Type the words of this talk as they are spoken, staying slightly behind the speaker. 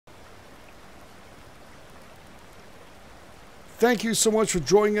Thank you so much for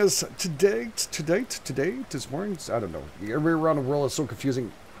joining us today, this morning. I don't know. Everywhere around the world is so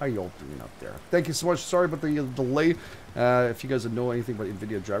confusing. How you all doing out there? Thank you so much. Sorry about the delay. If you guys don't know anything about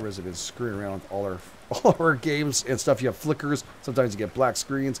NVIDIA drivers, I've been screwing around with all our games and stuff. You have flickers. Sometimes you get black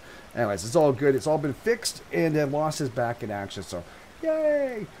screens. Anyways, it's all good. It's all been fixed, and Lost is back in action. So,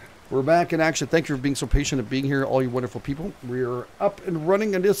 yay! We're back in action. Thank you for being so patient and being here, all you wonderful people. We're up and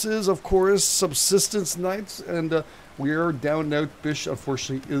running, and this is, of course, Subsistence night, and we are down and out. Bish,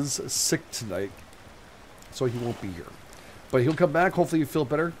 unfortunately, is sick tonight, so he won't be here. But he'll come back. Hopefully you feel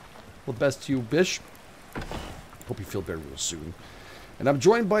better. All the best to you, Bish. Hope you feel better real soon. And I'm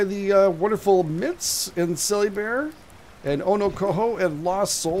joined by the wonderful Mitz and Silly Bear and Ono Koho and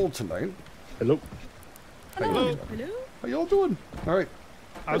Lost Soul tonight. Hello. Hello. Hello. How y'all doing? All right.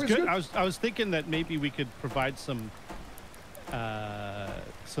 I was good. I was thinking that maybe we could provide some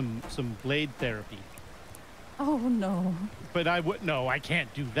blade therapy. Oh no. But I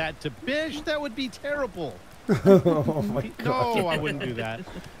can't do that to Bish. That would be terrible. Oh my God. No, I wouldn't do that.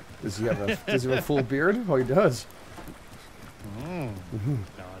 Does he have a full beard? Oh, he does. No,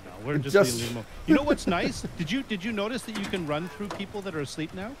 we're just being limo. You know what's nice? Did you notice that you can run through people that are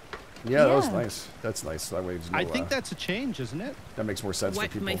asleep now? Yeah, that was nice. That's nice. That way, I think that's a change, isn't it? That makes more sense for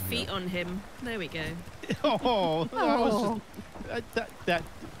people. Wipe my feet on him. There we go.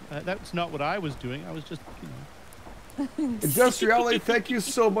 That's not what I was doing. I was just, Industriale, thank you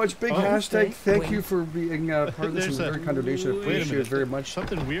so much. Big hashtag. Thank you for being part of this. Very kind donation. Appreciate it very much.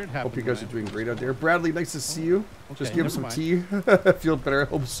 Something weird happened. Hope you guys are doing great out there. Bradley, nice to see you. Okay, Just give him some tea. Feel better. I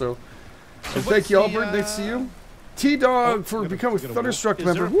hope so. So And thank you, Albert. Nice to see you. Tdog for becoming a Thunderstruck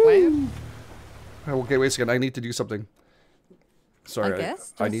member. Woo! Okay, wait a second. I need to do something. Sorry,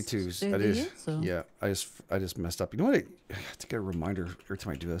 I need to. Yeah, I just messed up. You know what? I have to get a reminder every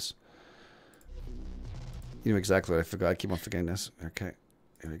time I do this. You know exactly what I forgot. I keep on forgetting this. Okay,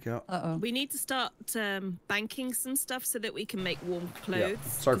 here we go. We need to start banking some stuff so that we can make warm clothes.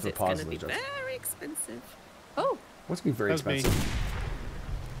 Yeah. Sorry for the pause. It's going to be very expensive. Oh, what's going to be very expensive?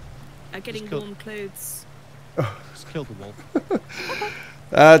 Getting warm clothes. Just kill the wolf.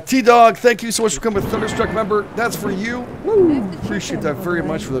 Tdog, thank you so much for coming with Thunderstruck member. That's for you. Woo! Appreciate that very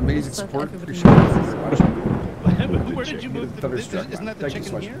much for the amazing support. Appreciate that very much. Where did you move the Thunderstruck? Isn't that the Thank you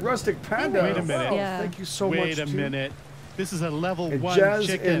so chicken much. here? Rustic Panda. Wait a minute. Yeah. Thank you so much. Wait a minute. This is a level And 1 Jazz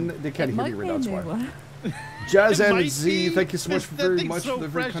chicken. and they can't hear me right now. That's why. one. Jazz It and might Z, be. thank you so much That very thing's much so for the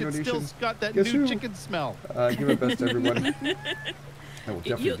very fresh, kind it's donation. still got that Guess new who? chicken smell. Give it best to everyone. I will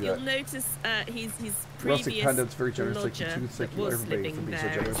definitely do You'll that. notice his Rustic previous Panda, it's very generous. Thank you lodger too. Thank that you was everybody living for being so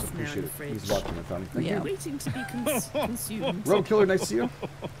there generous. is now in Appreciate the it. He's fridge. watching the family. Thank Yeah. you. Waiting to be consumed. Road Killer, nice to see you.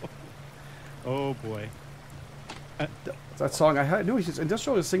 Oh boy. That song I knew he's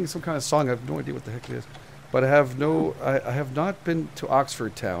Industrial is singing some kind of song. I have no idea what the heck it is, but I have not been to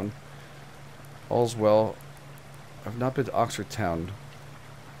Oxford Town. All's well. I've not been to Oxford Town.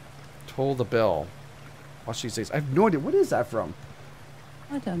 Toll the bell. What she says. I have no idea. What is that from?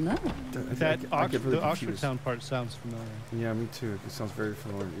 I don't know. The Oxford Town part sounds familiar. Yeah, me too. It sounds very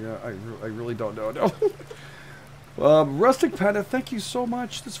familiar. Yeah, I really don't know. No. Rustic Panda, thank you so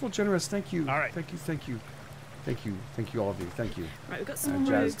much. This is real generous. Thank you. All right. Thank you, all of you. Thank you. Right, we've got some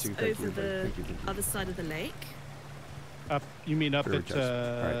Jazz roads too. Thank over you, the everybody. Thank you. other side of the lake. Up? You mean up Very at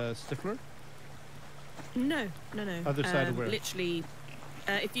Jazz. Stifler? No. Other side of where? Literally,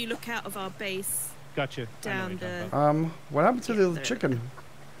 if you look out of our base Gotcha. down the... What happened to the chicken?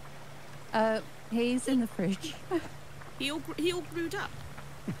 He's in the fridge. He all brewed up.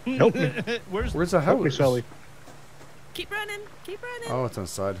 Help me. Where's the house? Help me, Sally. Keep running. Oh, it's on the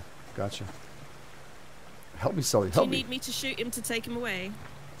side. Gotcha. Help me, Sully. Do Help you me. need me to shoot him to take him away?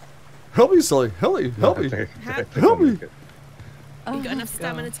 Help me, Sully. Help me. Help me. Help me. Oh You got my enough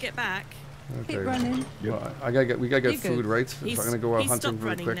stamina God. to get back? Keep running. Well, we gotta get You food, good. right? So I'm gonna go out He's hunting stopped really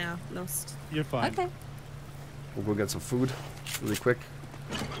running quick. now. Lost. You're fine. Okay. We'll go get some food really quick.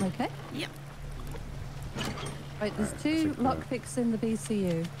 Okay. Yep. Right, there's Alright, two let's take lockpicks in the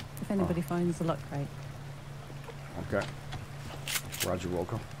BCU. If anybody finds a lock crate. Okay. Roger,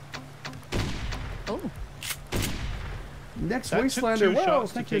 welcome. Oh. Next That took Wastelander. 2 Wow, shots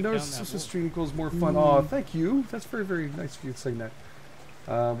to thank you. take Notice down this that wolf. stream equals more fun. Oh, thank you. That's very, very nice of you to say that.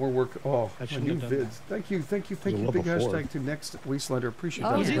 We're working. Oh, I my shouldn't new have done vids. Thank you. a Big level 4. hashtag to next Wastelander. Appreciate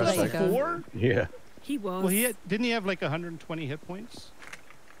Oh, that. Was Big he there you level hashtag. go. 4? Yeah. He was. Well, didn't he have like 120 hit points?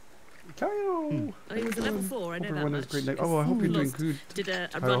 Kyle. Oh, he was a level 4. I know that Everyone has much. a great night. Oh, I hope you're doing Lost. good. Did a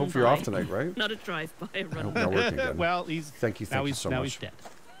I run hope you're by. off tonight, right? Not a drive-by, a I run hope by. you're working again. Well, he's Thank you now so he's much. dead.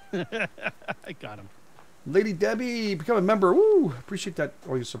 I got him. Lady Debbie, become a member. Woo! Appreciate that.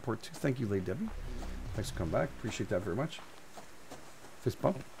 All your support too. Thank you, Lady Debbie. Thanks for coming back. Appreciate that very much. Fist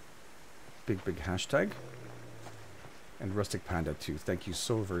bump. Big hashtag. And Rustic Panda too. Thank you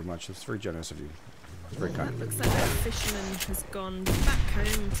so very much. That's very generous of you. That's very kind. Looks like that fisherman has gone back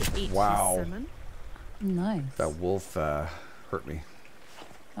home to eat his salmon. Nice. That wolf hurt me.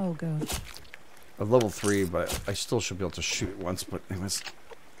 Oh god. I'm level 3, but I still should be able to shoot it once. But anyways,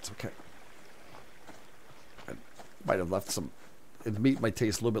 it's okay. I might have left some. Meat might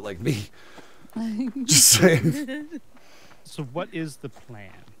taste a little bit like me. Just saying. So what is the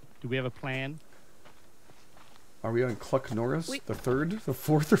plan? Do we have a plan? Are we on Cluck Norris? The 3rd, the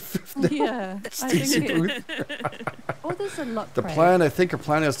 4th, or 5th? Yeah. Stacy Booth. Oh, there's a lot. The plan, I think, our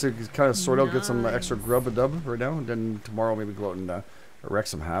plan is to kind of sort out, get some extra grub and dub right now, and then tomorrow maybe go out and wreak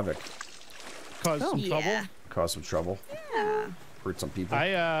some havoc. Cause some trouble. Cause some trouble. Yeah. Hurt some people.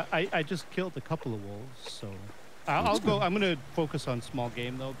 I just killed a couple of wolves, so I'll go. I'm gonna focus on small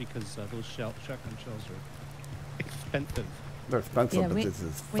game though, because those shotgun shells are expensive. They're expensive, but this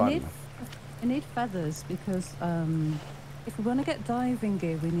is fun. We need feathers because if we want to get diving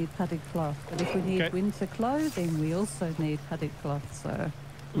gear, we need padded cloth. But if we need winter clothing, we also need padded cloth. So.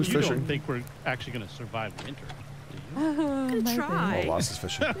 Who's you fishing? don't think we're actually going to survive winter? Good try. Oh, Lost is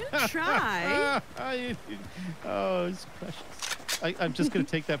fishing. Good try. Oh, it's precious. I'm just going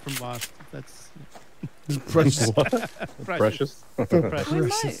to take that from Lost. That's precious. Precious.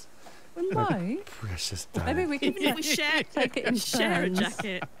 Precious. We might. Precious. Maybe we can We share, take it in share a turns.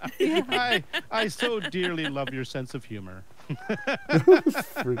 jacket. Yeah. I so dearly love your sense of humor.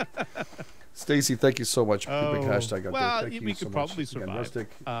 Stacy, thank you so much. Big hashtag out well, there. Thank you we so could much. probably survive. Again, Rustic,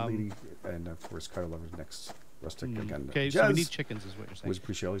 Lady, and of course, Kyle Lover's next. Rustic again. Okay, Jazz. so we need chickens, is what you're saying. Always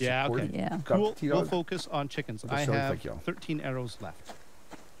appreciate all your yeah, support. okay. Yeah. Cool. Tdog. We'll focus on chickens. I Shelley, have thank you. 13 arrows left.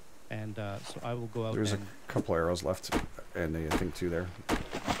 And so I will go out There's and... a couple arrows left, and I think 2 there.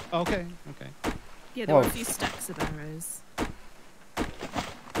 Okay, okay. Yeah, there were a few stacks of arrows.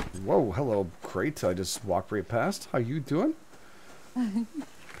 Whoa, hello, Krout. I just walked right past. How you doing?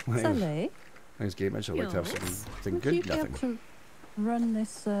 Sally, Nice GameEdged. I'd like to have something would good. you be able Nothing. to run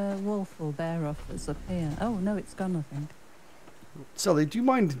this wolf or bear off that's up here? Oh no, it's gone. I think. Sally, do you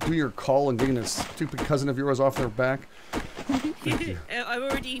mind doing your call and getting this stupid cousin of yours off their back? I've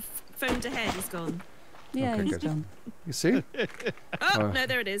already phoned ahead. He's gone. Yeah, Okay, he's good. gone. You see? Oh, no,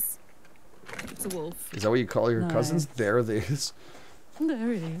 there it is. It's a wolf. Is that what you call your cousins? Nice. There it is.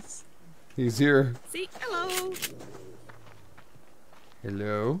 There it is. He's here. See? Hello.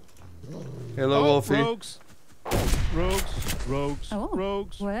 Hello. Hello, Wolfie. Rogues. Oh,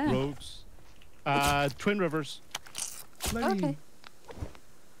 Rogues. where? Rogues. Twin Rivers. Okay.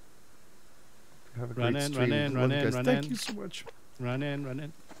 Have a Run great in, stream. run in, Love run you in, guys. run Thank in. you so much. Run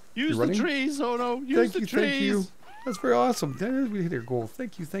in. Use the running? trees, oh no. Use Thank the you, trees. thank you. That's very awesome. There we hit our goal.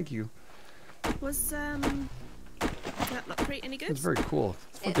 Thank you. Was that look crate any good? That's very cool.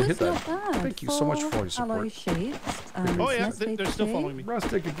 It's fun It to hit was that. not bad. Thank you so much for your alloy support. sheets. Oh yeah, it's they're still SVT, following me.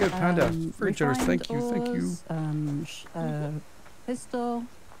 Rustic again, Panda. Very generous. Thank you. refined Thank you. ores, pistol.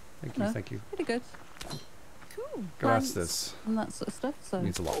 Thank you. Pretty good. Cool. Grass Plants this. and that sort of stuff. So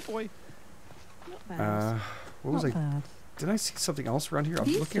Means a lot. Oh boy. Not bad. What was not I? bad. Did I see something else around here? I'm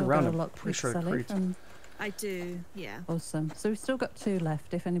You looking still around. got a I'm lot pretty sure I Sally, crate. from- I do, yeah. Awesome. So we've still got 2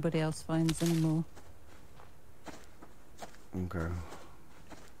 left if anybody else finds any more. Okay.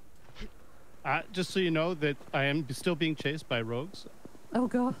 Just so you know that I am still being chased by rogues. Oh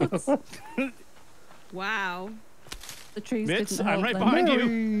god. Wow. The trees Mitz, didn't I'm help right them. behind you.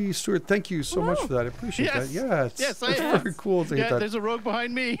 Mary Stewart, thank you so much for that. I appreciate Yes. that. Yeah, Yes, I it's am. very cool to hit Yeah, that. there's a rogue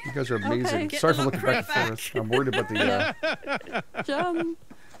behind me. You guys are amazing. Okay. Get Sorry the for looking back and crate forth. I'm worried about the. Jump.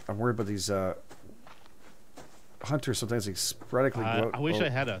 I'm worried about these hunters. Sometimes they sporadically go out. I wish I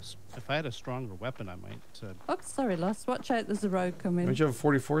had if I had a stronger weapon, I might. Oh, sorry, Lost. Watch out, there's a road coming. Don't you have a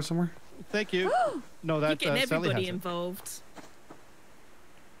 44 somewhere? Thank you. No, You're that getting Sally everybody has it. involved.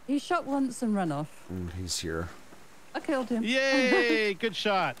 He shot once and ran off. He's here. I killed him. Yay! Good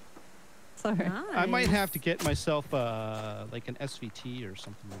shot. Sorry. Nice. I might have to get myself like an SVT or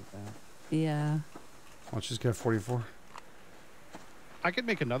something like that. Yeah. Why don't you just get a 44? I could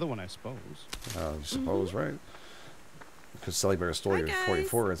make another one, I suppose. I suppose, right? Because Sally Bear stole Hi, your guys.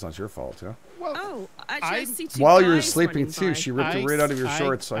 44. It's not your fault, yeah? Well, Oh, actually, I see 2 While you were guys sleeping running too, by. she ripped it right out of your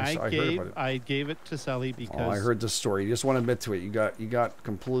shorts. I heard gave, about it. I gave it to Sally because Oh, I heard the story. You just want to admit to it. You got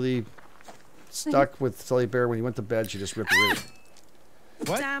completely stuck with Sally Bear when you went to bed. She just ripped it right.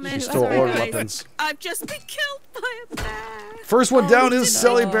 What? Damn She it. stole sorry, all her guys. weapons. I've just been killed by a bear. First one down is didn't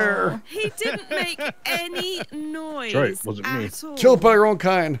Sally make- Bear. He didn't make any noise right, wasn't me. at all. Killed by her own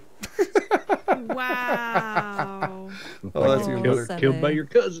kind. Wow. Oh, that's even better. Killed by your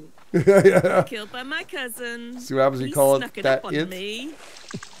cousin. Yeah. Killed by my cousin. See what happens when He you call snuck it up that on it? me.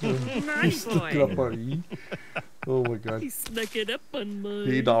 Snuck it up boy. on you. Oh my god. He snuck it up on me.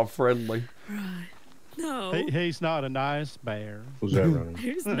 He not friendly. Right. No. He's not a nice bear. Was that running?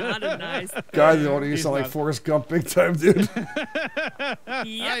 He's not a nice God, the only you He's sound like not- Forrest Gump big time, dude.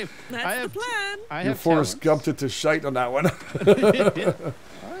 Yep, that's the plan. I You have Forrest Gumped it to shite on that one.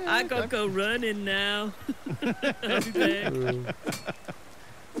 I gotta go running now. Okay.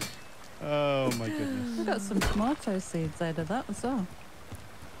 Oh my goodness. We got some tomato seeds out of that as well.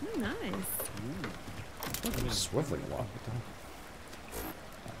 Oh, nice. Swiveling a lot.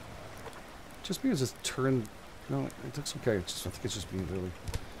 Just because it's turned. No, it looks okay. I think it's just being really.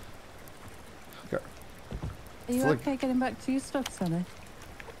 Okay. Are you Flick. okay getting back to your stuff, Sally?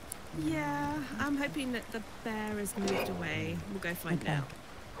 Yeah, I'm hoping that the bear has moved away. We'll go find Okay. out.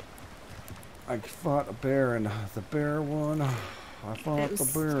 I fought a bear and the bear won. I fought It the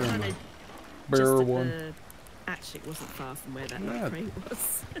was bear and kind the of bear just at won. the... Actually, it wasn't far from where that Yeah. crate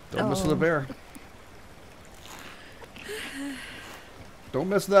was. Don't mess with the Oh. bear. Don't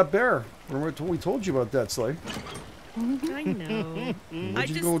mess with that bear. Remember we told you about that, Slay. I know. What'd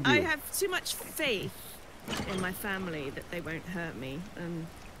you go do? I have too much faith in my family that they won't hurt me. And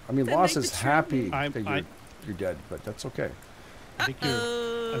I mean, Then Loss they is betray happy me. that you're dead, but that's okay. I think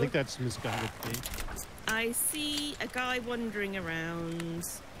uh-oh. I think that's misguided faith. I see a guy wandering around,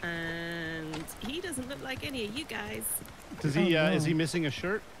 and he doesn't look like any of you guys. Does he? Oh, Is he no. missing a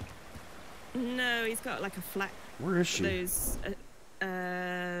shirt? No, he's got like a flat, Where is she? those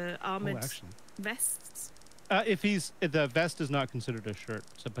armored Oh, actually. vests. If he's the vest is not considered a shirt.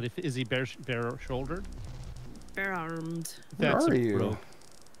 So, but if is he bare shouldered? Bare armed. Where That's are a you? rogue.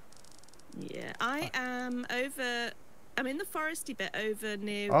 Yeah, I am over. I'm in the foresty bit over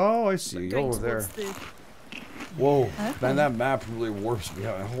near. Oh, I see. going Over there. towards the. Whoa. Okay. Man, that map really warps me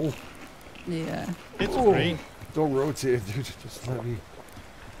out. Oh, Yeah. It's oh, great. don't rotate, dude. Just let me.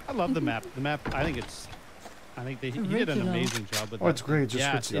 I love the map. The map. I think it's. I think he did an Original. amazing job with Oh, that. it's great. Just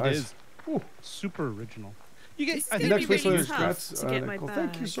Yeah, switch the it eyes. is. Ooh. Super original. You This get. is I gonna think be Next really week's tough Congrats, to get my Nicole.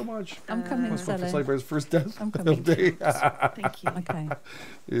 Thank you bag. so much. I'm coming, Let's Sally. celebrate his first death I'm of the coming. day. Thank you. Okay.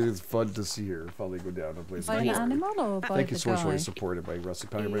 It's fun to see her finally go down and play By some an Nice. Glory. animal or by Thank the you so much for guy? your supported by Rusty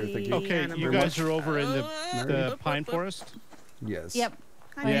Pioneer. Thank you. Okay, animal. you guys are over in the Oh, pine forest. Yes. Yep.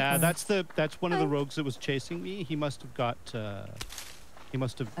 Yeah, Okay. that's one of the Hi. rogues that was chasing me. He must have got. He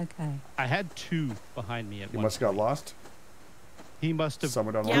must have. Okay. I had two behind me at You one must have got point. lost He must have.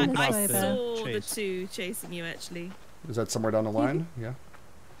 somewhere down the Yeah, line. This I way, Ben. saw the Chase. two chasing you actually. Is that somewhere down the line? Yeah.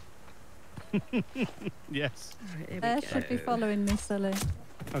 Yes. Alright, here we There go. should be following me, Sally.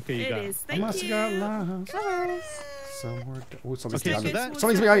 Okay, you It got is. I Thank must you. have got lost Hello. somewhere. Oh, something's Okay, behind so me. that-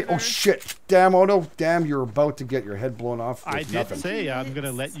 Something's behind you. Oh shit! Damn! Oh no! Damn! You're about to get your head blown off. I with did nothing. say I'm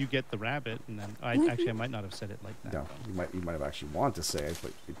gonna let you get the rabbit, and then I might not have said it like that. No, you might have actually wanted to say it,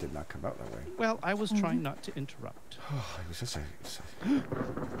 but it did not come out that way. Well, I was trying not to interrupt. Oh, it was just a.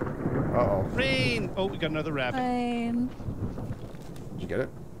 Uh-oh. Rain. Oh, we got another rabbit. Fine. Did you get it?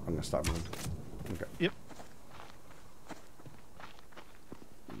 I'm gonna stop moving. Okay. Yep.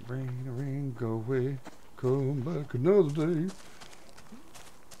 Rain, rain, go away. Come back another day.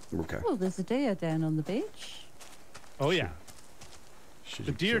 Okay. Oh, there's a deer down on the beach. Oh yeah. Should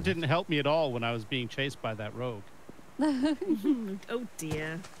The you deer kill- didn't help me at all when I was being chased by that rogue. Oh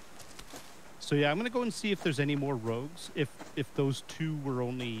dear. So yeah, I'm gonna go and see if there's any more rogues. If those two were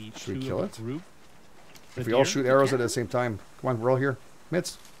only Should we two kill of it? a group. If The we all deer? shoot arrows at the same time. Come on, we're all here.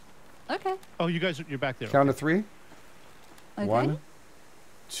 Mitz, Okay. Oh, you guys, you're back there. count to 3. Okay. 1,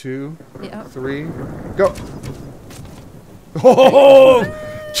 2, Yeah. 3, go. Oh!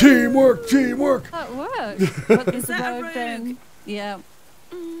 Teamwork, teamwork. That worked. But there's Is that a road rogue? down. Yeah.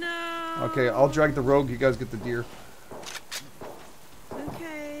 No. Okay, I'll drag the rogue. You guys get the deer.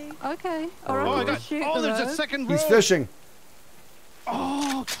 Okay. Okay. Oh, All right. Oh, I we'll got. just shoot Oh, the there's a road. second rogue. He's fishing.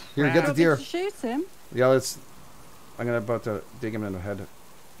 Oh, Here, get the crap. deer. Shoot him. Yeah, let's. I'm about to dig him in the head.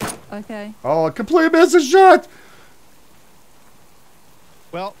 Okay. Oh, a complete miss a shot.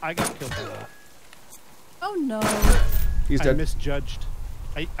 Well, I got killed by that. Oh no. He's I dead. misjudged.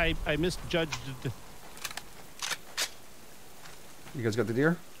 I misjudged. You guys got the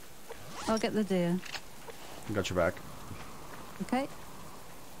deer? I'll get the deer. I got your back. Okay.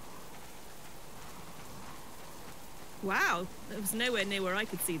 Wow. There was nowhere near where I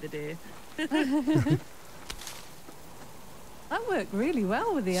could see the deer. That worked really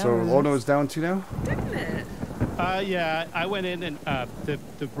well with the So arrows. Lono is down 2 now. Didn't it? Yeah, I went in and the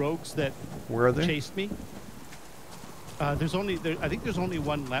rogues that Where are they? chased me. There's only I think there's only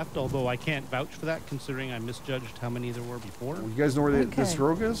one left, although I can't vouch for that considering I misjused how many there were before. You guys know where this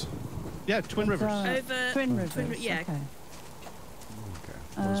rogue is? Yeah, Twin Rivers. Over Twin Rivers. yeah. Okay. Okay.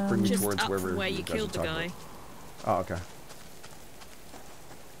 Well, just bring me Just towards up wherever from where you guys killed are the talking guy. about. Oh, okay.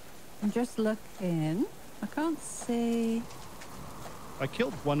 I'm just looking. I can't see. I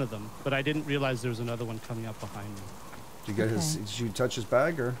killed one of them, but I didn't realize there was another one coming up behind me. Did you get his? Did you touch his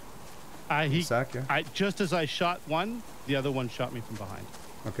bag or sack? Yeah. Just as I shot one, the other one shot me from behind.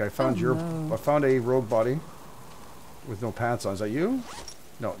 Okay, I found I found a rogue body with no pants on. Is that you?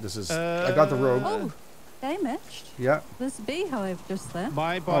 No, this is. I got the rogue. Oh, GameEdged. Yeah. There's a beehive just there.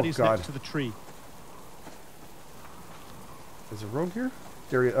 My body's God. next to the tree. Is a rogue here?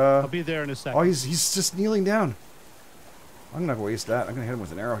 There he. I'll be there in a second. Oh, he's just kneeling down. I'm not gonna waste that. I'm gonna hit him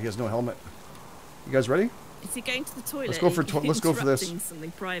with an arrow. He has no helmet. You guys ready? Is he going to the toilet? Let's go for let's go for this.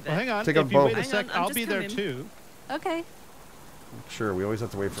 Something private. Well, hang on. Take out if you bow. wait a Hang sec, on, I'm I'll just be there coming. too. Okay. Sure, we always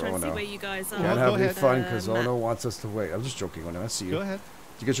have to wait for Trying to see Ono. where you guys are. Can't go have any ahead. fun because Map. Ono wants us to wait. I'm just joking, Ono. I see you. Go ahead.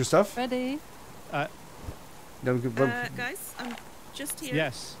 Did you get your stuff? Ready? No, Guys, I'm just here.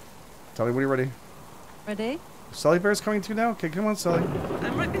 Yes. tell me when you're ready. Ready? Sully Bear's coming too now? Okay, come on, Sully.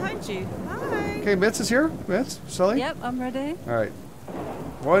 I'm right behind you. Hi. Okay, Mitz is here. Mitz, Sully? Yep, I'm ready. All right.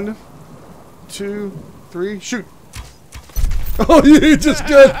 1, 2, 3, shoot. Oh, you just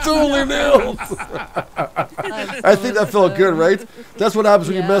got totally nailed. I think that felt good, right? That's what happens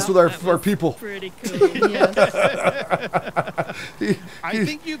when you mess with our people. Pretty cool. Yes. I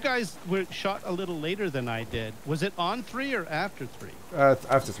think you guys were shot a little later than I did. Was it on 3 or after 3?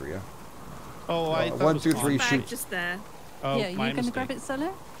 After 3, yeah. Oh, I thought 1, it was 2, on 3, Bag shoot. just there. Oh, yeah, you my going to mistake. grab it, Sully?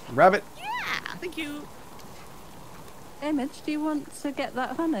 Rabbit. Yeah, thank you. GameEdged, do you want to get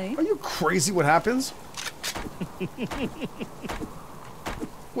that honey? Are you crazy? What happens?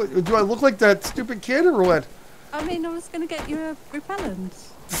 What, do I look like that stupid kid or what? I mean, I was going to get you a repellent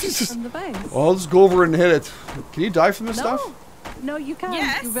from the base. Oh, I'll just go over and hit it. Can you die from this No. stuff? No, you can't.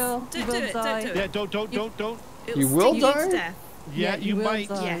 Yes. You will. Don't you do will it, don't die. do it. Yeah, don't. It'll You will sting you to die? death. Yeah, you will might.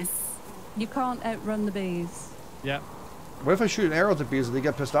 die. Yes. You can't outrun the bees. Yeah. What if I shoot an arrow at the bees and they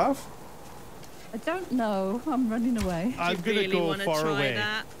get pissed off? I don't know. I'm running away. I'm Do gonna you really go want to far try away.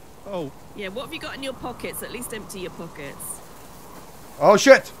 that? Oh, Yeah, what have you got in your pockets? At least empty your pockets. Oh,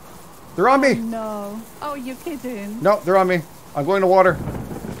 shit. They're on me. No. Oh, you're kidding. No, they're on me. I'm going to water.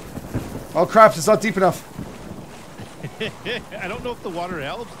 Oh, crap. It's not deep enough. I don't know if the water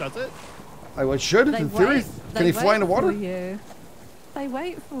helps, does it? It should, They in theory. wait. Can They he fly in the wait for water? you. They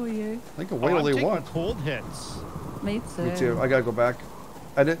wait for you. They can wait all I'm they taking want. cold hits. Me too. Me too. I gotta go back.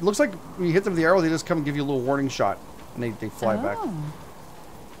 And it looks like when you hit them with the arrow, they just come and give you a little warning shot. And they fly back. Oh.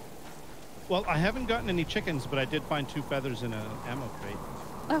 Well, I haven't gotten any chickens, but I did find 2 feathers in an ammo crate.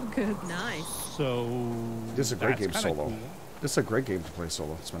 Oh, good. Nice. So This is a great that's game kinda solo. cool. This is a great game to play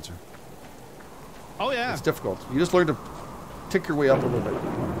solo, Spencer. Oh yeah. It's difficult. You just learn to tick your way up a little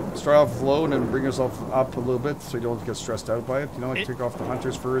bit. Start off low and then bring yourself up a little bit so you don't get stressed out by it. You know, like take off the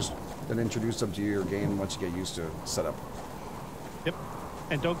hunters first, then introduce them to your game once you get used to setup. Yep.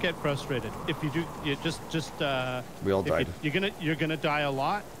 And don't get frustrated. If you do, you just We all if died. You're gonna die a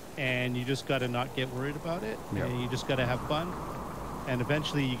lot, and you just gotta not get worried about it. Yeah. And you just gotta have fun, and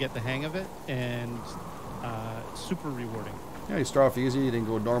eventually you get the hang of it, and it's super rewarding. Yeah, you start off easy, then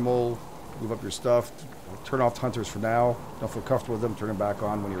go normal, move up your stuff, turn off hunters for now. Don't feel comfortable with them, turn them back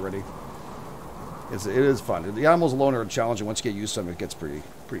on when you're ready. It is fun. The animals alone are challenging. Once you get used to them, it gets pretty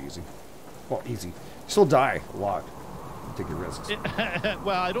easy. Well, easy. You still die a lot. You take your risks.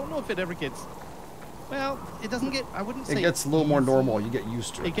 Well, I don't know if it ever gets. Well, it doesn't get. I wouldn't say It gets a little more easy. normal. You get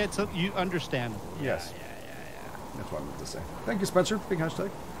used to it. It gets. You understand. Yes. That's what I meant to say. Thank you, Spencer. Big hashtag.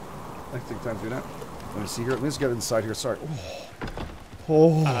 Thanks for taking time to do that. Let me see here. Let me just get inside here. Sorry.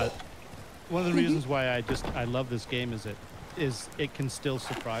 Oh. One of the reasons why I love this game is it can still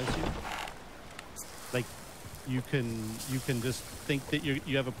surprise you. Like you can just think that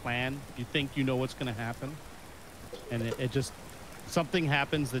you have a plan. You think you know what's going to happen, and it just something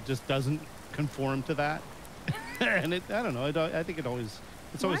happens that just doesn't conform to that. And I don't know. I think it's always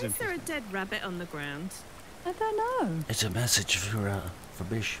Why is there interesting. a dead rabbit on the ground? I don't know. It's a message for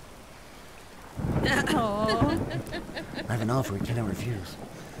Bish. Oh. I have an offer he cannot refuse.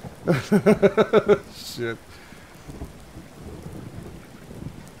 Shit.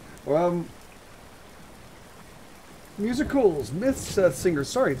 Musicals, myths, singers.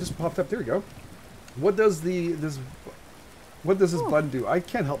 Sorry, this popped up. There you go. What does this button do? I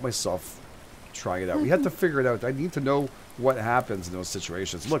can't help myself trying it out. We had to figure it out. I need to know what happens in those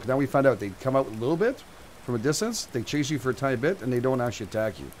situations. Look, now we found out they come out a little bit from a distance. They chase you for a tiny bit, and they don't actually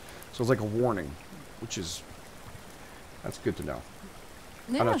attack you. So it's like a warning, which is That's good to know.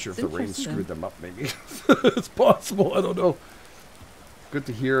 Yeah, I'm not sure if it's the rain interesting. screwed them up, maybe. It's possible, I don't know. Good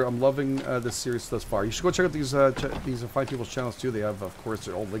to hear. I'm loving this series thus far. You should go check out these fine people's channels too. They have, of course,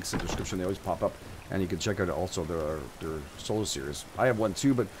 their old links in the description. They always pop up. And you can check out also their solo series. I have one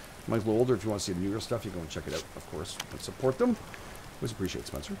too, but mine's a little older. If you want to see the newer stuff, you can go and check it out, of course. And support them. Always appreciate it,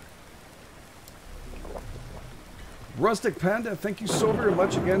 Spencer. Rustic Panda, thank you so very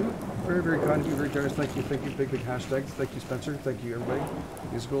much again. Very, very kind of you, very generous. Thank you, big, big hashtags. Thank you, Spencer. Thank you, everybody.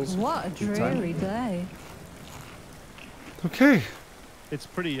 Musicals. What a dreary day. Okay. It's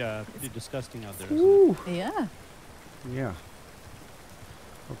pretty disgusting out there, isn't Ooh. Yeah. Yeah.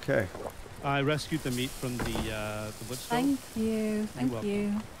 Okay. it? I rescued the meat from the wood stove. Thank you. Thank welcome.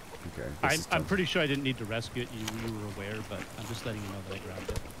 you. Okay. I'm pretty sure I didn't need to rescue it. You were aware, but I'm just letting you know that I grabbed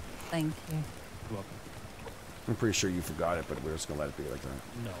it. Thank you. You're welcome. I'm pretty sure you forgot it, but we're just gonna let it be like that.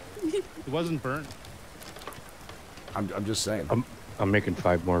 No, it wasn't burnt. I'm just saying. I'm making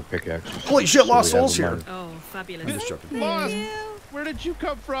 5 more pickaxes. Holy shit, So Lost we have Souls a here. month. Oh, fabulous. I'm just joking. Lost, where did you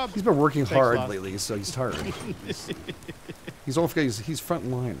come from? He's been working Thanks, hard Lost. lately, so he's tired. He's all he's front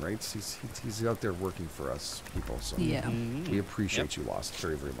line, right? He's out there working for us people. So Yeah. we appreciate you, Lost,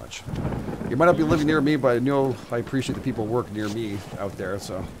 very, very much. You might not be living near me, but I know I appreciate the people who work near me out there.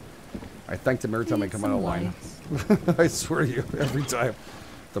 So I thank them every time I Need come on a some line. lights. I swear to you, every time.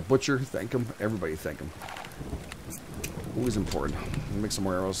 The butcher, thank him. Everybody, thank him. Always important. Make some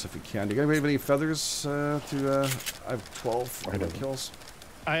more arrows if you can. Do you guys have any feathers I have 12 kills.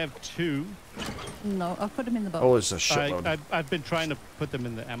 I have 2. No, I'll put them in the box. Oh, there's a shitload. I've been trying to put them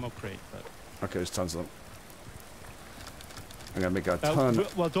in the ammo crate, but Okay, there's tons of them. I'm gonna make a ton.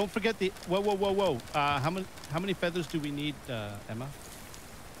 well, don't forget the whoa. How many feathers do we need, Emma?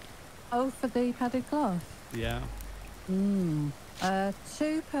 Oh, for the padded cloth? Yeah. 2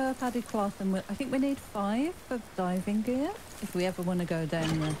 per padded cloth, and I think we need 5 for diving gear if we ever want to go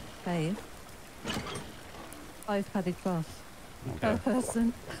down the cave. 5 padded cloth per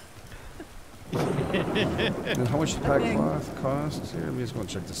person. And how much does pack cloth cost? Here, let me just go and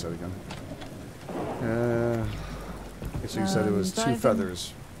check this out again. So you said it was 2 diving-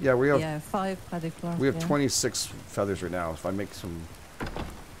 feathers. Yeah, we have Yeah, 5 padded cloth. we have yeah. 26 feathers right now. If I make some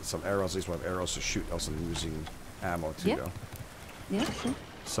arrows, at least we'll have arrows to shoot. Else I'm using ammo too. Yeah. Though. Yeah, sure.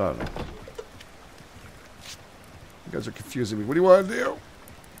 So I don't know. You guys are confusing me. What do you want to do?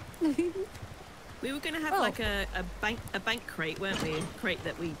 We were going to have Oh. like a bank crate, weren't we? A crate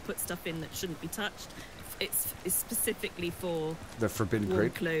that we put stuff in that shouldn't be touched. It's specifically for The forbidden warm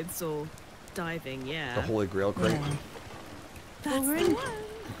crate, clothes or diving. Yeah. the Holy Grail crate. Yeah. That's Well, the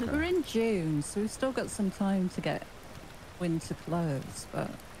one. We're in June, so we've still got some time to get winter clothes, but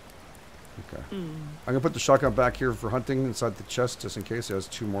Okay. I'm gonna put the shotgun back here for hunting inside the chest, just in case it has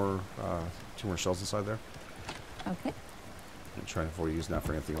 2 more shells inside there. okay. I'm trying to avoid using that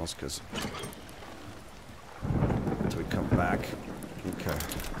for anything else, because until we come back. Okay.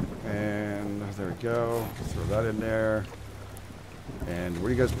 And there we go. Throw that in there. And where are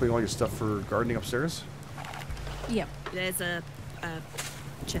you guys putting all your stuff for gardening upstairs? Yep. There's a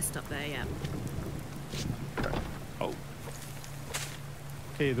chest up there. Yeah. Oh.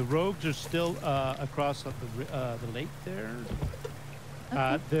 Okay, the rogues are still across the lake there.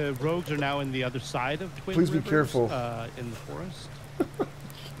 The rogues are now in the other side of Twin Please be Rivers, careful. In the forest.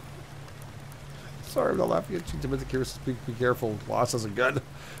 Sorry, I'm not laughing at you. Timothy Curious, be careful. Lost has a gun.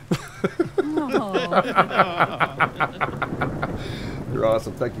 Oh, You're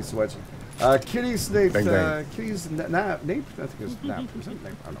awesome. Thank you so much. Kitty Snape. Bang, bang. Kitty's Nape? I think it's Nap. Is it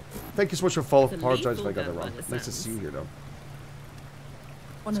Nape? I don't know. Thank you so much for following. It's a Apologize if I lethal got that gun wrong. by the Nice to sounds. see you here, though.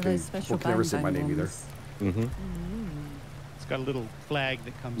 one of Okay, those special people can never say my bang name either. ones. Mm-hmm. It's got a little flag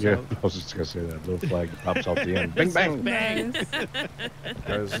that comes Yeah, out. I was just gonna say that little flag that pops off the end. Bang bang. Bang. Nice.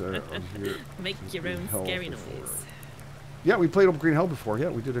 Guys, here. Make your own Hell scary before. noise. Yeah, we played up Green Hell before. Yeah,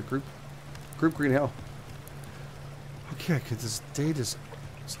 we did a group Green Hell. Okay, could this day just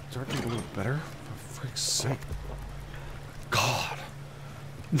start getting a little better? For freak's sake. God.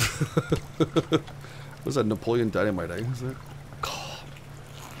 Was that Napoleon Dynamite, eh? Is that? God.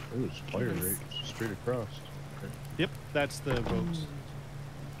 Ooh, it's fire rate straight across. Okay. Yep, that's the rogues.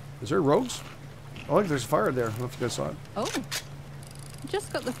 Is there rogues? Oh, look, there's fire there. I don't know if you guys saw it. Oh,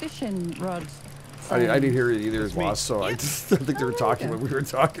 just got the fishing rod. I didn't hear it either. It's me. lost, so I just didn't think they were talking when we were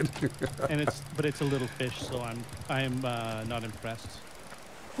talking. And it's a little fish, so I'm not impressed.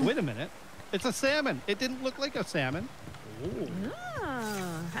 Wait a minute, it's a salmon. It didn't look like a salmon. Ooh.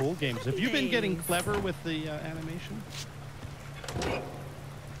 Ah, Cool games. Have you been getting days. clever with the animation?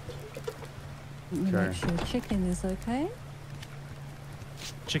 Make Okay. sure chicken is okay.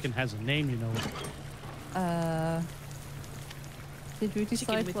 Chicken has a name, you know. Did we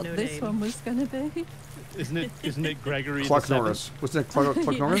decide with what no this name. one was going to be? Isn't it Gregory Cluck the Norris. Wasn't it Cluck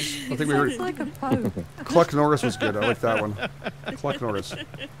Norris? I think we Sounds heard. like a pope. Cluck Norris was good. I like that one. Cluck Norris.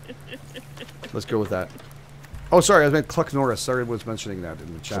 Let's go with that. Oh, sorry. I meant Cluck Norris. Sorry, I was mentioning that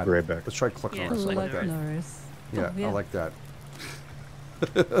in the chat. I'll be right back. Let's try Cluck Yeah, Norris. I like Cluck that. Norris. Yeah, Oh, yeah. I like that.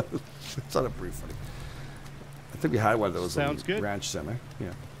 It's not a pretty funny. I think we had one of those. on Sounds the good. Ranch Semi.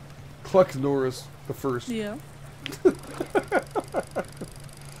 Yeah. Cluck Norris, the first. Yeah.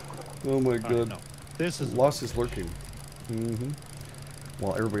 Oh my All right, god. no. This is Lost is lurking. Mm-hmm.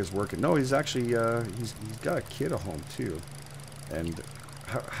 Well, everybody's working. No, he's actually he's got a kid at home too, and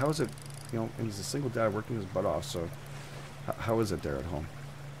how is it? You know, and he's a single dad working his butt off. So, how is it there at home?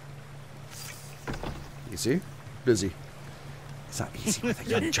 You see, busy. It's not easy with a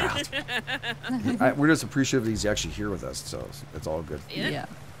young child. We're just appreciative that he's actually here with us, so it's all good. Yeah.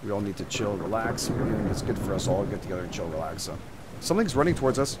 We all need to chill, relax. It's good for us all to get together and chill, relax. So, something's running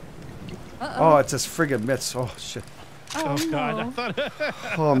towards us. Oh, it's this friggin' Mitz. Oh shit. oh god, I no. thought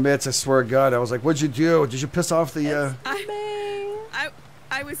Oh, Mitz, I swear to God. I was like, what'd you do? Did you piss off the,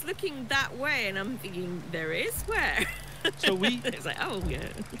 I was looking that way and I'm thinking, there is? Where? so we It's like, oh, yeah.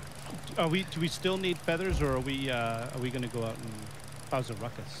 do we still need feathers, or are we going to go out and cause a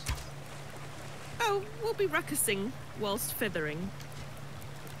ruckus? Oh, we'll be ruckusing whilst feathering.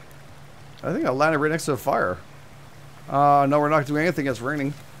 I think I landed right next to the fire. No, we're not doing anything. It's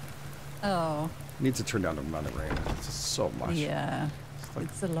raining. Oh, Needs to turn down the amount of rain. It's just so much. yeah. like-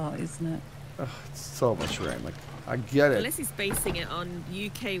 It's a lot, isn't it? Ugh, it's so much rain. Like, I get it. Unless he's basing it on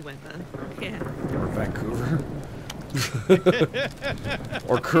UK weather. Yeah. Or Vancouver.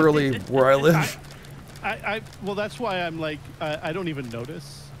 Or Curly, where I live. Well, that's why I'm like, I don't even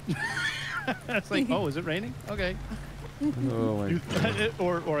notice. It's like, oh, is it raining? Okay. Oh my God.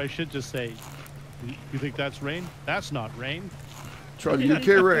 Or I should just say, you think that's rain? That's not rain. Try the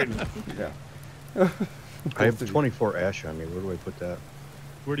UK rain. Yeah. I have 24 ash on me. Where do I put that?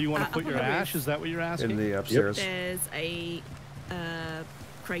 Where do you want to Up put on your the roof. ash? Is that what you're asking? In the upstairs. There's a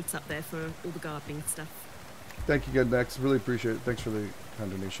crate up there for all the gardening stuff. Thank you, good next. Really appreciate it. Thanks for the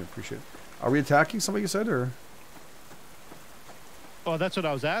kind donation. Appreciate it. Are we attacking somebody you said, or? Oh, that's what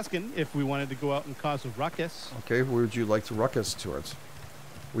I was asking. If we wanted to go out and cause a ruckus. Okay, where would you like to ruckus towards?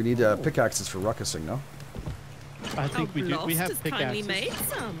 We need pickaxes for ruckusing, no? I think we do. We Lost have has kindly pickaxes. made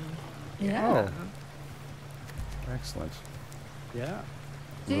some. Yeah. Oh. Excellent. Yeah.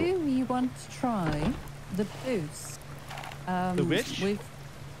 Do you want to try the boost? The which? With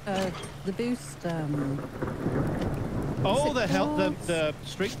the boost. Oh, it the health, called? the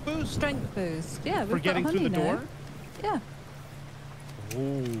strength boost Strength boost. Yeah, for we've getting got through honey the now. door. Yeah.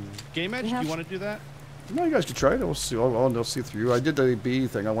 Oh, GameEdged, do have- you want to do that? No, you guys can try it. We'll see. I'll see through. I did the bee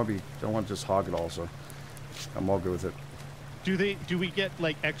thing. I want to just hog it all, so I'm all good with it. Do we get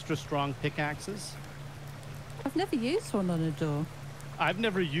like extra strong pickaxes? I've never used one on a door. I've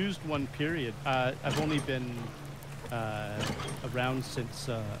never used one. Period. I've only been around since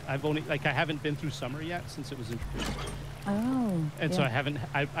I haven't been through summer yet since it was introduced, Oh. and yeah. so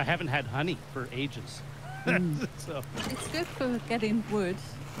I haven't had honey for ages. So It's good for getting wood.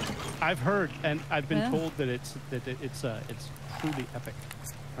 I've heard, and I've been Yeah. told that it's truly epic.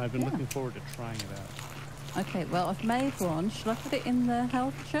 I've been Yeah. looking forward to trying it out. Okay, well, I've made one. Shall I put it in the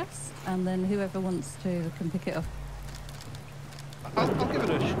health chest? And then whoever wants to can pick it up. I'll give it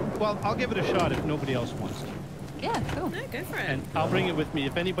I'll give it a shot if nobody else wants to, Yeah, cool. No, go for it. and I'll bring it with me.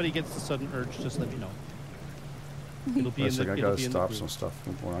 If anybody gets the sudden urge, just let me know. It'll be I in the. I It'll gotta be in stop the some group. stuff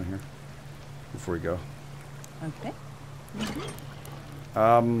from going on here before we go. Okay.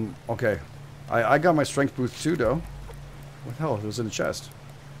 Okay. I got my strength boost too, though. What the hell? It was in the chest.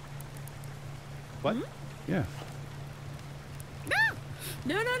 What? Yeah.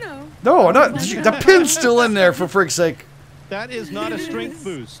 No. No, not the pin's still in there, for frick's sake. That is not a strength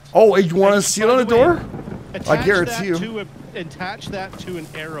boost. Oh, you want to And see it by on the the way, door? Attach guarantee that you. To attach that to an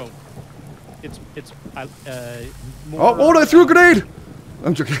arrow. It's more. Oh, I threw a grenade!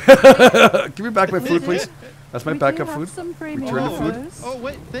 I'm joking. Give me back my food, please. That's my We backup do have food. some premium Return the food. arrows. Oh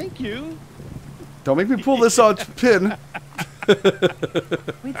wait, thank you. Don't make me pull this out pin.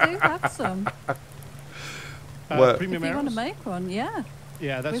 We do have some. What? Premium If you want to arrows? make one, yeah.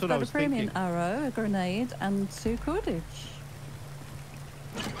 Yeah, that's We've what I got a was premium thinking. arrow, a grenade, and 2 cordage.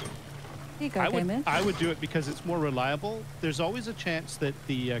 Here you go, GameEdged. I would do it because it's more reliable. There's always a chance that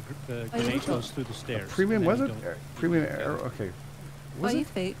the grenade look. goes through the stairs. Premium, and was then it? you don't- Premium arrow? Okay. By Was your it?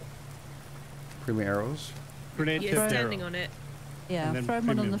 feet. Premium arrows? Grenade You're tipped standing arrow. on it. Yeah, And then throw one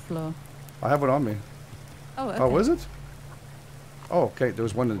on premium. the floor. I have one on me. Oh, okay. Oh, was it? Oh, okay. There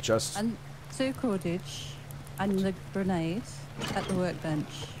was one in the chest. And 2 cordage And the grenade at the workbench.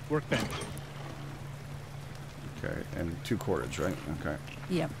 Workbench. Okay, and 2 cordage, right? Okay.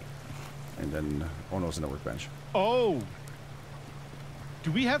 Yep. And then, oh no, it's in the workbench. Oh.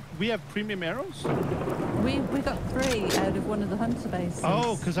 Do we have premium arrows? We got 3 out of one of the hunter bases.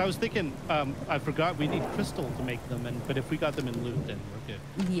 Oh, because I was thinking, I forgot we need crystal to make them, but if we got them in loot, then we're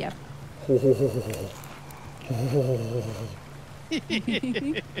good. Yep.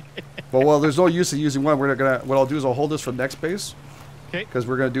 Well, there's no use in using one. What I'll do is I'll hold this for the next base. Okay. Because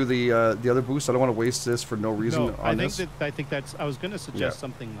we're gonna do the other boost. I don't want to waste this for no reason No, on this. I think that's. I was gonna suggest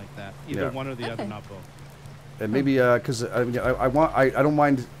something like that. Either one or the other, not both. And maybe because I don't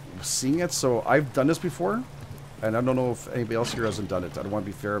mind seeing it. So I've done this before, and I don't know if anybody else here hasn't done it. I don't want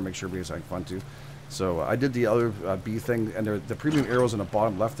to be fair and make sure everybody's having fun too. So I did the other bee thing, and the premium arrows in the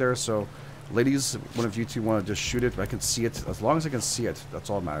bottom left there. So, ladies, one of you two want to just shoot it. I can see it. As long as I can see it, that's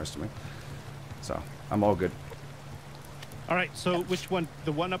all that matters to me. So I'm all good. All right. So which one?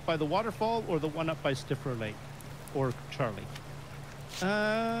 The one up by the waterfall, or the one up by Stiffer Lake, or Charlie?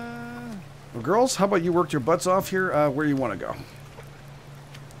 Well, girls, how about you worked your butts off here? Where do you want to go?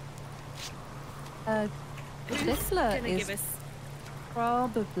 Stifler is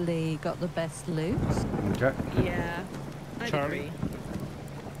probably got the best loot. Okay. Yeah. I'd Charlie? agree.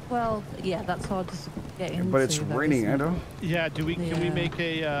 Well, yeah, that's hard to get into. But it's though, raining, isn't I know. Yeah. Can we Yeah. make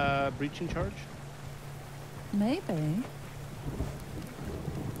a breaching charge? Maybe.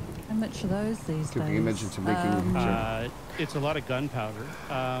 How much are those these Could days? be image into making It's a lot of gunpowder.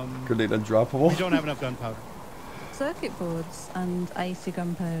 grenade undroppable. We don't have enough gunpowder. Circuit boards and 80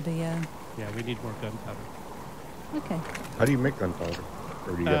 gunpowder, yeah. Yeah, we need more gunpowder. Okay. How do you make gunpowder?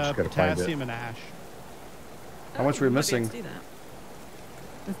 Or do you just gotta find it? Potassium and ash. How much are we might be able missing? to do that.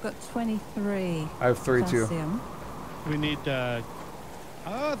 We've got 23 I have 32. potassium. We need.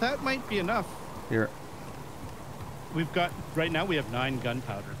 Oh, that might be enough. Here. We've got right now. We have 9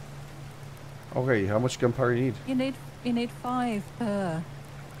 gunpowder. Okay, how much gunpowder do you need? You need 5 per.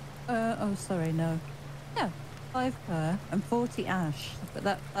 Oh, sorry, no. Yeah, 5 per and 40 ash. But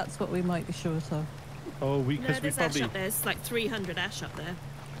that's what we might be short of. Oh, No, because we there's ash probably. up there. It's like 300 ash up there.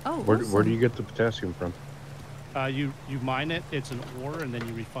 Oh, Where awesome. do you get the potassium from? You mine it. It's an ore, and then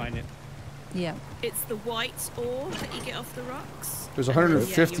you refine it. Yeah. It's the white ore that you get off the rocks. There's And then,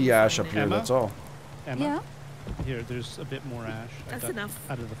 150 you ash refine up it. here, Emma? that's all. Emma? Yeah. Here, there's a bit more ash. I That's got enough.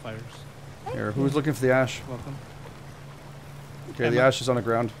 Out of the fires. Here, who's looking for the ash? Welcome. Okay, the Emma. ash is on the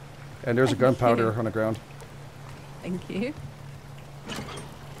ground. And there's a gunpowder on the ground. Thank you.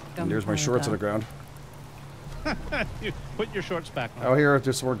 And there's my shorts on the ground. You put your shorts back on. Oh, here,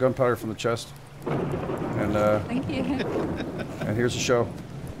 there's some more gunpowder from the chest. And Thank you. and here's the show.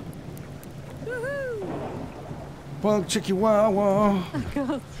 Woohoo! Punk chicky wow wow.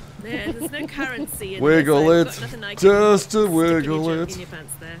 God. Yeah, there's no currency in Wiggle this. it, I've got nothing I can just to stick in your wiggle junk- it. in your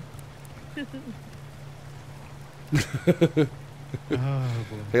pants there. Oh,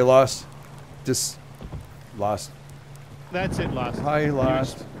 boy. Hey, Lost. Lost. That's it, Lost. Hi,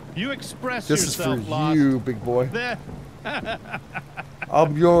 Lost. You express This is yourself, for Lost. you, big boy. There.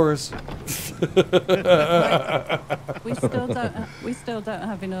 I'm yours. We still don't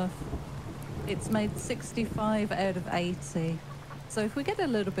have enough. It's made 65 out of 80. So if we get a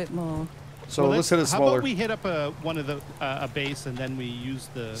little bit more. So let's hit it How smaller. about we hit up one of the a base and then we use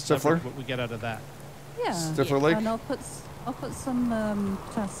the Stifler? what we get out of that. Yeah. Stifler Lake? And I'll put some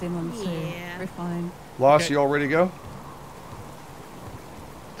potassium on to Yeah. refine. Lost, Okay. you all ready to go?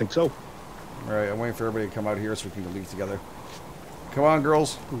 Think so. All right, I'm waiting for everybody to come out here so we can leave together. Come on,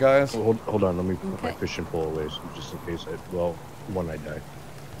 girls and guys. Well, hold on, let me put my Okay. fishing pole away, so just in case when I die.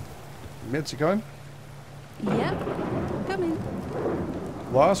 Mitz, you coming? Yep. Come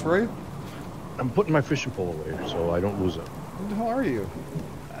in. Lost, right? I'm putting my fishing pole away so I don't lose it. Where the hell are you?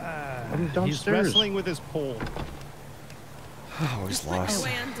 I'm He's downstairs. wrestling with his pole. Oh, he's Just work lost. your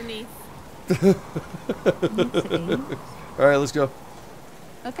way underneath. Need to eat. All right, let's go.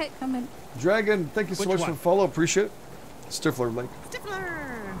 Okay, come in. Dragon, thank you so Which much one? for the follow. Appreciate it. Stifler Lake.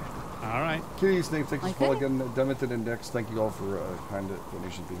 Stifler! All right. Kitty's name, thank you for follow Okay. again. Demented Index, thank you all for kind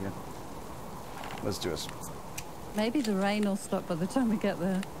donations being here. Let's do this. Maybe the rain will stop by the time we get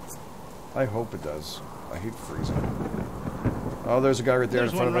there. I hope it does. I hate freezing. Oh, there's a guy right there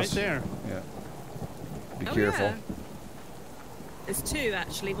There's in front one of right us. there. Yeah. Be Oh, careful. yeah. There's 2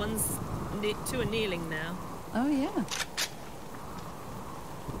 actually. Two are kneeling now. Oh, yeah.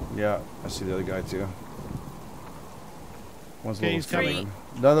 Yeah, I see the other guy too. One's a Okay, little he's coming.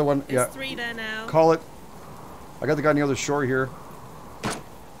 further. Another one. There's Yeah. 3 there now. Call it. I got the guy on the other shore here.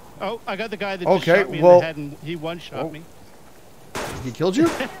 Oh, I got the guy that Okay, just shot me well- in the head and he one-shot Oh. me. He killed you?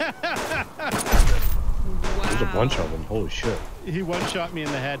 Wow. a bunch of them. Holy shit. He one-shot me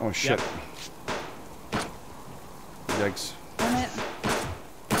in the head. Oh shit. Yep. Yikes. Damn it.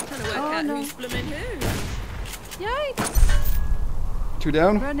 Trying to work out no. who's blooming who. Yikes. 2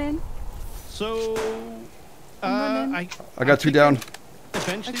 down. Running. So, I'm I got 2 down.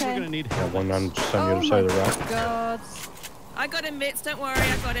 Eventually, Okay. we're gonna need Yeah, helmets. one on just on the Oh other side of the my rock. God. I got him, Mitz. Don't worry,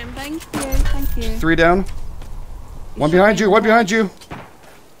 I got him. Thank you. Thank you. 3 down. One shot behind me you. in One the behind you.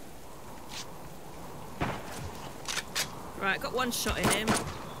 Right, got one shot in him.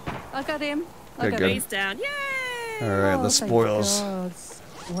 I got him. I Good, got good. him. He's down. Yay! All right, Oh, the thank spoils. God.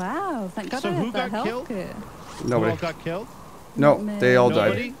 Wow, thank God So I who had that got health killed? kit. Who Nobody. all got killed? No, they all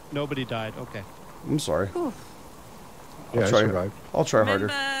Nobody? died. Nobody died. Okay. I'm sorry. Oof. Yeah, I try. survived. I'll try harder.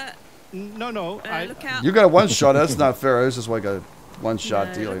 Remember, No. look out. You got a 1 shot. That's not fair. It's just like a 1 shot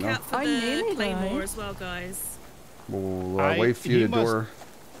No, deal, you look know. out for I the nearly claymore died. as well, guys. We'll I- wait for you he to must- door.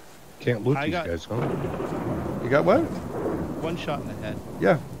 Can't loot I these got- guys, huh? You got what? One shot in the head.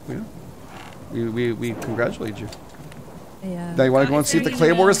 Yeah. We congratulate you. Yeah. Now you want to go and Guys, see if the there you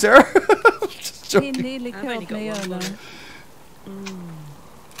claymore go. is there? Just He joking. nearly I've only killed got me, one oh no. bullet.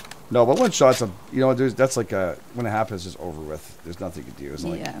 No, but 1 shot's that's like when it happens, it's over with. There's nothing to do. It's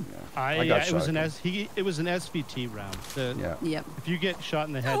like, Yeah. I got it was shot. it was an SVT round. Yeah. Yep. If you get shot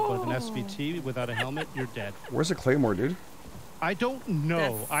in the head with an SVT without a helmet, you're dead. Where's the claymore, dude? I don't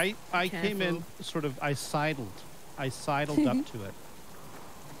know. That's I came in I sidled up to it.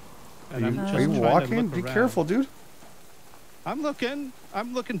 And I'm just Are you trying to walking? look Be around. careful, dude. I'm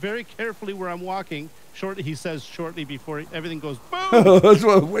looking very carefully where I'm walking. He says shortly before everything goes boom. That's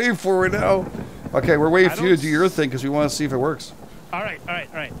what I'm waiting for right now. Okay, we're waiting I for you to don't do your thing because we want to see if it works. All right.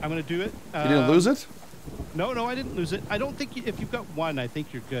 I'm gonna do it. You didn't lose it? No, I didn't lose it. I don't think if you've got 1, I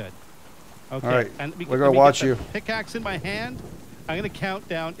think you're good. Okay. All right, And we're gonna watch you. Pickaxe in my hand. I'm gonna count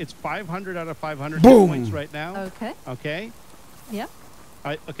down. It's 500 out of 500 Boom. points right now. Okay. Okay. Yep.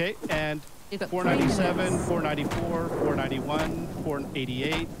 Okay. And You got 497, 3 minutes. 494, 491,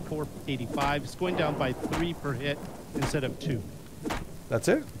 488, 485. It's going down by 3 per hit instead of 2. That's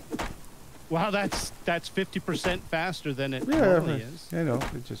it? Wow, that's 50% faster than it Yeah, normally is. I know.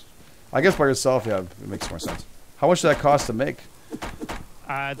 I guess by yourself, yeah, it makes more sense. How much did that cost to make?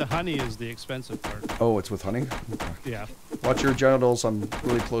 The honey is the expensive part. Oh, it's with honey? Okay. Yeah. Watch your genitals. I'm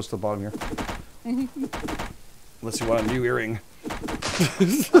really close to the bottom here. Unless you want a new earring.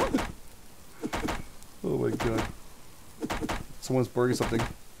 Oh my god. Someone's burning something.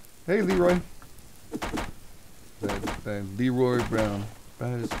 Hey, Leroy. Leroy Brown.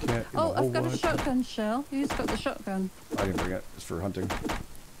 Baddest cat in the Oh, whole I've got a wide- shotgun shell. Who's got the shotgun? I didn't bring it. It's for hunting.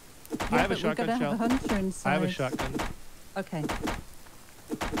 I have a but shotgun we've got to shell. have a hunter inside. I have a shotgun. Okay.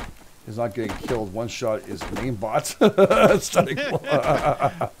 He's not getting killed. 1 shot is an aimbot. Stunning.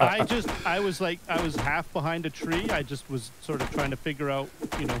 I was half behind a tree. I just was sort of trying to figure out,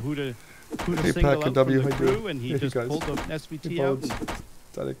 who to Hey, single Pack out W, from the how you doing? crew, and he Hey, just guys. pulled the SVT Hey, out. Bones. And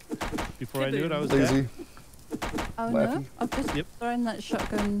Stunning. before I knew it, I was Lazy. dead. Oh Laughing. no, I've just Yep. thrown that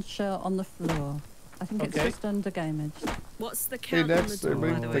shotgun shell on the floor. I think it's Okay. just under GameEdged. What's the count on next, the door, by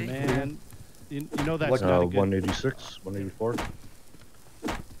everybody. the Oh, way? man. You know that's Like, not a good 186, 184.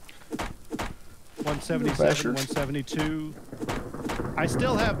 177, Basher. 172. I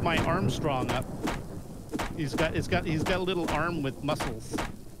still have my Armstrong up. He's got a little arm with muscles.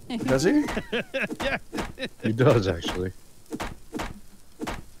 Does he? Yeah. He does, actually.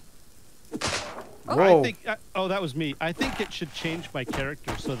 Whoa. I think. That was me. I think it should change my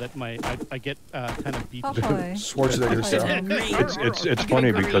character so that I get kind of beat. Popeye. Schwarzenegger style. Popeye. It's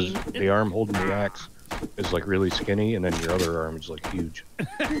funny because the arm holding the axe is like really skinny, and then your other arm is like huge.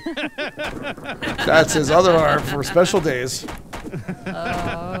 That's his other arm for special days.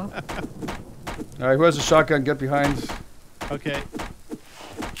 Oh. All right, who has a shotgun? Get behind. Okay.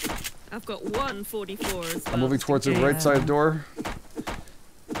 I've got 144 as well. I'm moving towards the Yeah. right side door.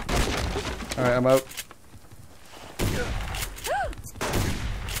 All right, I'm out.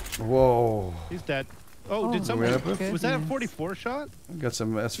 Whoa. He's dead. Oh, Oh, did someone? my Was that a goodness. 44 shot? Got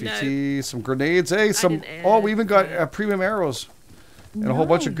some SVT, some grenades. Hey, some. didn't Oh, we even got add- premium arrows and a whole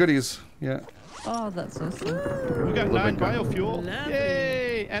bunch of Nice. goodies. Yeah. Oh, that's awesome. We got 9 biofuel. Lovely.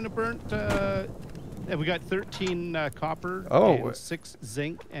 Yay! And a burnt. Yeah, we got 13 copper. Oh. And 6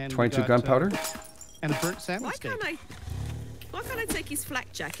 zinc and 22 we got, gunpowder. and a burnt salmon Why steak. can't I take his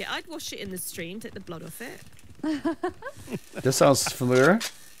flak jacket? I'd wash it in the stream, take the blood off it. This sounds familiar.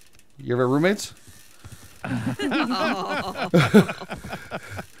 You ever roommates?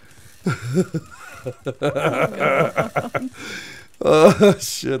 Oh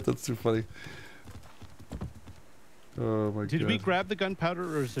shit, that's too funny. Oh my god. Did we grab the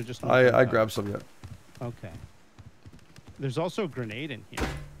gunpowder or is there just no I gunpowder? grabbed some yet. Okay. There's also a grenade in here.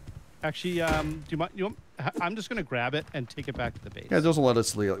 Actually, do you mind? I'm just gonna grab it and take it back to the base. Yeah, it doesn't let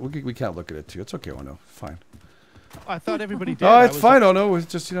us leave. We can't look at it too. It's okay. Oh no, fine. I thought everybody did. Oh, it's fine. Oh no,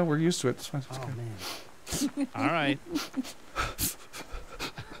 it's just we're used to it. It's fine. It's Oh okay. man. All right.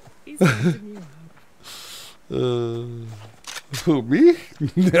 He's holding you up. Who, me?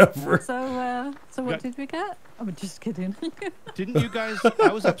 Never. So what did we get? I'm just kidding. Didn't you guys? I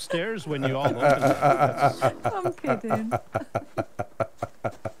was upstairs when you all opened it. I'm kidding.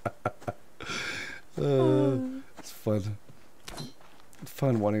 It's fun. It's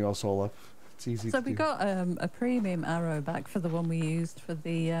fun winding us all up. It's easy So to we do. got a premium arrow back for the one we used for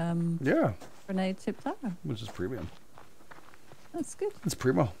the Yeah, grenade tipped arrow. which is premium. That's good. It's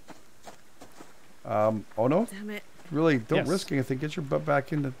primo. Oh no, Damn it. really, don't Yes. risk anything. Get your butt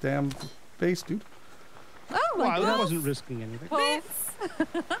back in the damn base, dude. Oh Well, my I god. wasn't risking anything. Bits.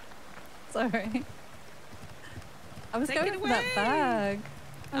 Sorry. I was Take going it for that away. bag.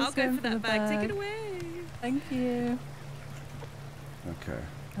 I was I'll go going for that the bag. Take it away. Thank you. Okay.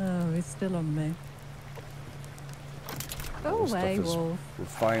 Oh, he's still on me. Go This away, stuff is wolf.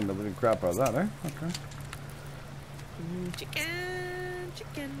 refined the living crap out of that, eh? Okay.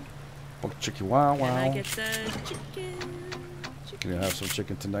 Chicken. Oh, chicky wow Can I wow. get some chicken? Gonna have some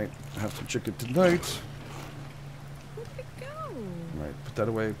chicken tonight. Have some chicken tonight. Where'd it go? Right, put that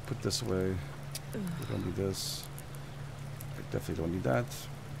away. Put this away. We don't need this. I definitely don't need that.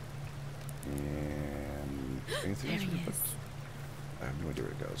 And anything There else? he we put? is. I have no idea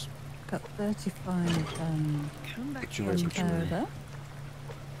where it goes. Got 35 Come back Get you here. guys what you need. powder.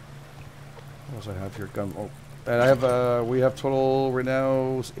 What else I have here? Gun. Oh, and I have. We have total right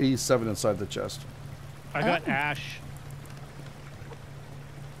now 87 inside the chest. I got Oh. ash.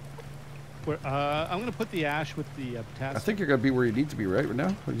 I'm gonna put the ash with the potassium. I think you're gonna be where you need to be right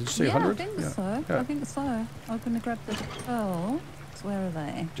now. Did you say Yeah, 100? I think so. Yeah. I think so. I'm going to grab the pearls. Where are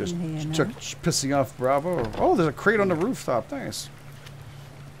they? Just in here now. pissing off Bravo. Oh, there's a crate on the rooftop. Nice.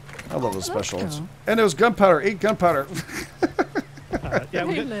 I love those Oh, that's special ones. cool. And there was gunpowder. 8 gunpowder. Yeah,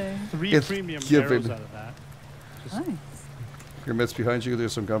 we got Really? 3 It's premium given. arrows out of that. Just Nice. Your mitts behind you.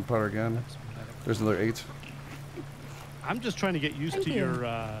 There's some gunpowder again. that's pathetic. There's another 8. I'm just trying to get used Thank to you. your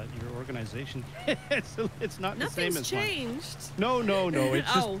organization. it's not the same Nothing's as mine. changed. No.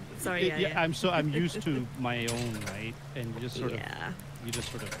 It's just. Oh, sorry. Yeah. I'm used to my own, right? And you just sort of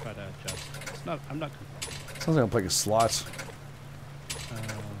try to adjust. I'm not complaining. Sounds like I'm playing a slot.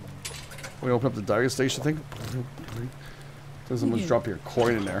 We open up the diving station thing. Someone's dropping a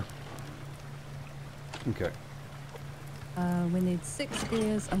coin in there. Okay. We need 6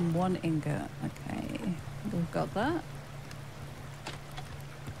 gears and 1 ingot. Okay. We've got that.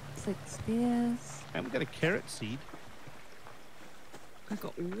 6 gears. And we got a carrot seed. I've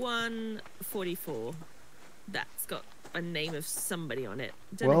got 144. That's got a name of somebody on it.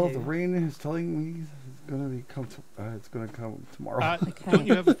 Don't know Well, who. the rain is telling me it's gonna come tomorrow. Okay. Don't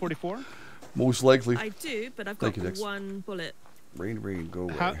you have a 44? Most likely. I do, but I've Thank got you, Dix. 1 bullet. Rain, go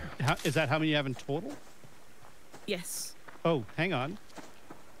away. Is that how many you have in total? Yes. Oh, hang on.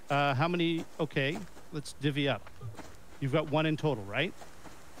 How many? Okay, let's divvy up. You've got 1 in total, right?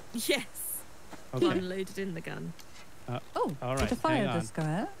 Yes. Okay. 1 loaded in the gun. Oh, all did right, the fire hang on. just go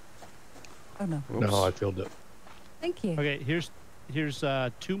out? Oh no. Oops. No, I filled it. Thank you. Okay, here's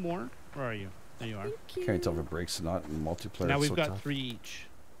 2 more. Where are you? There you are. Thank you. Can't tell if it breaks or not in multiplayer. Now it's we've so got tough. 3 each.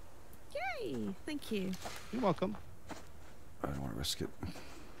 Yay. Thank you. You're welcome. I don't want to risk it.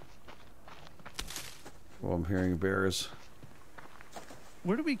 Well, I'm hearing bears.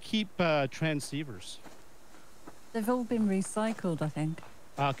 Where do we keep transceivers? They've all been recycled, I think.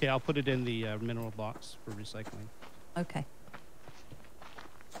 Okay, I'll put it in the mineral box for recycling. Okay.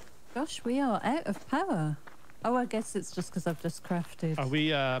 Gosh, we are out of power. Oh, I guess it's just because I've just crafted. Are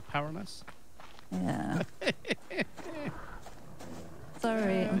we powerless? Yeah.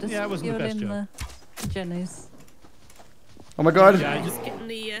 Sorry, I'm just Yeah, it wasn't the best fueling the Jennies. Oh my god! Yeah, Just getting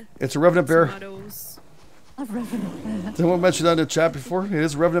the It's a revenant bear. tomatoes. I've revenant there. Someone mentioned that in the chat before. It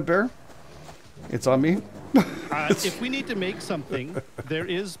is a revenant bear. It's on me. If we need to make something, there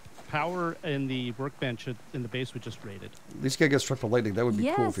is power in the workbench in the base we just raided. At least guy gets struck by lightning. That would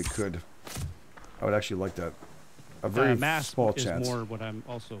be cool if he Yes. could. I would actually like that. A very Mass small is chance. more what I'm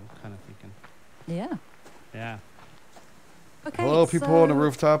also kind of thinking. Yeah. Yeah. Okay. Hello, people on the so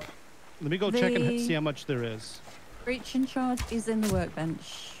rooftop. Let me go check and The- see how much there is. Breach in charge is in the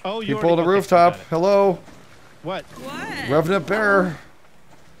workbench. Oh, you People on the already- okay, rooftop. got it. Hello, What? What? revenant bear.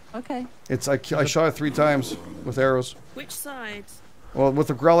 Okay. I shot it 3 times with arrows. Which side? Well, with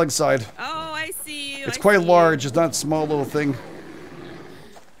the growling side. Oh, I see you. It's I quite see large. You. It's not a small little thing.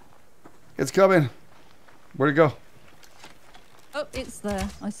 It's coming. Where'd it go? Oh, it's there.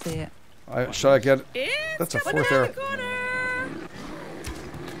 I see it. Should I get it? It's That's a coming fourth around arrow. the corner.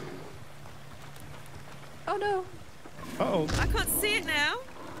 Oh no. Uh-oh. I can't see it now.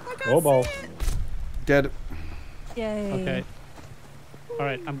 I can't Oh, ball. see it. Dead. Yay. Okay. All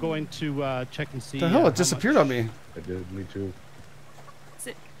right, I'm going to check and see. The hell, how it disappeared on me. It did, me too. Does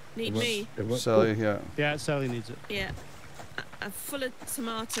it need It went- me? It went, Sally, yeah. Yeah, Sally needs it. Yeah. I'm full of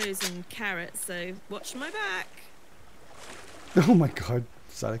tomatoes and carrots, so watch my back. Oh my god,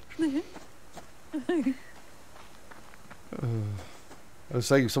 Sally. I was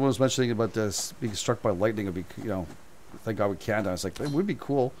saying, someone was mentioning about this being struck by lightning. Would be, you know, thank God we can't. I was like, it would be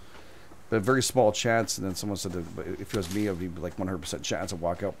cool, but a very small chance. And then someone said that if it was me, it would be like 100% chance to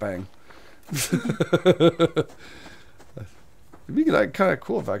walk out, bang. It'd be kind of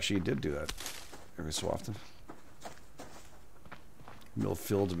cool if actually you did do that every so often. Middle of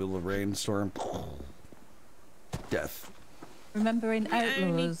fields, middle of rainstorm, death. Remember in We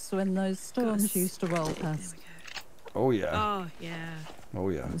only Outlaws when those storms used to roll past? Oh yeah, Oh, yeah. oh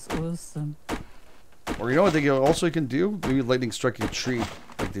yeah. It was awesome. Or you know what they also can do? Maybe lightning strike a tree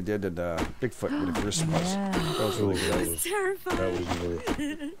like they did in Bigfoot when it first was. Yeah. That was really good. that was Terrifying. that was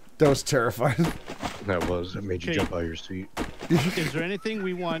really, That was terrifying. that made you Okay. jump out of your seat. Is there anything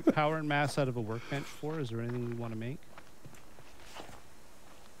we want power and mass out of a workbench for? Is there anything we want to make?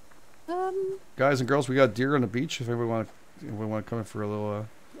 Guys and girls, we got deer on the beach. If everyone want to come in for a little,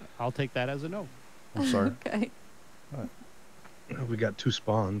 I'll take that as a no. I'm sorry. Okay. We got 2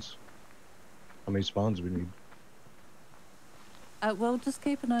 spawns. How many spawns do we need? Well, just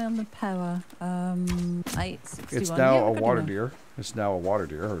keep an eye on the power. 861. It's Yeah, now we're a good water enough. deer. It's now a water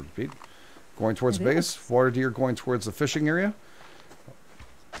deer. I repeat. Going towards It base. is. Water deer going towards the fishing area.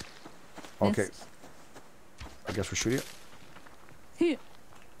 Okay, Missed. I guess we're shooting it. Here.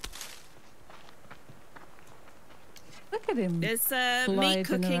 Look at him. There's Gliding meat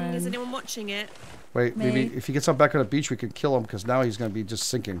cooking. Is around. anyone watching it? Wait, maybe Me. if he gets on back on the beach, we can kill him because now he's going to be just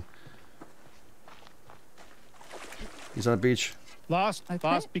sinking. He's on the beach. Lost, Okay.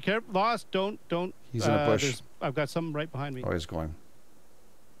 lost. Be careful. Lost. Don't. He's in a bush. I've got something right behind me. Oh, he's going.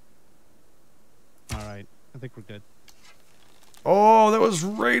 All right. I think we're good. Oh, that was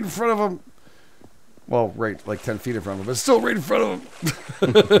right in front of him. Well, right like 10 feet in front of him, but still right in front of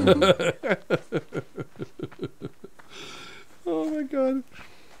him. Oh my god.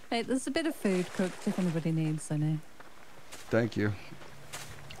 Hey, there's a bit of food cooked if anybody needs any. Thank you.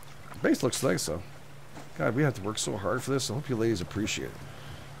 The base looks nice though. God, we have to work so hard for this. I hope you ladies appreciate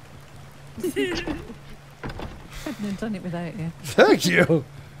it. Couldn't have done it without you. Thank you.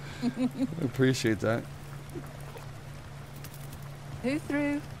 I appreciate that. Who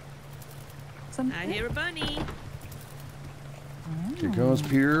threw something? I hear a bunny. Here comes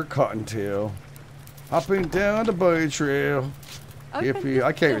Pierre Cottontail. Hopping down the boy trail. Open Yippee.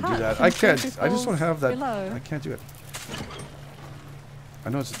 I can't even do that. I can't. I just don't have that. Below. I can't do it. I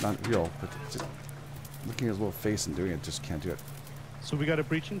know it's not real, but just looking at his little face and doing it, just can't do it. So we got a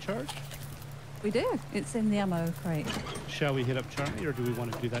breaching charge. We do. It's in the ammo crate. Shall we hit up Charlie, or do we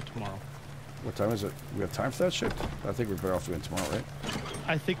want to do that tomorrow? What time is it? We have time for that shit? I think we're better off doing it tomorrow, right?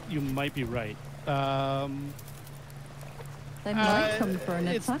 I think you might be right. They might come for an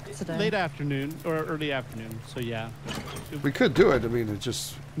it's attack today. late afternoon or early afternoon. So yeah. We could do it. I mean, it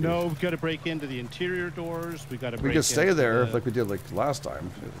just... No, we've got to break into the interior doors. We got to. We could stay there like we did like last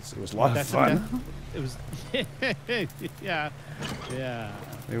time. It was a lot of fun. It was. Yeah. Yeah.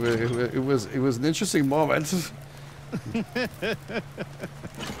 It was an interesting moment. All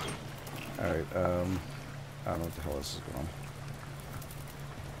right. I don't know what the hell this is going on.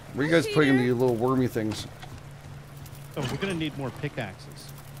 Where are you guys putting the little wormy things? Oh, we're gonna need more pickaxes.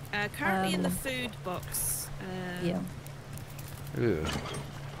 Currently in the food box. Yeah. Ew.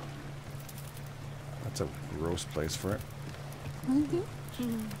 That's a gross place for it.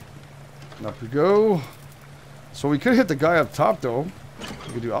 Mm-hmm. Up we go. So we could hit the guy up top though.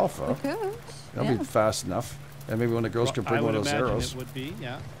 We could do alpha. Okay. That'll be fast enough. And maybe one of the girls can bring I one would of those imagine arrows. it would be,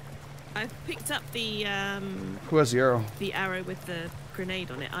 yeah. I've picked up the Who has the arrow? with the grenade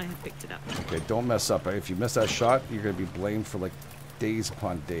on it. I have picked it up. Okay, don't mess up. If you miss that shot, you're going to be blamed for like days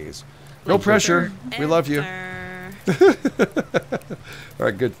upon days. No pressure. We love you. All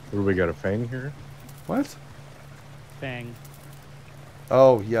right, good. What do we got, a fang here? What? Bang.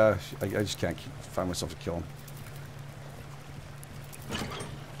 Oh, yeah. I just can't find myself to kill him.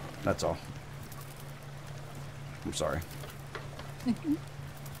 That's all. I'm sorry.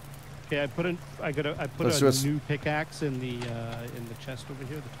 Okay, I put Let's a do this. new pickaxe in the chest over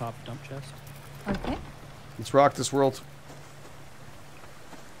here, the top dump chest. Okay. Let's rock this world.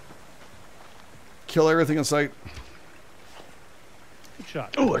 Kill everything in sight. Good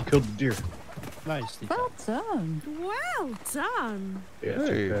shot. Oh, I killed the deer. Nice. Leetah. Well done. Well done. Yeah, Hey.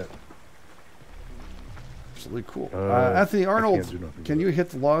 take that. Absolutely cool. Uh, Anthony I can't Arnold, do nothing can with you hit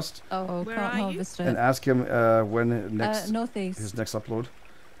the Lost Oh, Where can't are you? harvest and it. ask him when next Northeast. his next upload?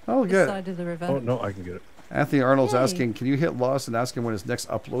 Oh, This good. side of the river. Oh, no, I can get it. Anthony Arnold's Yay. asking, can you hit Lost and ask him when his next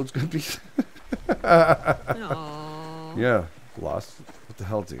upload's gonna be? Aww. Yeah, Lost. What the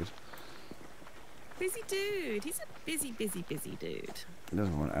hell, dude? Busy dude. He's a busy dude. He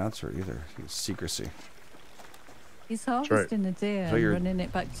doesn't want to answer either. He's secrecy. He's right. harvesting a deer So and you're- running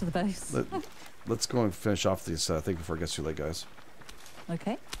it back to the base. Let's go and finish off this thing before it gets too late, guys.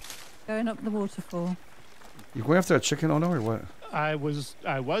 Okay. Going up the waterfall. You going after a chicken, oh no, or what? I was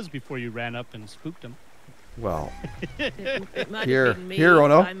before you ran up and spooked him. Well, It might Here. have been me. Here,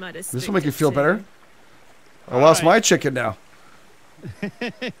 Ono. I might have this will spooked make you it feel too. better. I All lost right. my chicken now.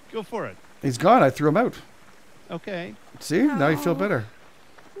 Go for it. He's gone. I threw him out. Okay. See? Now you feel Aw. better.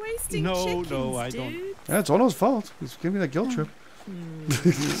 Wasting No, chickens, no, I dude. don't. Yeah, it's Ono's fault. He's giving me that guilt trip.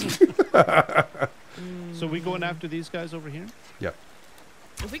 So we going after these guys over here?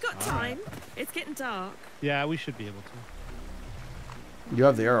 Have we got time? It's getting dark. Yeah, we should be able to. You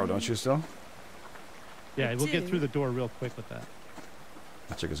have the arrow, don't you, still? Yeah, I we'll get do. through the door real quick with that.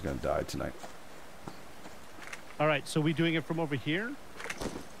 That chicken's going to die tonight. All right, so we doing it from over here?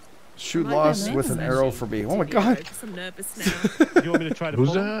 Shoot My Lost goodness. with an arrow for me. Oh my god. I'm nervous now. You want me to try to Who's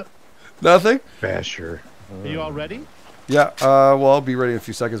pull 'em? that? Nothing? Basher. Are you all ready? Yeah, well, I'll be ready in a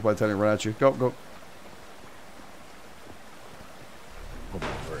few seconds by the time I run at you. Go, go. Oh,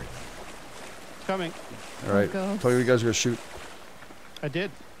 sorry. It's coming. All right. God. Tell me you guys are going to shoot. I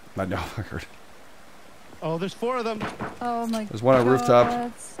did. I know, I heard. Oh, there's 4 of them. Oh my god. There's one on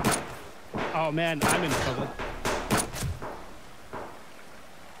rooftop. Oh man, I'm in trouble.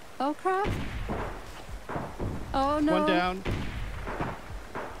 Oh crap. Oh no. One down.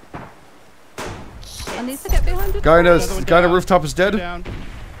 I need to get behind it. Guy on Another one the down. rooftop is dead. Down.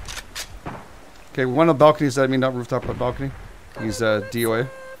 Okay, one on the balcony is dead. I mean, not rooftop, but balcony. He's DOA.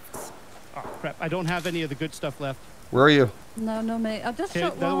 Oh crap! I don't have any of the good stuff left. Where are you? No, no, mate. I just Okay,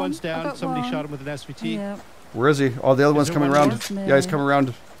 shot the other one. one's I down. got Somebody one. shot him with an SVT. Yeah. Where is he? Oh, the other one's there coming one around. more? Yeah, he's coming around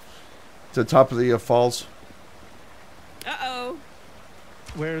to the top of the falls. Uh-oh.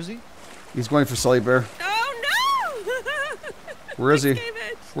 Where is he? He's going for Sully Bear. Oh, no! Where is he? Thanks,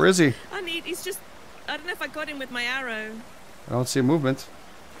 David. Where is he? He's just... I don't know if I got him with my arrow. I don't see a movement.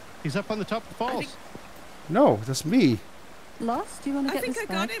 He's up on the top of the falls. think- No, that's me. Lost? Do you want to I get think this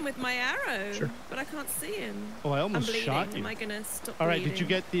I got back? him with my arrow. Sure. But I can't see him. Oh, I I'm almost bleeding. shot you. Am I going to stop All right, bleeding? did you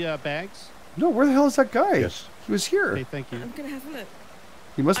get the bags? No, where the hell is that guy? Yes. He was here. Okay, thank you. I'm going to have a look.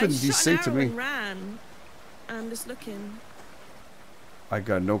 He must I have been shot an desync to arrow me. and ran. I'm just looking. I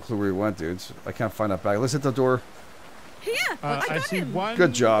got no clue where he went, dudes. I can't find that bag. Let's hit the door. Here! I I got see him! one.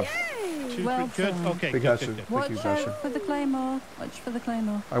 Good job. Yay! 2, Well 3. Good. done. Okay. Big Good, action. good, good. Thank you, Watch Sasha. out for the claymore. Watch for the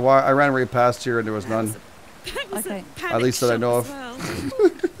claymore. I ran right past here and there was none. That was a Okay. panic At least that I shot know as of.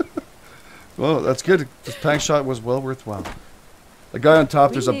 well. Well, that's good. This panic shot was well worthwhile. The guy on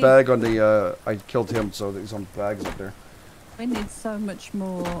top, there's a Really? bag on the, I killed him, so there's some bags up there. We need so much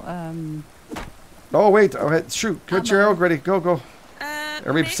more. Oh, wait. Oh, hey, shoot. Get your arrow ready. Go, go.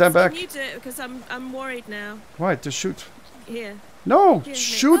 Everybody Mitz, stand back. Can you do it? Because I'm worried now. Why? Just shoot. Here. No, Give me-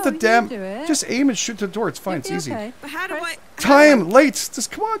 shoot the Oh, you damn. do it. Just aim and shoot the door. It's fine. You'll It's be easy. okay. But how do I... Press Time. Late. Just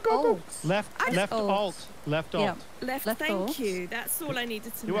come on. Go, go. Alt. Left, I- left, Alt. alt, left, alt. Yeah. Left, Left thank alt. you. That's all I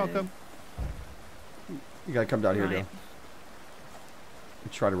needed to You're know. welcome. You gotta come down here Right. now.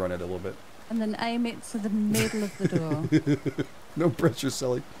 Try to run it a little bit. And then aim it to the middle of the door. No pressure,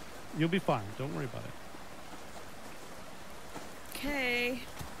 Sally. You'll be fine. Don't worry about it. Okay.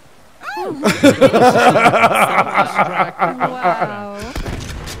 Wow.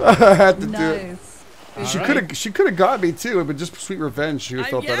 I had to do it. Nice. She All could right. have. She could have got me too, but just sweet revenge. She would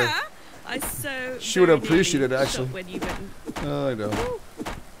have felt yeah. better. I so. She would have very nearly appreciated it, shot actually. When you went. Oh, I know.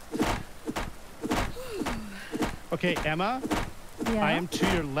 Okay, Emma, Yeah. I am to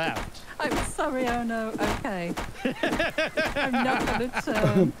your left. I'm sorry, oh no. Okay. I'm not gonna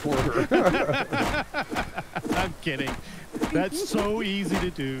turn. Poor her. I'm kidding. That's so easy to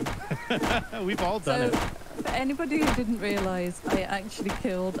do. We've all done So, it. for anybody who didn't realise, I actually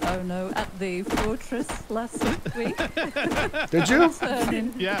killed Oh no at the fortress last week. Did you?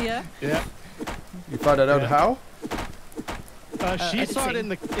 Turning. Yeah. Yeah. You found that out Yeah. how? She saw it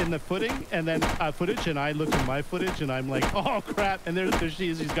editing. in the footing, and then footage, and I looked at my footage, and I'm like, oh crap! And there she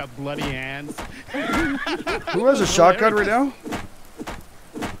is. She's got bloody hands. Who has a shotgun right now?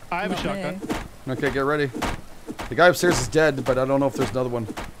 I have a Not shotgun. me. Okay, get ready. The guy upstairs is dead, but I don't know if there's another one.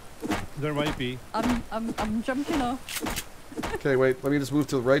 There might be. I'm jumping off. Okay, wait. Let me just move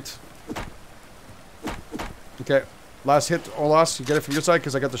to the right. Okay. Last hit, Olas. You get it from your side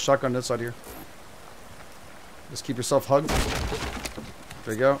because I got the shotgun this side here. Just keep yourself hugged.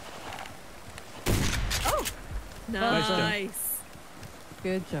 There you go. Oh, nice.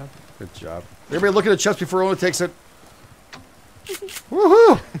 Good job. Good job. Everybody look at the chest before Ona takes it.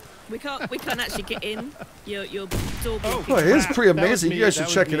 Woohoo! We can't actually get in. Your door. Oh, Oh, it is pretty That was amazing. me, You guys that should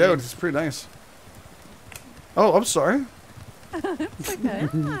was check it me. out. It's pretty nice. Oh, I'm sorry. It's okay.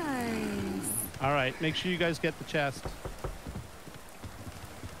 Nice. All right, make sure you guys get the chest.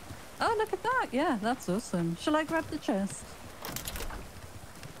 Oh, look at that. Yeah, that's awesome. Shall I grab the chest?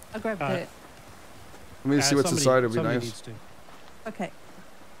 I grabbed it. Let me see what's inside. It'd be somebody nice. needs to. Okay.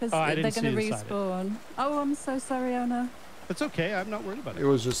 Because Oh, I they're didn't going to see inside it. respawn. Oh, I'm so sorry, Ona. It's okay. I'm not worried about It it.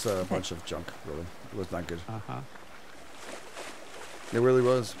 was just a bunch of junk, really. It was not good. Uh-huh. It really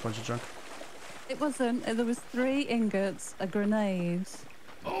was a bunch of junk. It wasn't. There was 3 ingots, a grenade,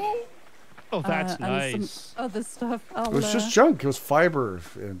 Oh, that's and nice. some other stuff. It was just junk. It was fiber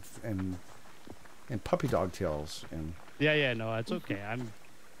and puppy dog tails and. Yeah, no, it's okay.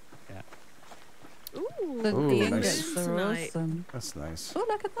 Ooh, The Ooh, ingots nice. are Tonight. awesome. That's nice. Oh,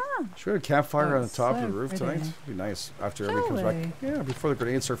 look at that. Should we have a campfire on the That's top of so the roof pretty. tonight? It'd be nice after Shall everybody comes back. we? Yeah, before the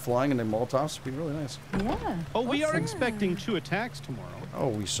grenades start flying and then Molotovs. It'd be really nice. Yeah. Oh, we are awesome. expecting 2 attacks tomorrow. Oh,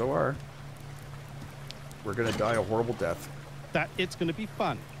 we so are. We're gonna die a horrible death. That it's going to be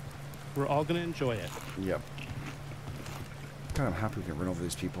fun. We're all going to enjoy it. Yep. God, I'm happy we can run over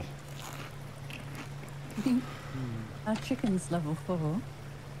these people. Our chicken's level 4.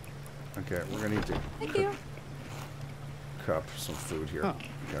 Okay, we're gonna need to Thank you. cup some food here. Huh.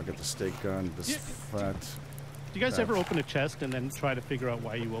 Okay, I'll get the steak gun, this Yeah. flat. Do you guys ever open a chest and then try to figure out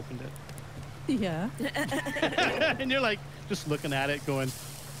why you opened it? Yeah. And you're like just looking at it going,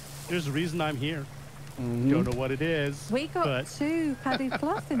 there's a reason I'm here. Mm-hmm. Don't know what it is. We got but 2 padded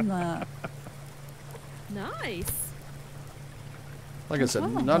cloth in that. Nice. Like I said, Oh,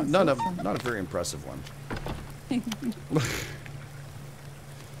 not that's awesome. a very impressive one. It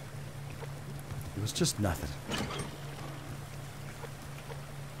was just nothing.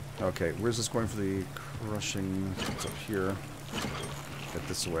 Okay, where's this going for the crushing? It's up here. Get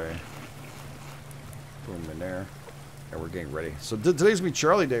this away. Boom in there. And we're getting ready. So today's gonna be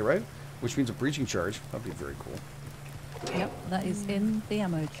Charlie Day, right? Which means a breaching charge. That'd be very cool. Yep, that is in the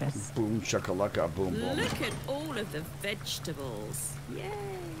ammo chest. Boom, chakalaka, boom, boom. Look at all of the vegetables. Yay.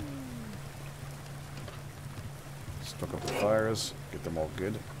 Stock up the fires. Get them all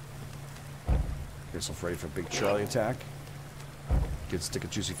good. Get yourself ready for a big Charlie attack. Get a stick of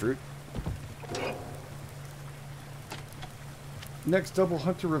juicy fruit. Next double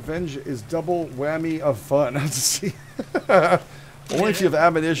hunter revenge is double whammy of fun. Let's see. Only if you have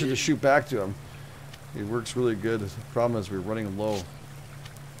ammunition to shoot back to him. It works really good. The problem is we're running low.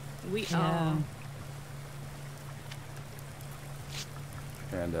 We Yeah.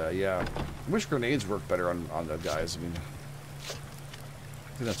 And yeah, I wish grenades work better on the guys. I mean, I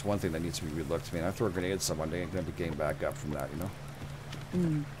think that's one thing that needs to be relooked. I mean, I throw a grenade at someone, they ain't gonna be getting back up from that, you know.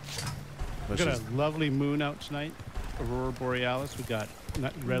 we got a lovely moon out tonight. Aurora Borealis. We got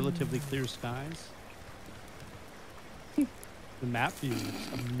relatively clear skies. The map view is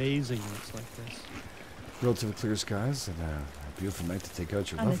amazing when it's like this. Relatively clear skies and a beautiful night to take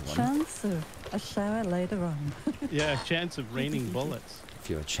out your And a loved one. chance of a shower later on. Yeah, a chance of raining bullets. If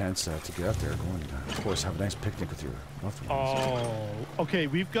you have a chance to get out there, go and of course have a nice picnic with your loved ones. Oh, okay.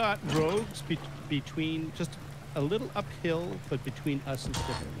 We've got rogues between just a little uphill, but between us and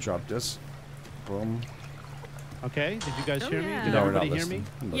Tiffany. Drop this. Boom. Okay, did you guys Oh, hear yeah. me? Did No, we're not everybody hear me? listening.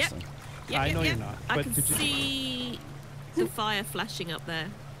 I'm Yep. listening. Yep, I yep, know yep. you're not. I But can did you? see the fire flashing up there.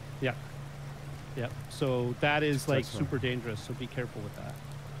 Yeah. Yeah. So that is like Excellent. super dangerous. So be careful with that.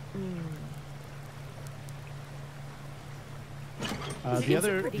 It The is a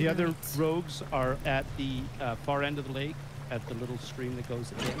other pretty the other night. rogues are at the far end of the lake, at the little stream that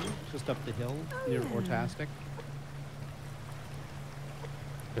goes in, just up the hill near Ortastic.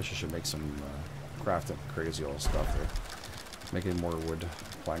 Guess you should make some craft up crazy old stuff there. Making more wood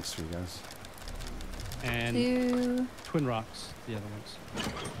planks for you guys. And Do Twin Rocks, the other ones.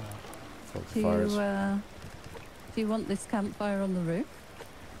 Fuck the fires. do you want this campfire on the roof?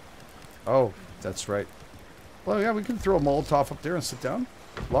 Oh, that's right. Well, yeah, we can throw a Molotov up there and sit down.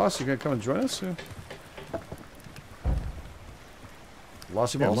 Loss, you gonna come and join us? Yeah.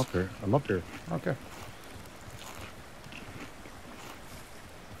 Lossy Yeah, I'm balls? up here. I'm up here. Okay.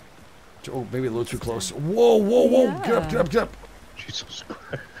 Oh, maybe a little too close. Whoa, whoa, whoa! Get up, get up, get up! Jesus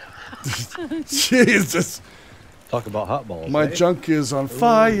Christ. Jesus! Talk about hot balls. My eh? junk is on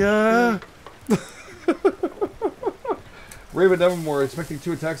fire! Raven Nevermore, expecting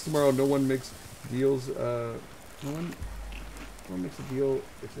 2 attacks tomorrow. No one makes deals. No one makes a deal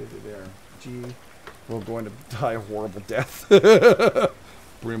if they're there. Gee, we're going to die a horrible death.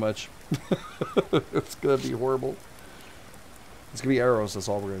 Pretty much. It's gonna be horrible. It's gonna be arrows. That's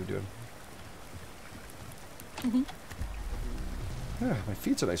all we're gonna do. Yeah, my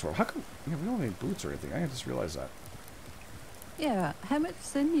feet's a nice warm. How come? Yeah, we don't have any boots or anything. I just realized that. Yeah, how much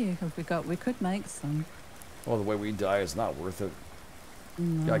sinew have we got? We could make some. Well, the way we die is not worth it.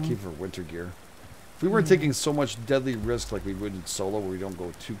 No. Gotta keep it for winter gear. If we weren't taking so much deadly risk like we would in solo, where we don't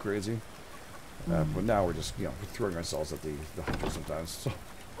go too crazy. But now we're just, we're throwing ourselves at the hunter sometimes. So.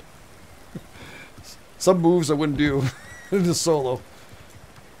 Some moves I wouldn't do in the solo.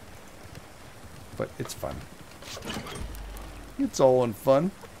 But it's fun. It's all in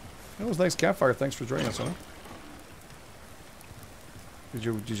fun. That was a nice campfire. Thanks for joining us, huh? Did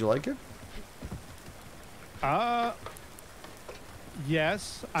you like it?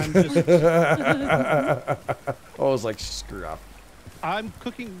 Yes. I'm just. I was like, screw up. I'm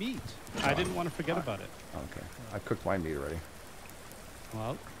cooking meat. I didn't want to forget about it. Okay. I cooked my meat already.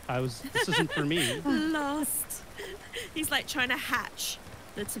 Well, this isn't for me. Lost. He's like trying to hatch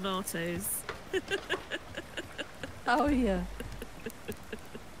the tomatoes. Oh, yeah.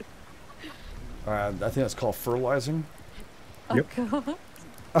 I think that's called fertilizing. Oh, Yep. God.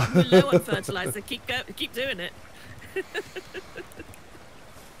 We're low on fertilizer. Keep doing it.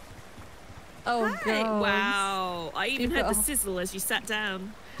 Oh, Hey, God. wow. I even You've heard got the a- sizzle as you sat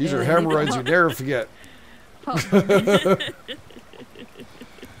down. These are Yeah, hemorrhoids you never forget.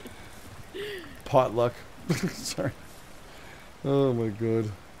 Potluck. Sorry. Oh my god.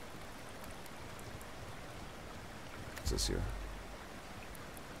 What's this here?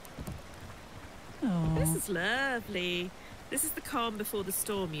 This Oh. is lovely. This is the calm before the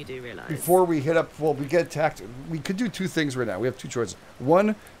storm, you do realise. Before we hit up, well, we get attacked. We could do 2 things right now. We have 2 choices.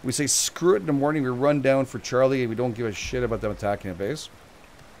 One, we say screw it in the morning. We run down for Charlie, and we don't give a shit about them attacking a base.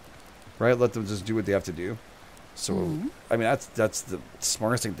 Right? Let them just do what they have to do. So, I mean, that's the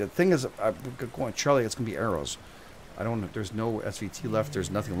smartest thing. The thing is, I'm going Charlie. It's gonna be arrows. I don't. There's no SVT left.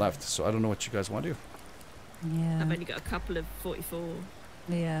 There's nothing left. So I don't know what you guys want to do. Yeah. I've only got a couple of 44.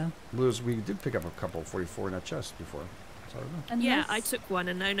 Yeah. Lewis, we did pick up a couple of 44 in that chest before. So I don't know. Unless, Yeah, I took one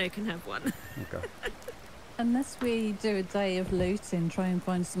and No can have one. Okay. Unless we do a day of looting, try and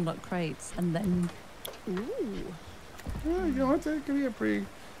find some like crates, and then Ooh. Yeah, you know what? That could be a pretty.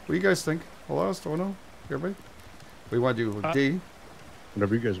 What do you guys think? Hello, StOnge? Everybody? What do you want to do? D?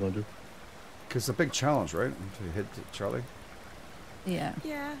 Whatever you guys want to do. Because it's a big challenge, right? To hit Charlie. yeah.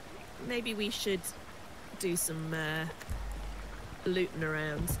 Yeah, maybe we should do some looting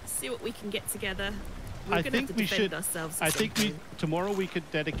around. See what we can get together. We're I going to have think to we defend should. ourselves. I at think some point. tomorrow we could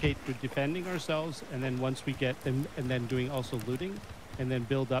dedicate to defending ourselves, and then once we get them, and then doing also looting, and then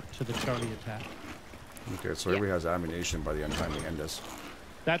build up to the Charlie attack. Okay, so Yeah. everybody has ammunition by the end time we end this.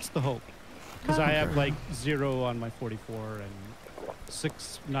 That's the hope. Because I have like 0 on my 44 and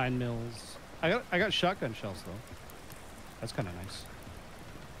 6 9mm. I got shotgun shells though. That's kind of nice.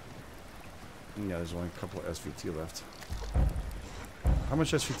 Yeah, there's only a couple of SVT left. How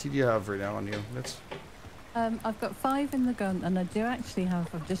much SVT do you have right now on you? That's I've got 5 in the gun, and I do actually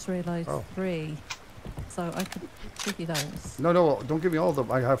have. I've just realised 3, so I could give you those. no, don't give me all of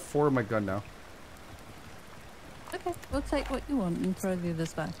them. I have 4 in my gun now. Okay, we'll take what you want and throw the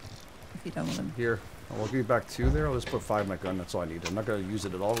others back if you don't want them. Here, I'll give you back 2 there. I'll just put 5 in my gun. That's all I need. I'm not going to use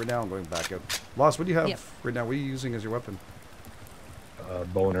it at all right now. I'm going back out. Lost, what do you have Yep. right now? What are you using as your weapon?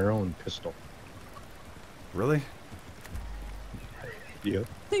 Bow and arrow and pistol. Really? Yep.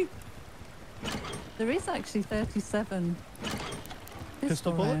 There is actually 37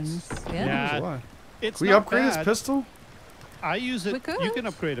 Pistol bullets? rounds. Yeah. There's a lot. It's Can we not upgrade his bad. pistol? I use it. We could. You can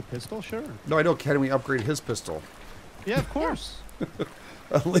upgrade a pistol, sure. No, I know. Can we upgrade his pistol? Yeah, of course.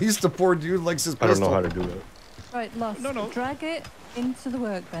 At least the poor dude likes his I pistol. don't know how to do it. Right, Lost. No. Drag it into the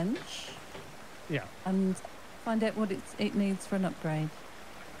workbench Yeah. and find out what it needs for an upgrade.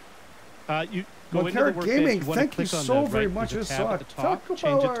 You go Well, into the Carrot workbench. Gaming, you wanna thank you click on so the very right, much. there's It's a tab at the top, Taco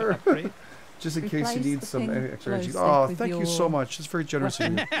change it Power. to upgrade. Just in case you Replace need the some pink extra energy. glow Oh, stick thank you with so your- much. It's very generous of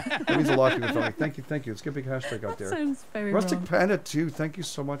you. That means a lot to me. Thank you, thank you. Let's get a big hashtag out That there. sounds very Rustic wrong. Panda too. Thank you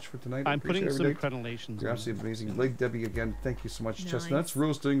so much for tonight. I I'm putting appreciate some every day. crenellations. You're in. absolutely amazing. Lady Debbie again. Thank you so much. Nice. Chestnuts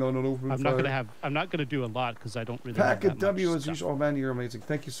roasting on an open I'm not fire. gonna have. I'm not gonna do a lot because I don't really. have Packet that W much as stuff. usual. Oh man, you're amazing.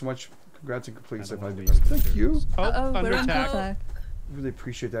 Thank you so much. Congrats and I complete. don't wanna Thank waste you. materials. Oh, Uh-oh, under we're under attack. attack. Really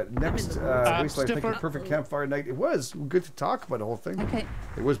appreciate that. Next, the Wasteland, thank you. Stiffer. Perfect campfire night. It was good to talk about the whole thing. Okay,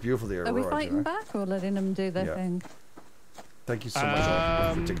 It was beautiful. The are we Aurora, fighting back or letting them do their Yeah. thing? Thank you so much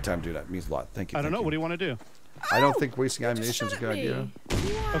all for taking time to do that. It means a lot. Thank you. I don't thank know. What do you want to do? I don't think wasting They just ammunition is a shot good at idea.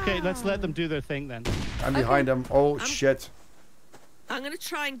 me. Okay, let's let Wow. them do their thing then. I'm behind him. Oh, shit. I'm gonna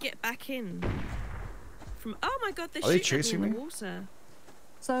try and get back in. From oh my god, they're Are they shooting at chasing me in me? the water.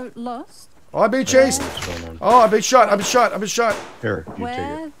 So lost. Oh, I'm being chased. What's going on? Oh, I've been shot. I've been shot. I've been shot. Here, you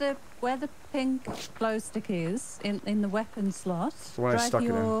take it. Where the pink glow stick is in the weapon slot. The one I stuck it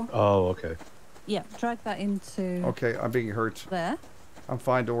in. Oh, okay. Yeah, drag that into Okay, I'm being hurt. there. I'm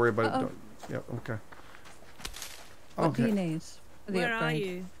fine. Don't worry about Uh-oh. it. Don't, yeah, okay. What do you Okay. need for the Where upgrade? are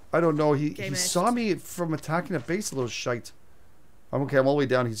you? I don't know. He GameEdged. saw me from attacking a base, a little shite. I'm okay. I'm all the way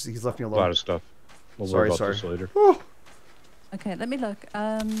down. He's left me A alone. lot of stuff. We'll Sorry, worry about sorry. this later. Whew. Okay, let me look.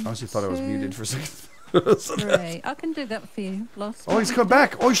 I honestly thought I was 2, muted for a second. 3. I can do that for you. Lost. Oh, he's come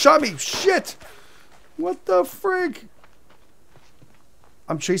back. Oh, he shot me. Shit. What the frig?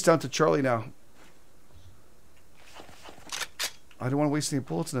 I'm chased down to Charlie now. I don't want to waste any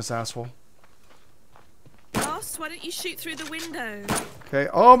bullets in this asshole. Lost, why don't you shoot through the window? Okay.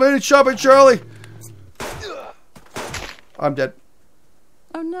 Oh, man, it's shot by Charlie. I'm dead.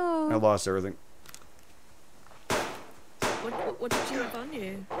 Oh I no. lost everything. What did you have on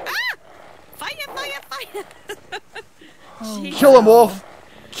you? Ah! Fire, fire, fire! Oh. Jeez. Kill him, Wolf.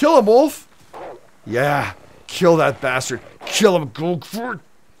 Kill him, Wolf. Yeah. Kill that bastard. Kill him. Go for it.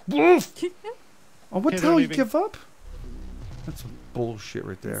 Wolf. Oh, what Okay, the they're hell? You leaving. give up? That's some bullshit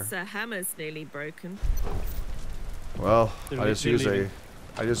right there. This hammer's nearly broken. Well, They're I just they're use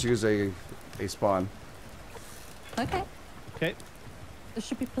leaving. a spawn. Okay. Okay. There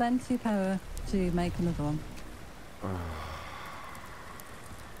should be plenty of power to make another one.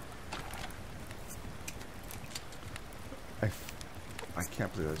 I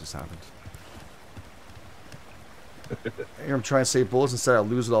can't believe that just happened. Here I'm trying to save bullets instead I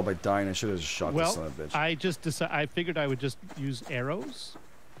lose it all by dying. I should have just shot this son Well, of a bitch. I just decided. I figured I would just use arrows,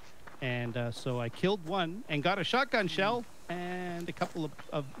 and so I killed one and got a shotgun shell and a couple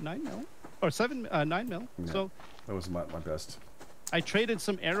of 9mm or 9mm. Yeah. So That was my best. I traded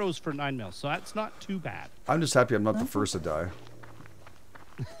some arrows for 9mm, so that's not too bad. I'm just happy I'm not the first to die.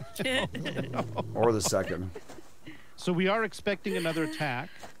 Or the second. So we are expecting another attack.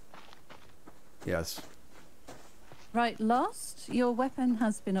 Yes. Right, Lost, your weapon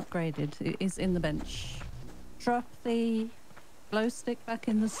has been upgraded. It is in the bench. Drop the glow stick back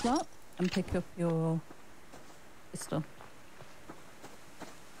in the slot and pick up your pistol.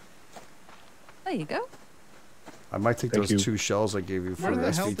 There you go. I might take Thank those you. 2 shells I gave you for Where the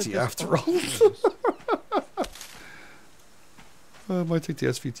the hell did SVT this after all. go? I might take the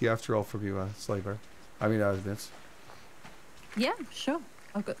SVT after all from you, Slaver. I mean, Vince. Yeah, sure.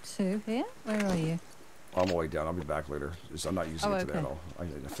 I've got 2 here. Where are you? I'm all the way down. I'll be back later. I'm not using Oh, it today okay. at all. I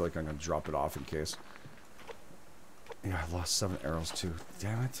feel like I'm going to drop it off in case. Yeah, I lost 7 arrows too.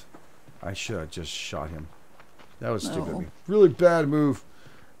 Damn it. I should have just shot him. That was stupid of No. me. Really bad move.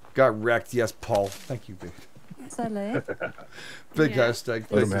 Got wrecked. Yes, Paul. Thank you, big. Sally. Big Yeah. hashtag. Let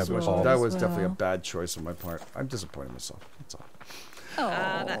Thank him you have so it, much. Paul. That As was definitely a well. bad choice on my part. I'm disappointed in myself. That's all. Oh.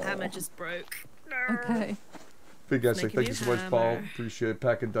 That hammer just broke. No. Okay. Big hashtag. Making Thank you you so much, Paul. hammer. Appreciate it.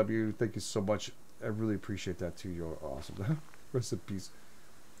 Pack and W. Thank you so much. I really appreciate that too. You're awesome. Rest in peace.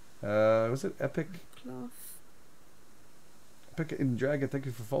 Was it Epic? Cloth. Epic and Dragon. Thank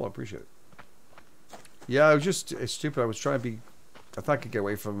you for follow. Appreciate it. Yeah, it was just stupid. I was trying to be. I thought I could get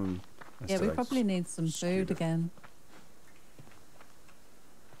away from him. Yeah, we Instead I probably need some screwed food it. again.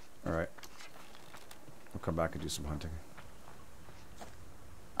 All right. I'll come back and do some hunting.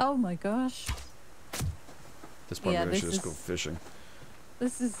 Oh my gosh. This point, Yeah, maybe I should this just go is- fishing.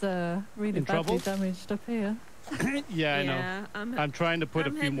 This is really In badly trouble? damaged up here. Yeah, I know. Yeah, I'm trying to put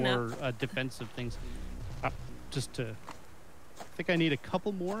I'm a few heading more defensive things up just to. I think I need a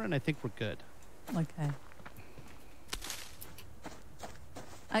couple more, and I think we're good. Okay.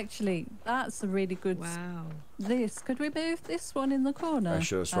 Actually, that's a really good. Wow. This could we move this one in the corner? I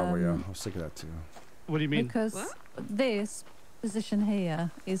should have swung. Yeah, I was thinking that too. What do you mean? Because What? this position here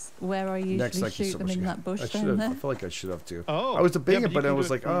is where I usually Next, thank you shoot so them much. in that bush I should down have. I there. feel like I should have too. Oh, I was debating yeah, it, but you I can was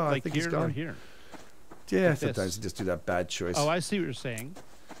do it like, from, oh, I think he's here or gone. here. Yeah, Like sometimes this. you just do that bad choice. Oh, I see what you're saying.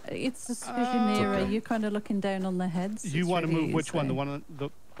 It's a It's nearer. okay. You're kind of looking down on their heads. You It's want to really move which one? The easy. one on the.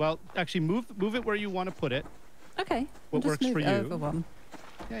 Well, actually, move it where you want to put it. Okay. What I'll works just for move you? it over one.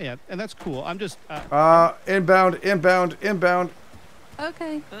 Yeah, and that's cool. I'm just. Inbound.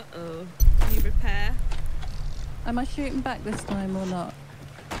 Okay. Uh-oh. Can you repair? Am I shooting back this time or not?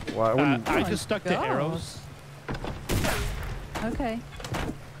 Well, I wouldn't. I my just stuck to God. arrows. Okay.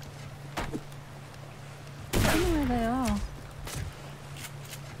 I don't know where they are.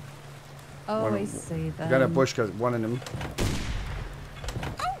 Oh, One- I see them. got a bush, got one in him.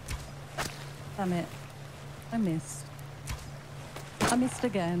 Damn it. I missed. I missed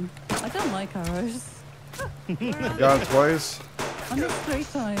again. I don't like arrows. Got him twice. I missed 3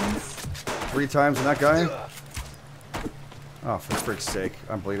 times. 3 times on that guy. Oh, for frick's sake.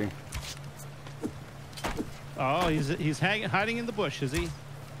 I'm bleeding. Oh, he's hiding in the bush, is he?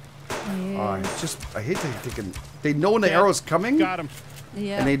 Oh, Yeah. it's just, I hate that they know when the arrow's coming. Got him.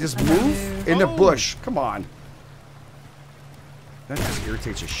 Yeah. And they just I move know. in the Oh. bush. Come on. That just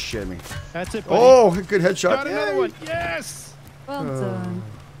irritates the shit out of me. That's it, buddy. Oh, good headshot. Got another Yay. one. Yes. Well done.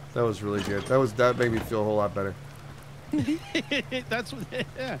 That was really good. That made me feel a whole lot better. That's what.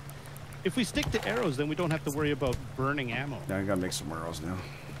 Yeah. If we stick to arrows, then we don't have to worry about burning ammo. Now I gotta make some arrows now.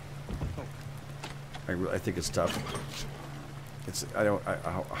 Oh. I think it's tough.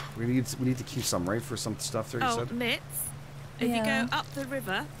 We need to keep some, right, for some stuff there, you Oh, said? Mitts, if Yeah. you go up the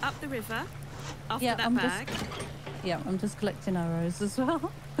river, after Yeah, that I'm bag, Yeah, I'm just collecting arrows as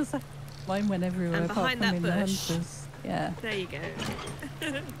well. Because mine went everywhere And apart behind from that in the bush. hunters. Yeah. there you go.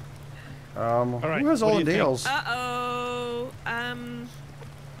 right, Who has what all do the you think? nails?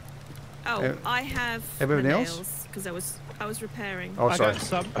 I have Everyone the nails? because I was repairing. Oh, sorry.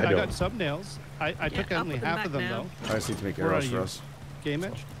 I don't. got sub nails. I took I'll only put them half of back them now. though. I just need to make Where arrows are for you? us.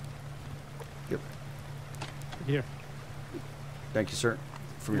 GameEdged? Yep. Here. Thank you, sir.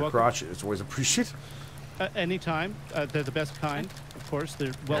 From You're your welcome. crotch, it's always appreciated. Anytime. They're the best kind, of course.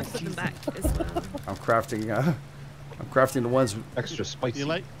 They're well I'll put them seasoned. back as well. I'm crafting the ones Extra spicy. You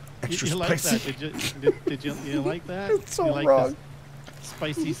like? extra you like spicy. that? Did you like that? It's so you like wrong. the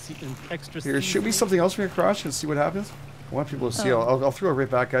Spicy and extra. Here, shoot me seasoning? something else from your crotch and see what happens. I want people to see. Oh. I'll throw it right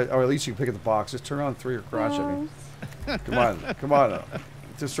back at, or at least you can pick at the box. Just turn around and throw your crotch at me. Oh, Come on, come on.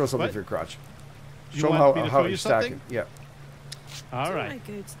 Just throw something What? for your crotch. You Show them want me to how throw you you stack it. something? Yeah. All Do I right.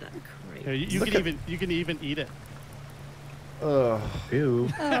 go to that crate? Here, you Look can at- even eat it. Ugh. Ew.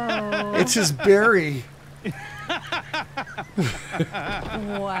 oh. It's his berry.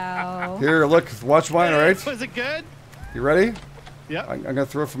 Wow. Here, look. Watch mine, all right? Was it good? You ready? Yep. I'm gonna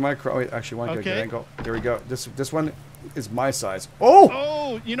throw it from my crotch. Wait, actually, one good Okay. angle. There we go. This one is my size. Oh!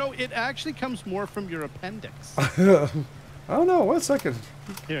 Oh, you know, it actually comes more from your appendix. I don't know. 1 second.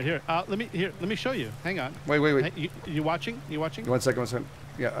 Here. Let me show you. Hang on. Wait. Hey, you watching? You watching? 1 second. 1 second.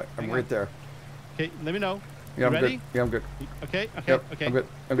 Yeah, I'm Hang right on. there. Okay, let me know. Yeah, I'm You ready? good. Yeah, I'm good. Okay. Yep, Okay. I'm good.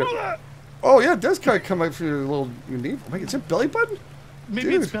 I'm good. Oh yeah, it does kind of come out from your little your knee. Wait, it's a belly button?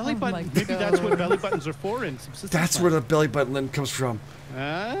 Maybe Dude. it's belly Oh button. my Maybe that's what God. belly buttons are for in subsistence. That's where the belly button lint comes from.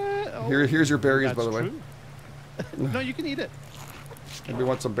 Oh, Here's your berries, by that's the way. true. No, you can eat it. Anybody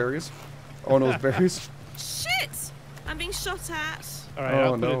want some berries? Oh no, it's berries. Shit! I'm being shot at. All right, Oh,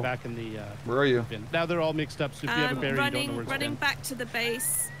 I'll put no. it back in the Where are you? bin. Now they're all mixed up, so if you have a berry, you don't know where it's Running been. back to the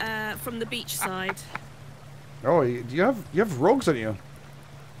base from the beach side. Oh, do you have rogues on you?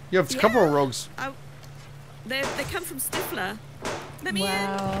 You have a couple of rogues. They come from Stifler. Let me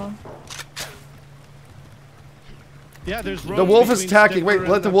Wow. Yeah, there's The roads wolf is between attacking. Stifler Wait, and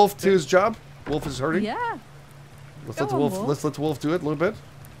let the wolf do his job. Wolf is hurting. Yeah. Let's Go let the on, wolf. wolf. Let's let the wolf do it a little bit.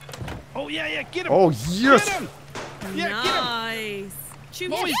 Oh yeah, get him. Oh Get yes, him. in. Yeah, Nice. Chew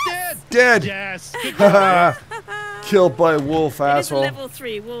Oh, he's dead. dead. Yes. Good job. Killed by a wolf, It is a asshole. level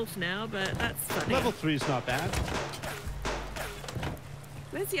 3 wolf now, but that's funny. Level 3 is not bad.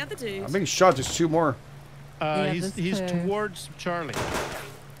 Where's the other dude? I'm being shot. There's 2 more. Yeah, He's there's two. towards Charlie.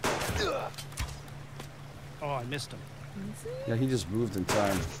 Oh, I missed him. Yeah, he just moved in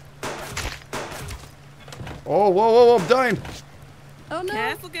time. Oh, whoa, I'm dying. Oh no.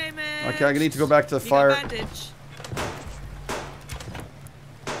 Careful, GameEdged. Okay, I need to go back to the You fire. got bandage.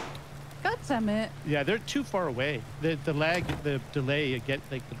 God damn it. Yeah, they're too far away. The delay again,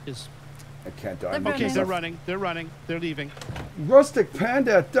 is. I can't die. They're Okay, running. they're running. They're leaving. Rustic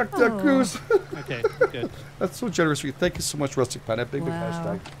Panda, duck Oh. goose. Okay, good. That's so generous of you. Thank you so much, Rustic Panda. Big Wow.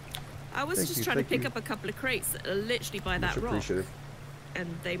 hashtag. I was Thank just you, trying to thank pick you. up a couple of crates that are literally by that Much rock. appreciated.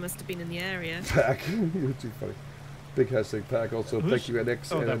 And they must have been in the area. Pack. You're too funny. Big hashtag pack also. Who's- Thank you,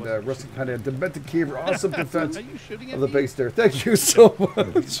 NX oh, that and wasn't Rustic Panda and Demented Caver. Awesome defense Are you shooting at of the me? base there. Thank you so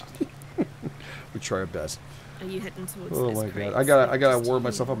much. We try our best. Are you heading towards Oh this my crate? god. I gotta Just warm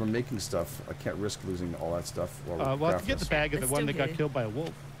here. myself up on making stuff. I can't risk losing all that stuff while we're Well, crafting get the this. bag of the They're one still that got here. killed by a wolf.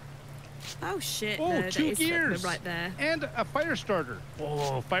 Oh shit! Oh, no, that 2 is gears. right there. And a fire starter.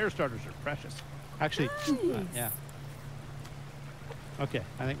 Oh, fire starters are precious. Actually, Nice. yeah. Okay,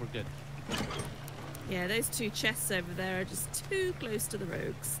 I think we're good. Yeah, those 2 chests over there are just too close to the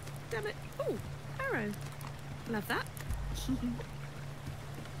rogues. Damn it! Oh, arrow. Love that.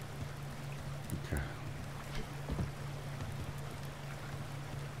 Okay.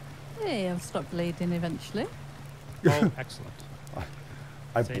 Hey, I've stopped bleeding eventually. Oh, excellent.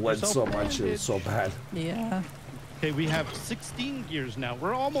 I Save bled yourself so much, it was bandage. so bad. Yeah. Okay, we have 16 gears now.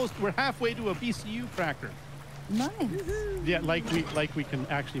 We're halfway to a BCU cracker. Nice. Yeah, like we can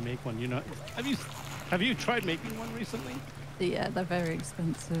actually make one. You know, have you tried making one recently? Yeah, they're very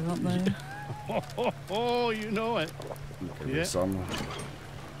expensive, aren't they? Oh, you know it. Okay, Yeah. some.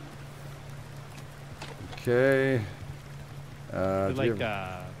 Okay. They're do like, you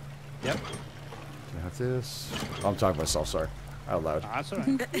have, yep. do I have this? Oh, I'm talking to myself, sorry. Out loud. That's all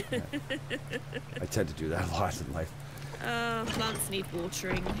right. I tend to do that a lot in life. Plants need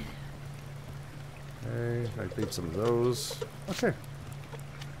watering. Okay, I made some of those. Okay.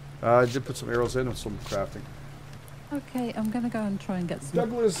 I did put some arrows in and some crafting. Okay, I'm gonna go and try and get some.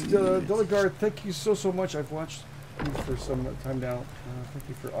 Douglas Delegard, thank you so much. I've watched you for some time now. Thank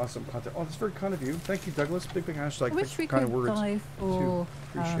you for awesome content. Oh, that's very kind of you. Thank you, Douglas. Big hashtag. I wish we kind could of words. buy for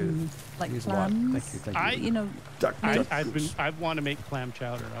Appreciate it. like Means a lot. clams. Thank you. You know, Duck, I want to make clam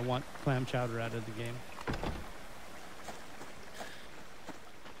chowder. I want clam chowder out of the game.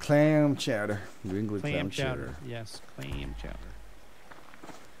 clam chowder. New England Clam chowder. Yes, clam chowder.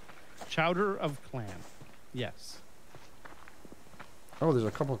 Chowder of clam. Yes. Oh, there's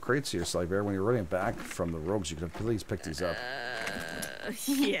a couple of crates here, Slybear. When you're running back from the rogues, you can please pick these up.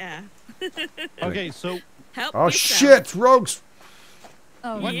 Yeah. Okay, so Help Oh yourself. shit, rogues!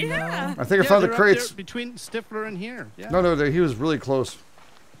 oh Yeah. I think I yeah, found the they're up crates. there between Stifler and here. Yeah. No, he was really close.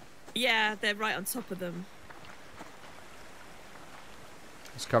 Yeah, they're right on top of them.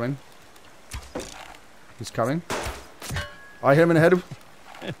 He's coming. He's coming. I hit him in the head.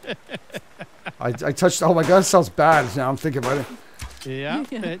 I touched. Oh my god, that sounds bad. Now I'm thinking about it. Yeah,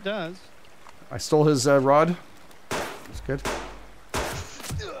 Yeah. it does. I stole his rod. That's good.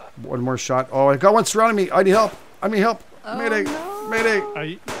 One more shot. Oh, I got one surrounding me. I need help. I need help. Oh, Mayday. no. Mayday. Are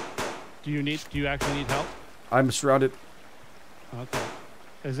you? Do you actually need help? I'm surrounded. Okay.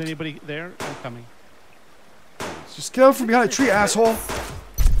 Is anybody there? I'm coming. Just get out from behind a tree, asshole.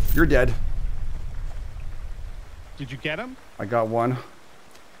 You're dead. Did you get him? I got one.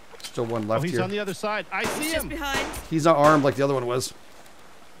 Still one Oh, left he's here. on the other side. I see He's just him. behind. He's not armed like the other one was.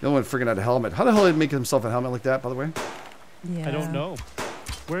 The other one friggin' had a helmet. How the hell did he make himself a helmet like that, by the way? Yeah. I don't know.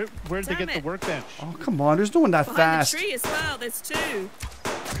 Where'd they Damn get the it. workbench? Oh, come on. There's no one that Behind fast. the tree as well. There's two.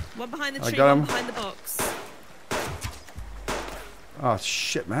 One behind the I tree, got one him. behind the box. Oh,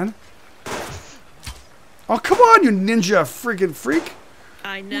 shit, man. Oh, come on, you ninja friggin' freak.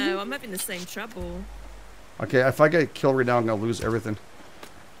 I know. I'm having the same trouble. Okay, if I get killed right now, I'm gonna lose everything.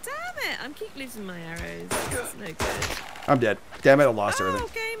 Damn it! I keep losing my arrows. That's no good. I'm dead. Damn it, I lost everything. Oh,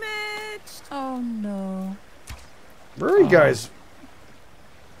 GameEdged. Oh no. Where are you guys?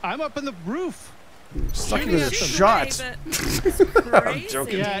 I'm up in the roof. Sucking shooting the at them. shots. I'm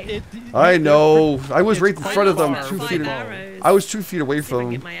joking. Yeah, I know. I was it's right in quite front of them. far. 2 5 feet. arrows. I was 2 feet away See if I can from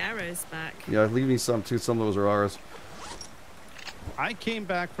get them. my arrows back. Yeah, leave me some too. Some of those are ours. I came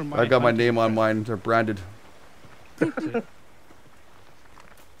back from my. I got my hunting name on trip. mine. They're branded.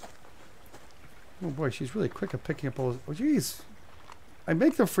 Oh boy, she's really quick at picking up all those. Oh jeez. I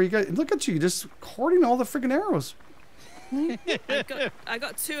make them for you guys. Look at you, just hoarding all the freaking arrows. I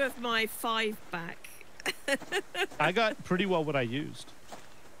got 2 of my 5 back. I got pretty well what I used.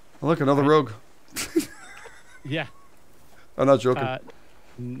 Oh, look, another rogue. Yeah. I'm not joking.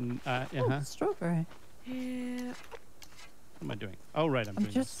 Oh, strawberry. Yeah. What am I doing? Oh, right, I'm I'm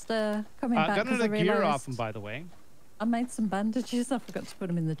doing just coming back got because I another gear off realised him, by the way. I made some bandages. I forgot to put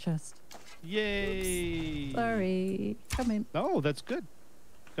them in the chest. Yay! Sorry. Come in. Oh, that's good.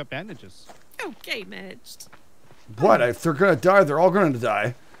 Got bandages. Oh, GameEdged. What? If they're gonna die, they're all gonna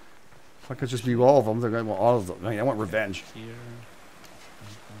die. If I could just be all of them, they're gonna want all of them. I mean, I want revenge. Here.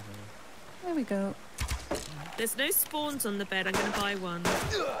 There we go. There's no spawns on the bed. I'm going to buy one.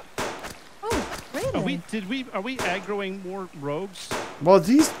 Oh, really? Are we aggroing more rogues? Well,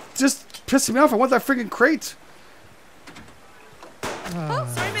 these just pissing me off. I want that freaking crate.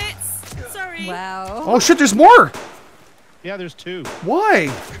 Oh, sorry, mates. Sorry. Wow. Oh shit, there's more. Yeah, there's 2. Why?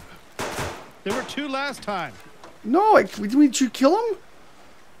 There were 2 last time. No, did you kill him?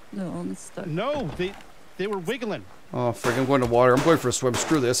 No, I'm stuck. No, they were wiggling. Oh, frick, I'm going to water. I'm going for a swim.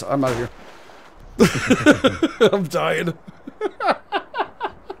 Screw this. I'm out of here. I'm dying. Oh,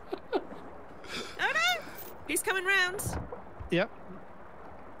 no. He's coming round. Yep.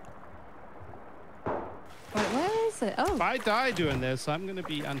 Wait, where is it? Oh, If I die doing this, I'm going to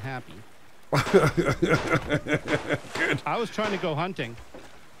be unhappy. I was trying to go hunting.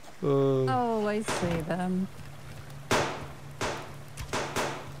 oh, I see them.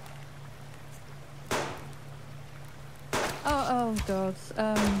 Oh, God.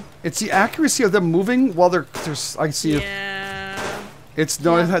 It's the accuracy of them moving while they're I see it. Yeah. It's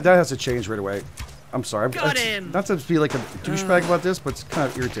no, Yeah. that has to change right away. I'm sorry. Got him. Not to be like a douchebag about this, but it's kind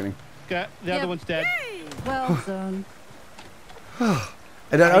of irritating. The other one's dead. Well done.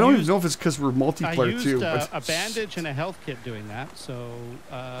 And I don't even used- know if it's because we're I multiplayer used too. But a bandage and a health kit doing that, so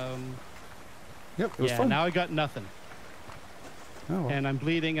yep, it was yeah. fun. Now I got nothing, Oh, well. and I'm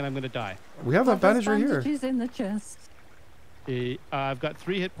bleeding, and I'm gonna die. We have a Well, there's bandage right here. bandages in the chest. I've got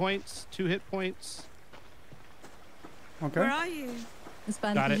 3 hit points, 2 hit points. Okay. Where are you? There's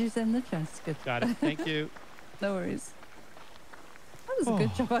Got it. bandages in the chest. Good. Got it. Thank you. No worries. That was a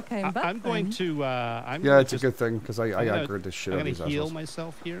good job I came back. I'm going then. to. I'm Yeah, gonna it's a just- good thing because I I'm gonna- aggroed the shit I'm out of gonna these heal assholes.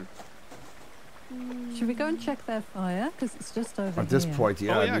 myself here. Should we go and check their fire? Because it's just over At this here. point,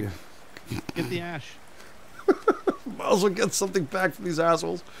 yeah, Oh, I yeah. mean, Get the ash. might as well get something back from these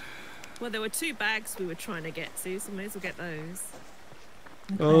assholes. Well, there were 2 bags we were trying to get to, so may as well get those.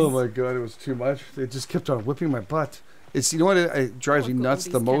 Oh my god, it was too much. They just kept on whipping my butt. It's, you know what it drives me I've got all nuts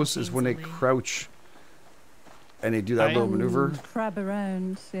the these most is when they canteens on me. crouch and they do that little maneuver. Crab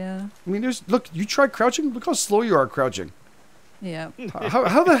around, yeah. I mean, look, you tried crouching. Look how slow you are crouching. Yeah.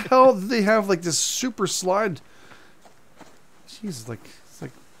 How the hell do they have like this super slide? Jeez, it's like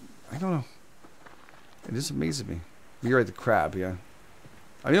I don't know. It just amazes me. You're right, the crab, yeah.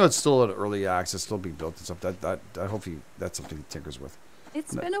 I know it's still an early access, still being built and stuff. I hope that's something he tinkers with.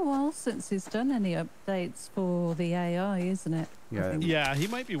 It's No. been a while since he's done any updates for the AI, isn't it? I Yeah. think. Yeah, he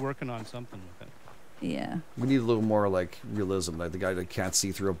might be working on something with it. Yeah. We need a little more like realism, like the guy that can't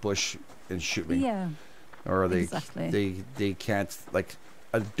see through a bush and shoot me, Yeah. or Exactly. they can't like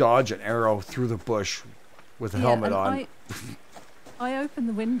dodge an arrow through the bush with a helmet and on. I opened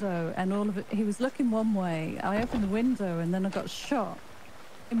the window and all of it. He was looking one way. I opened the window and then I got shot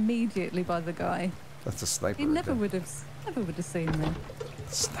immediately by the guy. That's a sniper. He right never there. would have seen me.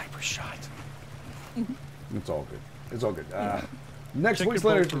 Sniper shot. It's all good. It's all good. Next Check week's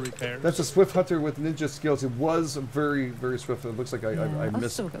your later. boat for repairs. That's a swift hunter with ninja skills. It was very, very swift. It looks like I I've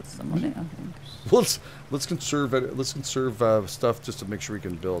missed. still got some on it, I think. Let's conserve it. Let's conserve stuff just to make sure we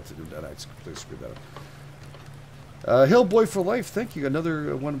can build. And I completely screwed that up. Hillboy for life. Thank you.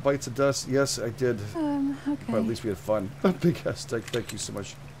 Another one bites of dust. Yes, I did. Okay. But at least we had fun. Big hashtag. Thank you so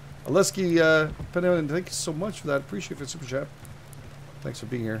much. Aleski Pennon, thank you so much for that. Appreciate the super chat. Thanks for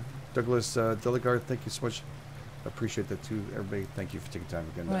being here. Douglas Delegard, thank you so much. I appreciate that too. Everybody, thank you for taking time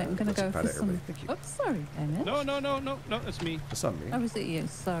again. Right, I'm going to go pat for at everybody. some... Thank you. Oops, sorry, Emmett. No, that's me. That's not me. Oh, was it you?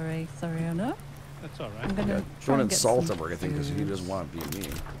 Sorry, oh no. That's all I'm right. going to Yeah, try don't and get insult some him or anything because he food. doesn't want to be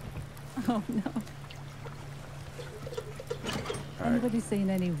mean. Oh no. All right. Anybody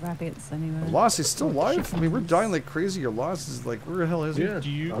seen any rabbits anywhere? Lost is still Or alive. I mean, we're chickens? dying like crazy. Your Lost is like, where the hell is he? Yeah, Do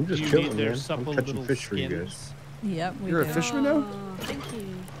you, I'm just do you chilling, need their man. I'm supple catching little fish for you skins? guys. Yep, we You're a do. fisherman now? Oh, thank you.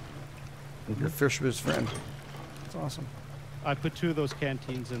 You're a fisherman's friend. That's awesome. I put 2 of those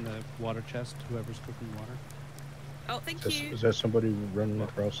canteens in the water chest. Whoever's cooking water. Oh, thank Is, you. is that somebody running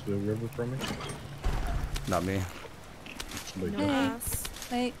across the river from me? Not me. Somebody Not Hey. us.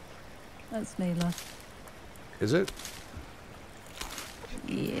 Hey, that's me, love. Is it?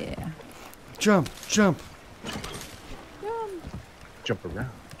 Yeah. Jump, jump, Jump around,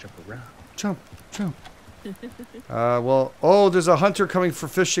 jump around. jump, jump. Well, oh, there's a hunter coming for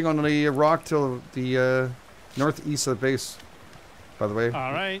fishing on the rock to the northeast of the base. By the way,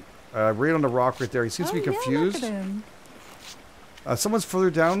 All right. right on the rock right there. He seems to be Oh, yeah, look confused. at him. Someone's further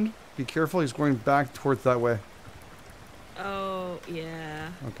down. Be careful. He's going back towards that way. Oh, yeah.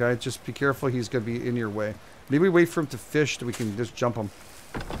 Okay, just be careful. He's going to be in your way. Maybe wait for him to fish, so we can just jump him.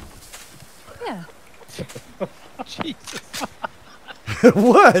 Yeah. Jesus.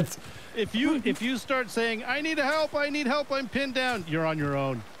 What? If you start saying I need help, I'm pinned down, you're on your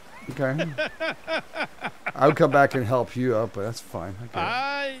own. Okay. I would come back and help you out, but that's fine.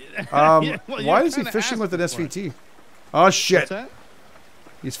 Okay. Yeah, well, Why you're is he kinda fishing with an asking for it. SVT? Oh shit! What's that?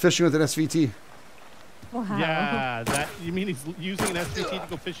 He's fishing with an SVT. Wow. Yeah, that you mean he's using an SVT to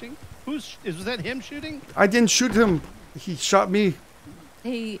go fishing? Was that him shooting? I didn't shoot him. He shot me.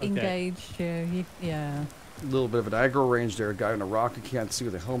 He engaged you. Yeah. A little bit of an aggro range there. A guy on a rock. You can't see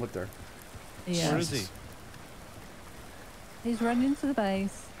with a helmet there. Yeah. Where is he? He's running to the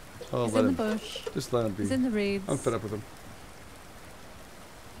base. Oh, He's let in the him. bush. Just let him be. He's in the reeds. I'm fed up with him.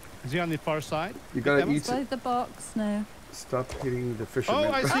 Is he on the far side? You gotta Emma? eat. By the box now. Stop hitting the fisherman.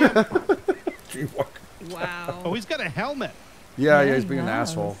 Oh, I see him. Dreamwalk. Wow. Oh, he's got a helmet. Yeah, Yeah, he's he being an has.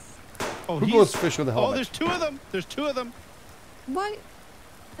 asshole. Oh, Who he's, goes fishing with a oh, helmet? there's 2 of them. There's 2 of them. Why?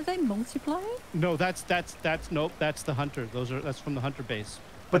 Are they multiplying? No, that's nope. That's the hunter. That's from the hunter base.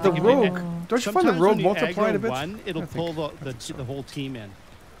 But I the think if you rogue, egg- don't you find the Sometimes rogue when you multiplied a aggro bit? one, it'll I pull think so. the whole team in.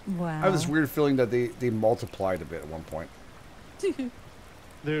 Wow. I have this weird feeling that they multiplied a bit at one point.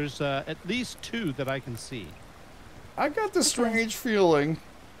 There's at least 2 that I can see. I got this strange feeling.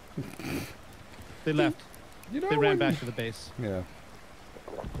 They left. You know, They ran back to the base. Yeah.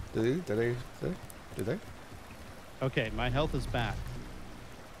 Did they? Did they? Okay, my health is back.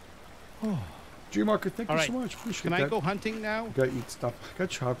 G-Marker, thank All you right. so much. Appreciate Can that. I go hunting now? Got eat. Stop. Got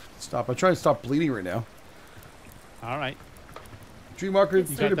chopped. Stop. I'm trying to stop bleeding right now. All right. G-Marker, You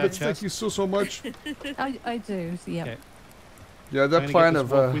got that bits, thank chest? you so much. I do. Yeah. Okay. Yeah, I'm that gonna plan get of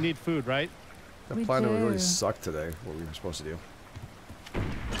this wolf. We need food, right? that We plan would really do. suck today. What we were supposed to do. I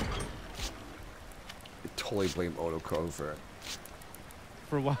totally blame Otoko for it.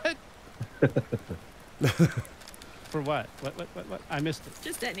 For what? For what? What? I missed it.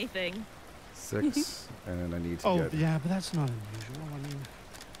 Just anything. 6, and I need to Oh, get. yeah, but that's not unusual. I mean,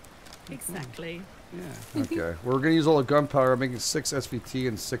 Exactly. yeah. Okay, we're gonna use all the gunpowder. I'm making 6 SVT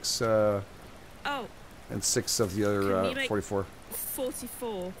and 6 Oh, of the Can other you make- 44.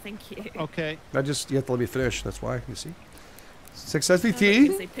 44. Thank you. Okay. You have to let me finish. That's why. You see, 6 I was gonna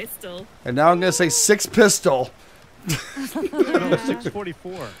SVT, say pistol. and now I'm gonna say 6 pistol. No,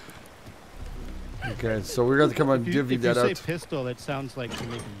 644. Okay, so we're gonna come and If you divvy that say out. pistol, it sounds like you're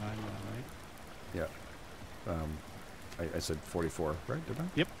making 9 right? I said 44, right? Did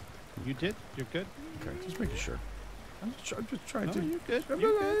I? You did. You're good. Okay, just making sure. I'm just trying No, to. you're good.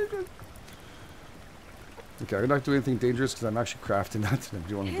 You're good. Okay, I'm not doing anything dangerous because I'm actually crafting that. And I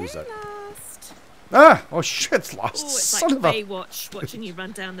do want to Hey, lose that. lost. Ah! Oh shit! It's lost. Oh, it's Son like of a. Baywatch watching you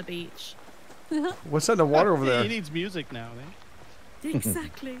run down the beach. What's that in the water over He there? needs music now, eh?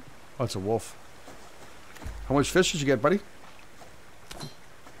 Exactly. Oh, it's a wolf. How much fish did you get, buddy?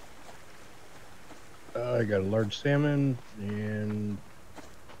 I got a large salmon and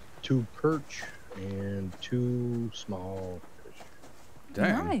 2 perch and 2 small fish.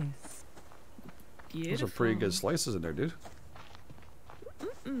 Dang. Nice. Beautiful. Those are pretty good slices in there, dude.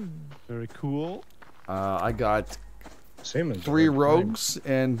 Very cool. I got Salmon's 3 hard to find. rogues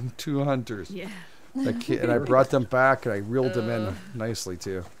and 2 hunters. Yeah. And I brought them back and I reeled them in nicely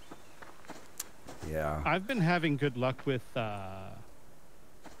too. Yeah. I've been having good luck with. Oh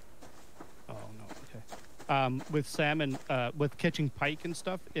no. Okay. With salmon, with catching pike and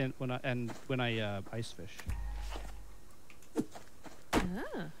stuff, and when I ice fish. Ah.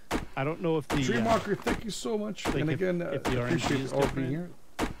 I don't know if the Dreamwalker, thank you so much. like and if- again, if the RNG appreciate is all being here.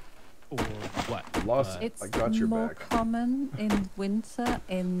 or what. Lost but- It's I got your more back. common in winter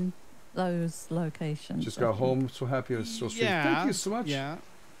in those locations. Just I got think. home. So happy. It was so sweet. Yeah. Thank you so much. Yeah.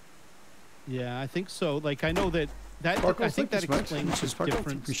 Yeah, I think so. Like I know that I Sparkles, think that thank you so much. explains the Sparkles,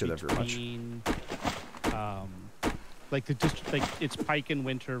 difference appreciate that very much. between like the just like it's pike in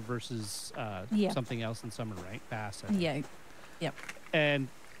winter versus Yeah. something else in summer, right? Bass. I think. Yeah. And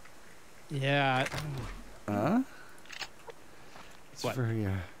yeah, It's What? very.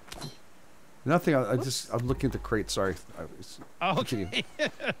 Nothing. I'm looking at the crate. Sorry. okay.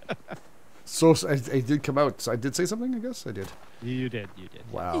 So I did come out. So I did say something. I guess I did. You did.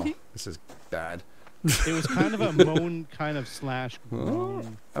 Wow. This is bad. It was kind of a moan, kind of slash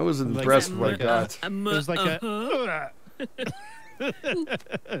groan. I was Like impressed that with what I got. It was like a.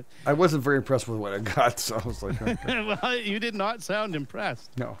 I wasn't very impressed with what I got, so I was like, Well, you did not sound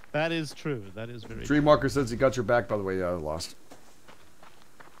impressed. no. That is true. That is very true. Dreamwalker says he got your back. By the way, lost.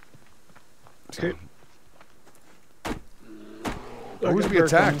 Okay. Always be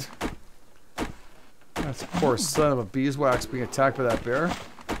attacked. That's poor son of a beeswax being attacked by that bear.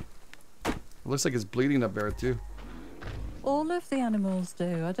 It looks like it's bleeding, that bear too. All of the animals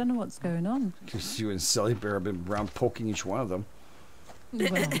do. I don't know what's going on. Because you and Sally Bear have been around poking each one of them.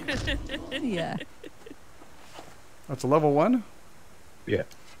 Well, yeah. That's a level 1? Yeah.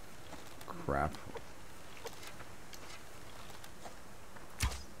 Crap.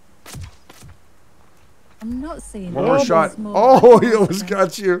 I'm not seeing One more it. shot. There's more Oh, he animals almost now.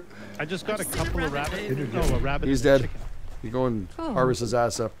 got you. I just got a I've seen a couple of rabbit rabbits. move. No, a rabbit. He's and a dead. chicken. You go and Oh. harvest his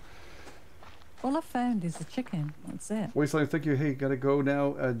ass up. All I found is a chicken. That's it. Wasteland, thank you. Hey, gotta go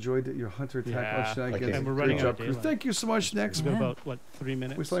now. Enjoyed your hunter attack Yeah. on shenanigans. Okay. And we're Great running job, out of crew. daylight. Thank you so much. Next, It's been Yeah. about what 3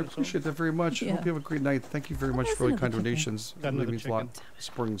 minutes. Wasteland, or so? appreciate that very much. Yeah. Hope you have a great night. Thank you very much There's for all your another kind chicken. donations. Got It really another means a lot. chicken.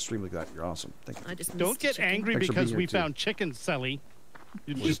 Supporting the stream like that. You're awesome. Thank you. I just Don't missed get chicken. angry Thanks for because being we here, too. found chicken, Sally.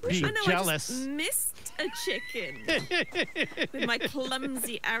 You'd Well, just be I know, jealous. I just missed a chicken with my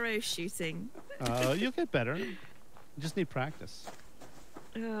clumsy arrow shooting. You'll get better. You just need practice.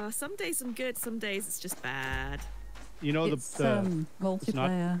 Some days I'm good, some days it's just bad. You know It's the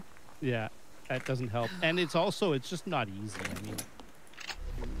multiplayer. yeah, that doesn't help, and it's just not easy. I mean,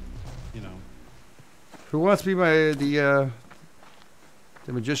 you know. Who wants to be the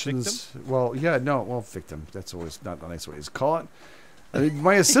magician's? Well, yeah, no, well, victim. That's always not a nice way to call it.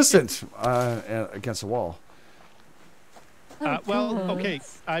 My assistant against the wall. Well, God. okay.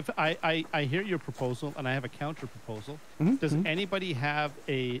 I hear your proposal, and I have a counter proposal. Mm-hmm, Does anybody have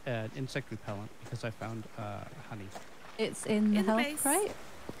an insect repellent? Because I found honey. It's in the In the health base.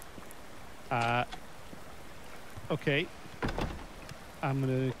 crate. Okay.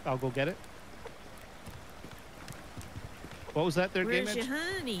 I'll go get it. What was that there, Where's GameEdged? your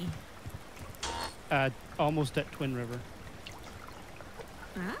honey? Almost at Twin River.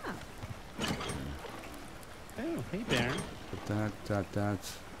 Ah. Oh, hey, Baron.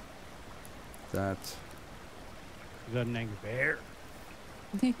 That. You got an angry bear.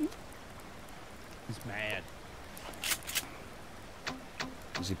 He's mad.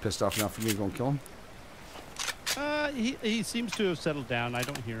 Is he pissed off enough for me to go and kill him? He seems to have settled down. I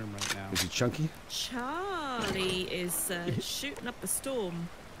don't hear him right now. Is he chunky? Charlie is shooting up a storm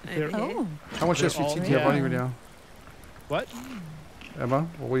They're- over here. Oh, How much They're SVT all do you have on you right dead. now? What? Emma,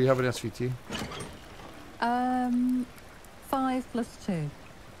 what do you have in SVT? 5 plus 2.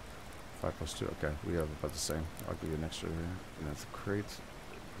 5 plus 2. Okay, we have about the same. I'll give you an extra here. And that's a crate.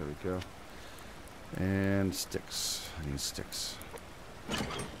 There we go. And sticks. I need sticks.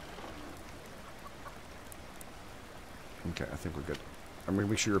 Okay, I think we're good. I'm gonna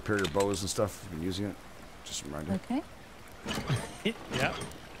make sure you repair your bows and stuff if you've been using it. Just a reminder. Okay. Yeah.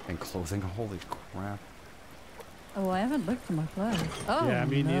 And clothing. Holy crap. Oh, I haven't looked at my clothes. Oh, Yeah,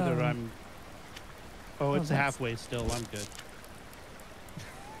 me neither. no. Oh, it's that's- halfway still. I'm good.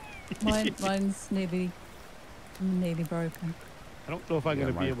 Mine's nearly broken. I don't know if I'm Yeah,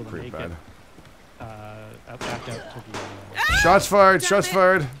 going to be mine able to pretty make bad. it back out to the... Shots fired! Damn Shots it.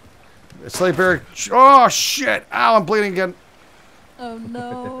 fired! Slave Bear. Oh shit! Ow, I'm bleeding again. Oh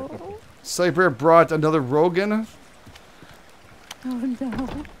no. Slave Bear brought another Rogan. Oh no.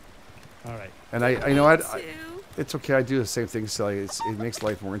 All right. And I you know what? Two. It's okay. I do the same thing, Sally. It makes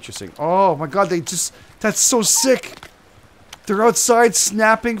life more interesting. Oh my god, that's so sick. They're outside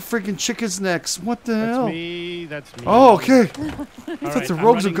snapping freaking chickens' necks. What the hell? That's me. That's me. Oh, okay. All thought the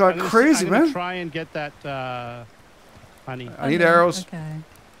rogues have got crazy, I'm gonna man. try and get that honey, I need Okay, arrows. Okay.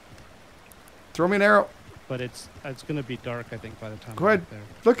 Throw me an arrow. but it's going to be dark, I think, by the time Go I ahead. get there.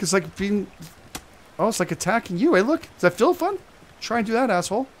 Look, it's like being... Oh, it's like attacking you. Hey, look. Does that feel fun? Try and do that,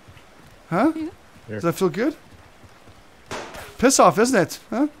 asshole. Huh? Yeah. Does that feel good? Piss off, isn't it?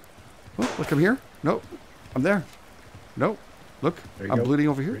 Huh? Oh, look, I'm here. Nope. I'm there. Nope. Look, There you I'm go. bleeding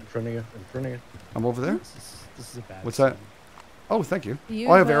over here. Right in front of you. In front of you. I'm over there. This is a bad What's that? scene. Oh, thank you. You,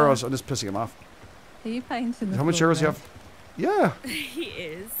 Oh, I have arrows. I'm just pissing him off. Are you painting the How much floor arrows do you red? have? Yeah. He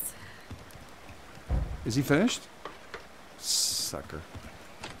is. Is he finished? Sucker.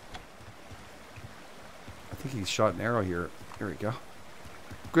 I think he shot an arrow here. Here we go.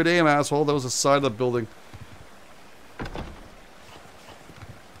 Good aim, asshole. That was the side of the building.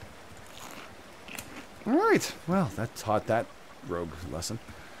 Alright. Well, that taught that rogue lesson.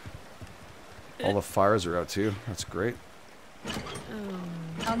 All the fires are out too. That's great. Oh.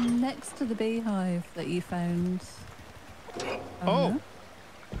 I'm next to the beehive that you found. Oh. no.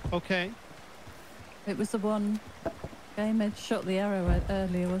 Okay. It was the one GameEdged shot the arrow at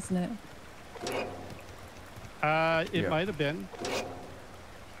earlier, wasn't it? It Yeah. might have been.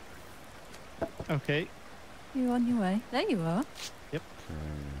 Okay. You on your way? There you are. Okay.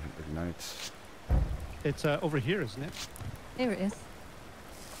 Ignite. It's over here, isn't it? Here it is.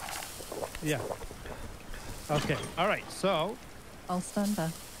 Yeah. Okay. All right. So, I'll stand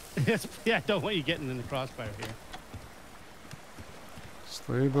back. yeah, I don't want you getting in the crossfire here.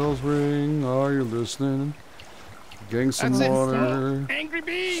 Sleigh bells ring. Are you listening? Getting some That's it. water. Angry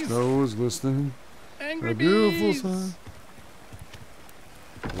bees! Snow is glistening. Angry A beautiful bees! sight.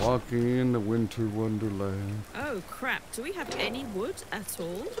 Walking in the winter wonderland. Oh crap! Do we have any wood at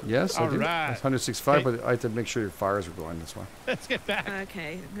all? Yes, I do. Alright. That's 165, Okay. but I had to make sure your fires were going. That's why. Let's get back.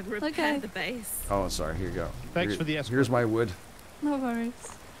 Okay, I'm gonna repair Okay. the base. Oh, sorry. Here you go. Thanks Here- for the escort. Here's my wood. No worries.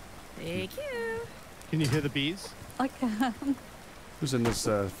 Thank you. Can you hear the bees? I can. Who's in this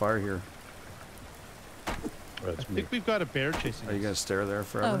fire here? That's I me. think we've got a bear chasing Are you us. gonna stare there Oh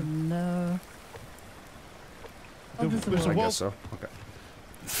forever? no. Oh, there's a There's a I wolf. guess so. Okay.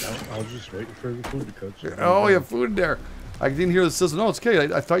 I was just waiting for the food to cook. so- Oh, you have food in there. I didn't hear the sizzle. No, it's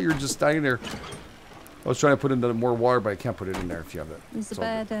okay. I thought you were just standing there. I was trying to put in more water, but I can't put it in there if you have that. There's a It's all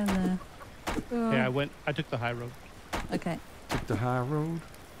bear good. down there. Oh. Yeah, I took the high road. Okay. Take the high road.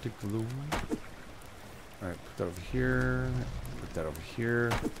 Take the low road. Alright, put that over here. Put that over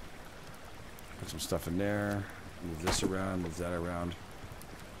here. Put some stuff in there. Move this around. Move that around.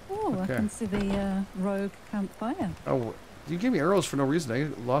 Oh, Okay. I can see the rogue campfire. Oh, you gave me arrows for no reason.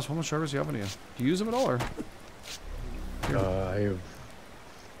 I lost how much arrows you have on you. Do you use them at all, or? I have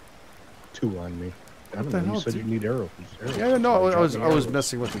 2 on me. I don't the know. hell, You said dude? you need arrows. Yeah, no, I was arrows.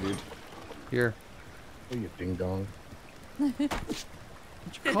 messing with the dude. Here. Oh, you ding dong. What'd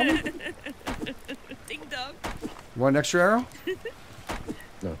you call me? Ding dong. You want an extra arrow?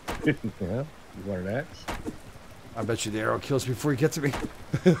 No. Yeah. You want an axe? I bet you the arrow kills me before you get to me.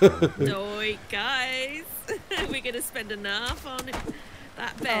 Oi, guys. We're going to spend enough on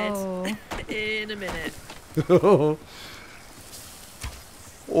that bed in a minute. Oh.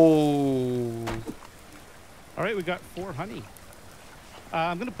 All right, we got 4 honey.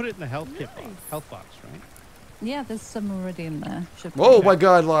 I'm gonna put it in the health kit box, health box, right? Yeah, there's some already in there. Should be. Oh my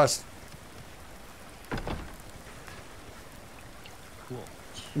God, lost. Cool.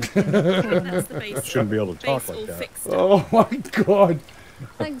 That's the base. Shouldn't be able to talk base like all that. fixed. Oh my God.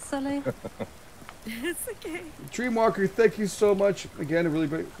 Thanks, Sally. It's okay. Dreamwalker, thank you so much. Again, a really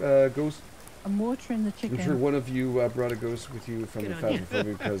great ghost. I'm watering the I'm sure chicken. one of you brought a ghost with you from Good the on you.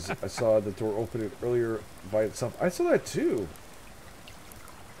 Phasmophobia because I saw the door open it earlier by itself. I saw that too.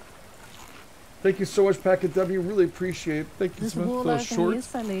 Thank you so much, Packet W. Really appreciate it. Thank you There's so a much wall for over those here, shorts.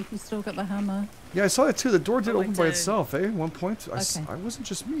 Sally, if you still got the hammer. Yeah, I saw that too. The door did Oh, I open by don't. itself, eh? At one point. Okay. I wasn't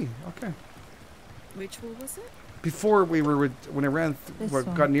just me. Okay. Which wall was it? Before we were, when I ran, This got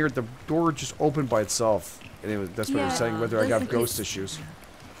one. near it, the door just opened by itself. And it was, that's what I was Yeah, saying, whether I there's got a ghost dis- issues.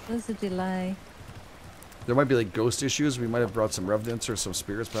 There's a delay. There might be like ghost issues. We might have brought some revenants or some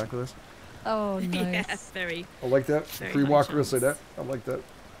spirits back with us. Oh, Yeah, nice. very. I like that. Very Free high Walker will say that. chance. I like that.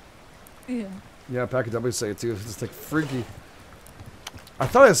 Yeah. Yeah, Packet W say it too. It's like freaky. I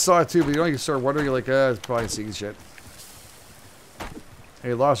thought I saw it too, but you know, you start wondering, you're like, it's probably seeing shit.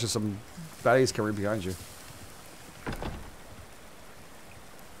 Hey, Lost, there's some baddies coming behind you.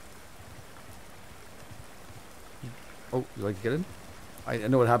 Oh, you like to get in? I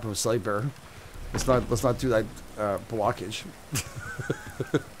know what happened with Slave Bear. Let's not do that blockage.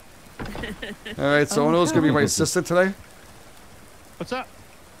 All right, so Oh, Ono's gonna be no. my assistant today. What's up?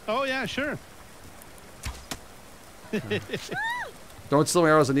 Oh yeah, sure. Don't steal my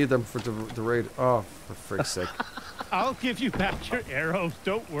arrows. I need them for the raid. Oh, for frick's sake! I'll give you back your arrows.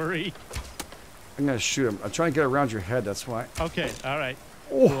 Don't worry. I'm gonna shoot him. I'm trying to get around your head. That's why. Okay. All right.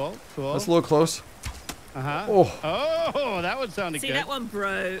 Oh, Cool. Cool. that's a little close. Uh-huh. Oh. Oh, that one sounded See, good. that one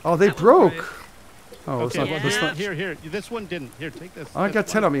broke. Oh, they That one broke. Oh, let's Okay. not. Well, Let's here, not. here. This one didn't. Here, take this. I That's got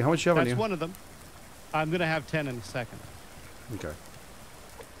 10 one. on me. How much you have on That's you? one of them. I'm gonna have 10 in a second. Okay.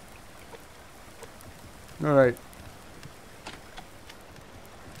 All right.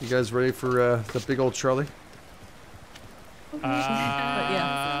 You guys ready for the big old Charlie?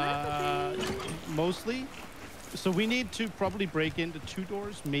 Uh, mostly. So we need to probably break into 2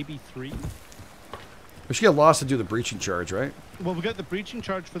 doors, maybe 3. We should get Lost to do the breaching charge, right? Well, we got the breaching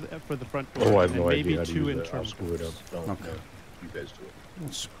charge for the front door. Oh, I have and no maybe idea how to 2 use it. I'll internal screw it up. doors. No, Okay. no, you guys do it.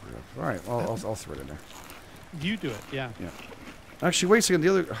 Oh, screw it up. All right, I'll throw it in there. You do it, yeah. Yeah. Actually, wait a second. The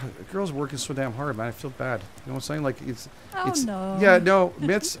other girl's working so damn hard, man. I feel bad. You know what I'm saying? Like it's. Oh, it's no. Yeah, no,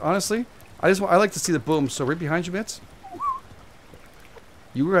 Mitz. Honestly, I like to see the boom. So right behind you, Mitz.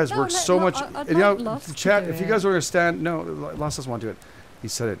 You guys No, work let so Lo- much. I'd And, you know, like Lost to chat. do If you it. guys don't understand, no, Lost doesn't want to do it. He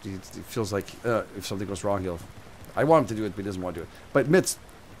said it. He feels like if something goes wrong, he'll. I want him to do it, but he doesn't want to do it. But Mitz,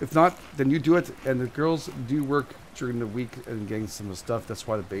 if not, then you do it. And the girls do work during the week and getting some of the stuff. That's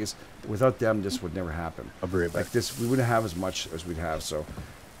why the base. Without them, this would never happen. I'll be right back. Like this, we wouldn't have as much as we'd have. So,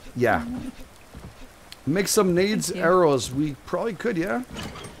 yeah. Make some nades, Thank you. arrows. We probably could, yeah.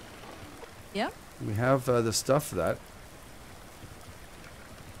 Yep. We have the stuff for that.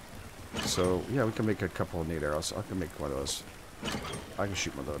 So yeah, we can make a couple of nade arrows. I can make one of those. I can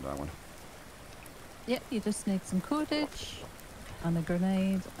shoot one of that one. Yep, you just need some cordage and a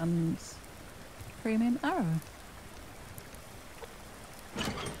grenade and premium arrow.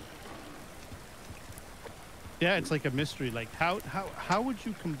 Yeah, it's like a mystery. Like how would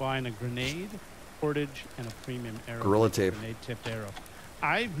you combine a grenade, cordage, and a premium arrow? Gorilla with a tape. Grenade tipped arrow.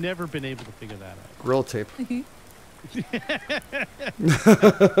 I've never been able to figure that out. Grill tape. If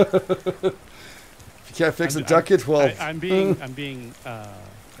you can't fix a duck it, well. I'm being. I know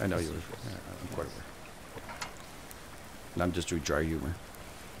you. Yeah, I'm quite aware. And I'm just doing dry humor.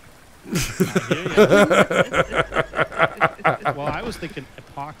 I hear ya. Well, I was thinking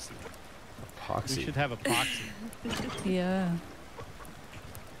epoxy. We Epoxy. should have epoxy. Yeah.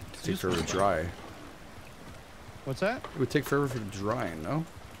 It takes forever to dry. What's that? It would take forever for it to dry, no?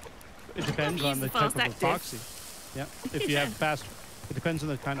 It depends Use on the the type of fast active. epoxy. Yeah. If you have fast, it depends on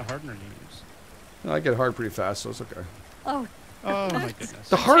the kind of hardener you use. No, I get hard pretty fast, so it's okay. Oh, Oh my goodness.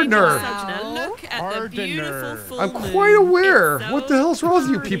 The Change hardener! your Sojana. Look at the beautiful Hardener. full I'm moon. quite aware. It's What the hell's wrong with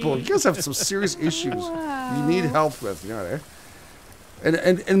you pretty. people? You guys have some serious issues you need wow. help with, you know, eh?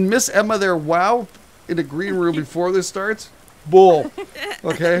 And Miss Emma there, wow, in the green room before this starts. Bull.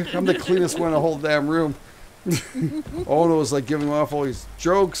 Okay, I'm the cleanest one in the whole damn room. Ono's like giving off all these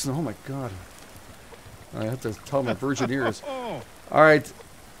jokes. Oh my god. I have to tell my virgin ears. All right.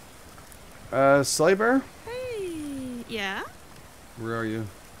 Slybear? Hey, yeah. Where are you?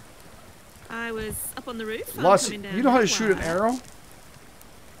 I was up on the roof. I'm Lost. coming down You know how to now. shoot an arrow?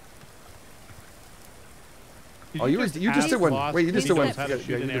 Oh, you just did one. Lost Wait, you just did one. how to Yeah, shoot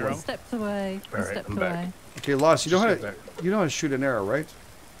you an did arrow? one. Stepped away. All right, Stepped I'm back. away. Okay, Lost. You know Just how step back. you know how to shoot an arrow, right?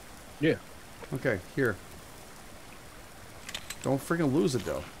 Yeah. Okay, here. Don't freaking lose it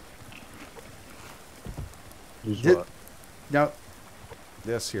though. Lose Did- what? Now,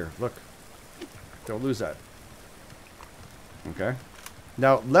 this here. Look. Don't lose that. Okay.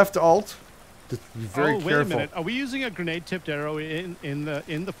 Now, left alt. Just be very wait careful. a minute. Are we using a grenade-tipped arrow in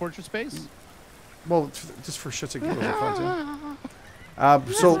the fortress base? Well, just for shits and giggles, it's fun too.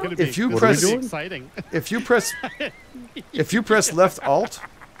 It's So gonna be- if you it's press, gonna be exciting. if you press left alt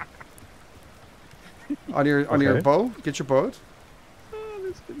on your Okay. bow, get your bow. Oh,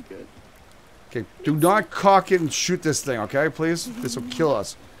 that's pretty good. Okay, do not cock it and shoot this thing, okay, please? This will kill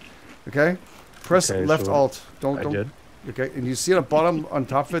us. Okay? Press Okay, left so alt. I Don't. did. Okay, and you see at the bottom on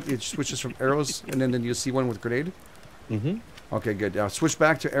top of it, it switches from arrows, and then you see one with grenade. Mm-hmm. Okay, good. Now switch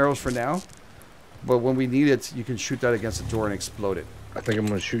back to arrows for now. But when we need it, you can shoot that against the door and explode it. I think I'm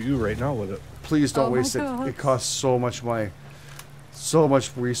gonna shoot you right now with it. Please don't Oh my waste it. God. It costs so much money, so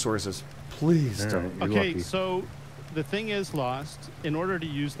much resources. Please All don't. right. You're Okay, lucky. so the thing is, Lost. In order to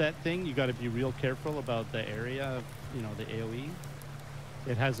use that thing, you got to be real careful about the area of, the AOE.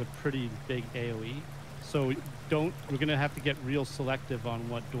 It has a pretty big AOE, so we're gonna have to get real selective on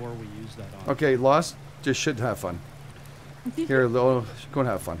what door we use that on. Okay, Lost. Just should have fun. Here, go and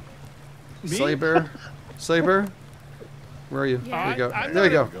have fun. Me? Slaybear, where are you? Yeah. There you go. I'm There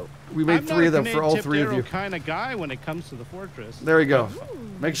you not go. We made I'm 3 of not them a for all grenade-tipped 3 of arrow you. kind of guy when it comes to the fortress. There you go.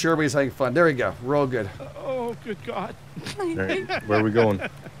 Make sure everybody's having fun. There you go. We're all good. Oh, good God! All right. Where are we going?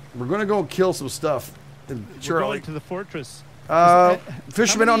 We're gonna go kill some stuff. And We're Charlie. going to the fortress.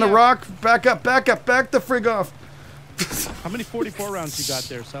 Fisherman How on the many, rock. Back up, back up, back the frig off. How many 44 rounds you got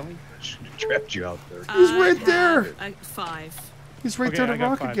there, Sally? Trapped you out there. He's I right have, there. 5. He's right Okay, there on I the got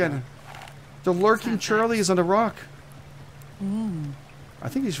rock 5 again. now. The lurking Perfect. Charlie is on the rock. I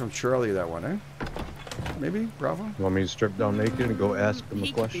think he's from Charlie, that one, eh? Maybe? Bravo? You want me to strip down naked and go ask him a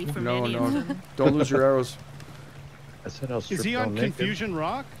He could be question? from No, any no. of them. Don't lose your arrows. I said I'll strip Is he down on naked. Confusion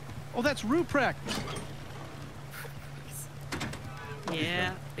Rock? Oh, that's Ruprecht.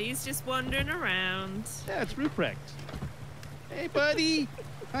 Yeah, he's just wandering around. Yeah, it's Ruprecht. Hey, buddy.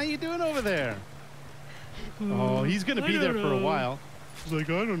 How you doing over there? Oh, he's gonna I be there don't for a know. while. He's like,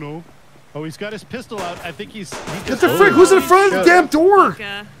 I don't know. Oh, he's got his pistol out. I think he Get just the frig! Who's in front of the damn door?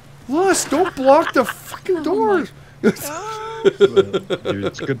 Bugger. Lus, don't block the fucking doors. Dude,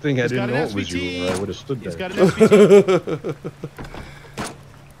 it's a good thing I He's got didn't an know it was you, SVT. or I would have stood He's there. got an SVT.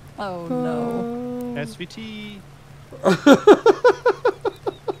 Oh no. SVT.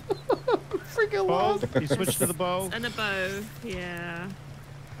 Freaking Bow. Lus. He switched to the bow. And a bow. Yeah.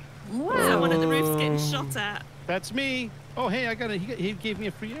 Wow. Someone at the roof's getting shot at. That's me. Oh, hey, I got a. He gave me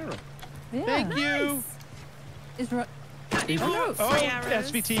a free arrow. Yeah. Thank you. Is right. He Oh, wants Oh, free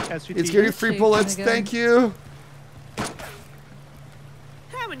arrows. SVT. SVT. It's getting free Shoot, bullets. gonna go. Thank you.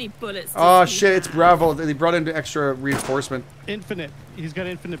 How many bullets? Oh does he shit! It's have? Bravo. They brought in extra reinforcement. Infinite. He's got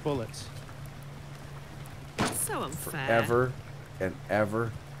infinite bullets. So unfair. Ever and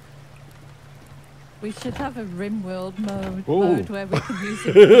ever. We should have a Rimworld mode Ooh. where we can use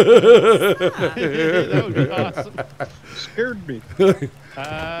it. That would be awesome. Scared me.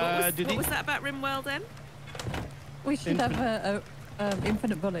 What Did he? was that about Rimworld then? We should have a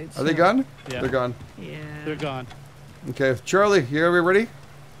infinite bullets. Are they gone? Yeah. They're gone. Yeah. They're gone. Okay, Charlie, you ready?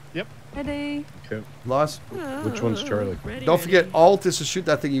 Ready? Okay. Lost. Which one's Charlie? Ready, Don't ready. forget, alt is to shoot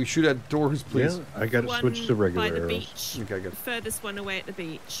that thing. You shoot at doors, please. Yeah, I got to One switch to regular by the arrows. beach. Okay, good. The furthest one away at the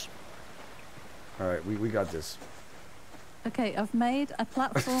beach. All right, we got this. Okay, I've made a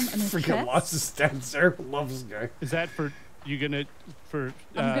platform and a Freaking chest. Lost is stands there. Love this guy. Is that for you gonna for?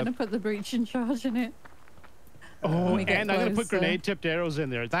 I'm gonna put the breach in charge in it. Oh, when we get and I'm gonna put closer. grenade-tipped arrows in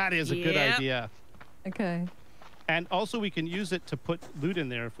there. That is a good Yep. idea. Okay. And also, we can use it to put loot in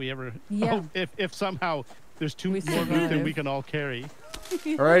there if we ever. Yeah. Oh, if somehow there's We more loot than survive. we can all carry.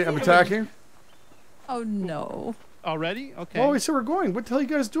 All right, I'm attacking. Oh no. Already? Okay. Oh, we said we're going. What the hell are you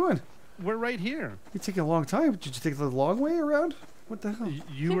guys doing? We're right here. You're taking a long time. Did you take the long way around? What the hell?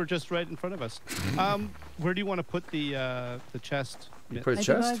 You were just right in front of us. Where do you want to put the chest? You put a Maybe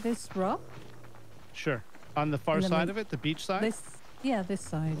by chest? this rock. Sure. On the far And then side we- of it, the beach side. This Yeah, this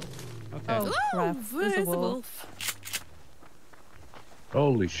side. Okay. Oh, crap. There's a there's a wolf. wolf.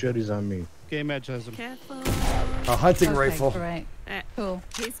 Holy shit, he's on me. GameEdged has him. Careful. A hunting Okay, rifle. Great. Cool.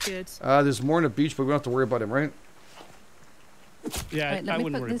 He's good. There's more on the beach, but we don't have to worry about him, right? Yeah, Right, let I me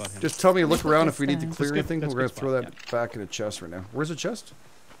wouldn't put worry this- about him. Just tell me to Let me look put around this if we need to down. clear That's good- anything. that's We're going good to throw spot, that back in the chest right now. Where's the chest?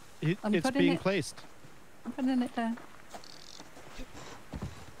 I'm It's putting being it- placed. I'm putting it down.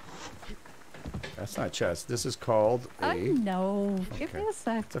 That's not a chest. This is called Oh, a... no. Give me Okay. a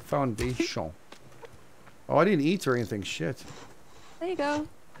sec. It's a foundation. Oh, I didn't eat or anything. Shit. There you go.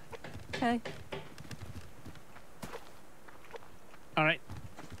 Okay. All right.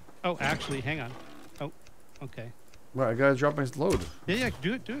 Oh, actually, hang on. Oh, okay. Well, I gotta drop my load. Yeah,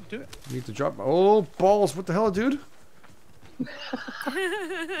 do it. Need to drop my... Oh, balls. What the hell, dude?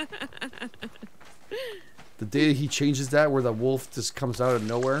 The day he changes that where the wolf just comes out of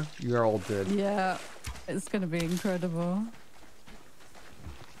nowhere, you're all dead. Yeah. It's going to be incredible.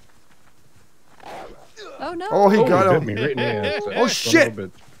 Oh, no. Oh, he Oh, got hit him. me right in the ass. Oh, shit! Son of a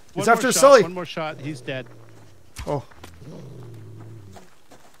bitch. He's One after more shot, Sully. One more shot. He's dead. Oh.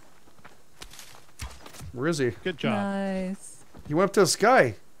 Where is he? Good job. Nice. He went up to the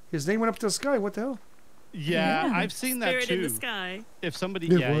sky. His name went up to the sky. What the hell? Yeah, Yeah. I've seen that Spirit too. in the sky. If somebody,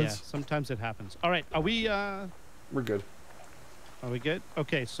 It yeah, was. sometimes it happens. All right, are we We're good. good?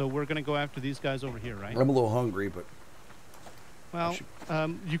 Okay, so we're gonna go after these guys over here, right? I'm a little hungry, but Well,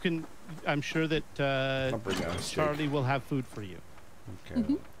 you can. I'm sure that I'll bring out a steak. Charlie will have food for you.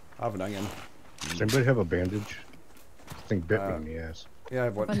 Okay. I have an onion. Does anybody have a bandage? This thing bit me in the ass. Yeah, I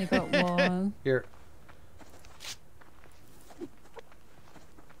have I've only one. got one. Here.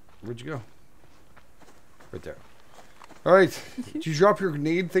 Where'd you go? Right there. All right. Did you drop your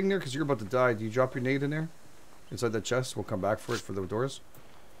grenade thing there? Because you're about to die. Do you drop your nade in there? Inside that chest? We'll come back for it for the doors.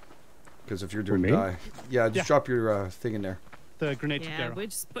 Because if you're doing me? die. Yeah, just Yeah. drop your thing in there. The grenade Yeah, barrel. we're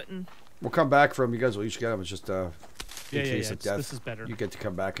just putting. We'll come back from you guys. Will each get them. It's just in Yeah, case of it's- death. this is better. You get to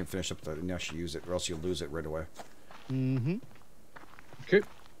come back and finish up the and actually use it, or else you'll lose it right away. Mm-hmm. Okay.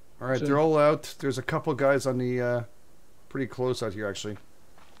 All right, So- they're all out. There's a couple guys on the pretty close out here actually,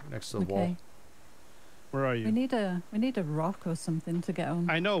 next to the wall. Okay. Where are We you? need a rock or something to get on.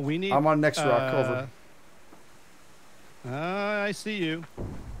 I know we need. I'm on next rock. Over. I see you.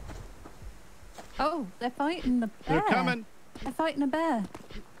 Oh, they're fighting the bear. They're coming. They're fighting a bear.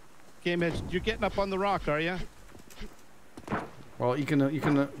 GameEdged, you're getting up on the rock, are you? Well, you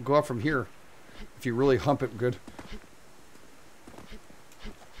can go up from here if you really hump it good.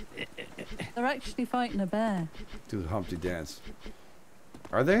 They're actually fighting a bear. Do the Humpty dance.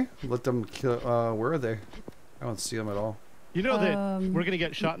 Are they? Let them kill. Where are they? I don't see them at all. You know that we're gonna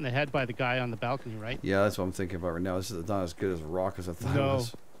get shot in the head by the guy on the balcony, right? Yeah, that's what I'm thinking about right now. This is not as good as a rock as I thought it No,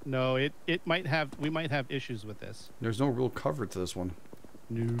 was. no, it might have. We might have issues with this. There's no real cover to this one.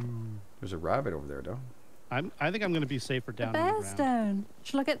 No. There's a rabbit over there, though. I think I'm gonna be safer The down on the bear's ground. down.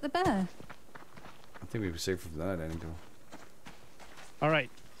 Shall I get the bear? I think we'd be safer from that angle. All right.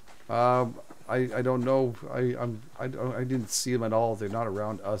 I don't know. I didn't see them at all. They're not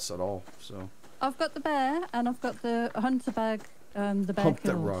around us at all. So I've got the bear and I've got the hunter bag. The bear hump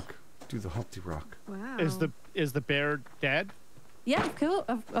that killed. rock. Do the Humpty rock. Wow. Is the bear dead? Yeah, cool.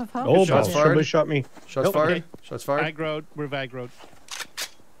 I've Oh, Shots balls. fired. Somebody shot me. Shots Oh, fired. okay. Shots fired. Aggroed. We're aggroed.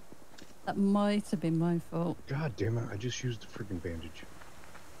 That might have been my fault. God damn it! I just used the freaking bandage.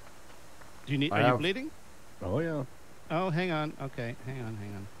 Do you need? I Are you have- bleeding? Oh yeah. Oh, hang on. Okay, hang on.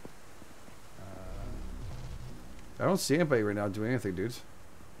 I don't see anybody right now doing anything, dudes.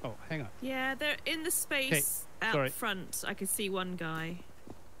 Oh, hang on. Yeah, they're in the space out sorry. front. I can see one guy.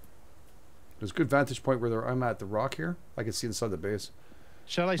 There's a good vantage point where I'm at the rock here. I can see inside the base.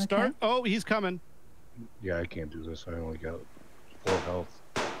 Shall I start? Okay. Oh, he's coming. Yeah, I can't do this. I only got 4 health.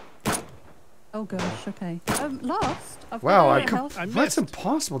 Oh gosh. Okay. I'm lost. I've Wow, got I a com- health. I That's missed.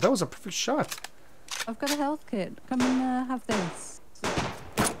 impossible. That was a perfect shot. I've got a health kit. Come and have this.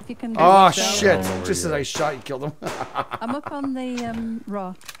 If you can. do Oh it down shit! there. Just as I shot, you killed him. I'm up on the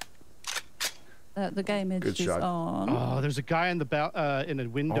rock. The game Good is shot. on. Oh, there's a guy in the in a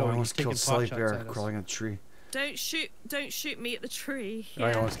window. Oh, I and he's almost taking killed Sully pot Bear shots at us. crawling on a tree. Don't shoot me at the tree. I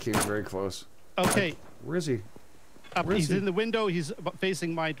Yeah. almost came very close. Okay, Where is he? up, Where is he's he? in the window. He's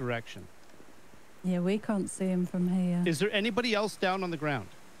facing my direction. Yeah, we can't see him from here. Is there anybody else down on the ground?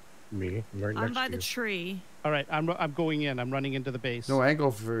 Me. I'm right I'm next by to the you. tree. All right, I'm going in. I'm running into the base. No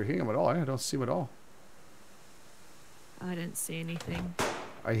angle for him at all. I don't see him at all. I don't see anything.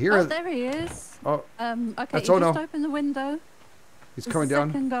 I hear Oh, it. there he is. Oh, Okay, That's you Ono. just open the window. he's There's coming the down.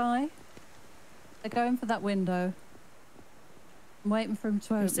 second guy. They're going for that window. I'm waiting for him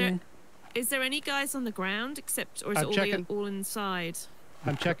to Is there- open it. Is there any guys on the ground except, or is I'm it checking. all inside?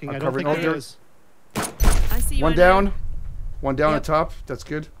 I'm checking. I'm I don't think covering- there oh, is. I see you. One Ono. down. One down Yep. at top. That's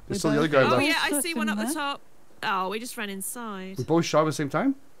good. There's We still the other both- guy Oh left. yeah, I Just see in one up the there. top. Oh, we just ran inside. We both shot at the same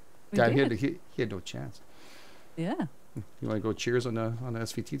time? We Dad, did. he had no chance. Yeah. You want to go cheers on the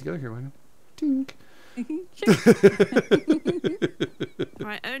SVT together? Here, why not? Tink.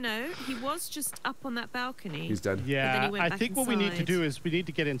 Right. Oh no, he was just up on that balcony. He's dead. then he Yeah, went I back think what we need to inside. do is we need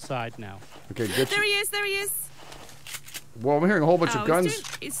to get inside now. Okay, get There you. he is. There he is. Well, I'm hearing a whole bunch of Oh, guns.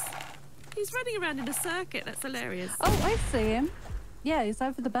 He's running around in a circuit. That's hilarious. Oh, I see him. Yeah, he's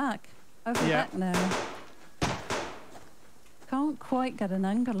over the back. Over the Yeah. back now. Can't quite get an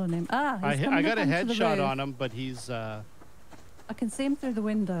angle on him. Ah, I he's coming got a up onto the headshot roof. on him, but he's I can see him through the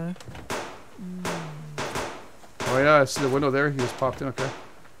window. Oh, yeah, I see the window there. He just popped in. Okay.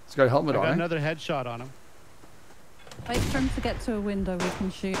 He's got a I helmet got on, eh? another headshot on him. Wait for him to get to a window we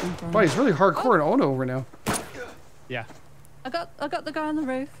can shoot him from. Boy, he's really hardcore in Ono over now. Yeah. I got the guy on the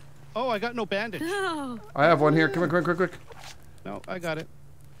roof. Oh, I got no bandage. Oh, I have one here. Come on, quick. No, I got it.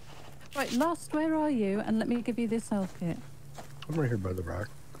 Right, Lost, where are you? And let me give you this health kit. I'm right here by the rock.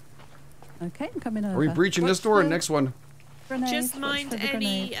 Okay, I'm coming over. Are we breaching this Watch door or the next one? grenade, just watch mind for the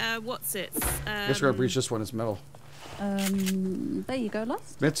any grenade. what's it? Guess we're gonna breach this one. It's metal. There you go,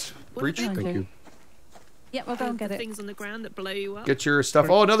 Lost. Mitts, What breach. Behind Thank you. Yep, we'll go and get the it. things on the ground that blow you up. Get your stuff.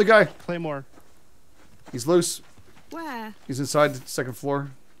 Oh, another guy. Claymore. He's loose. Where? He's inside the second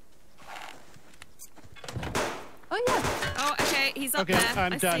floor. Oh yeah. Oh, okay, he's up Okay, there.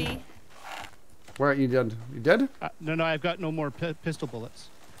 I'm I done. see. Where are you dead? You dead? No, I've got no more pistol bullets.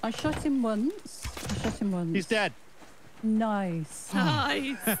 I shot him once. He's dead. Nice.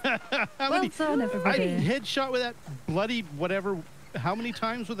 Nice. How Well many? done, I everybody. headshot with that bloody whatever. How many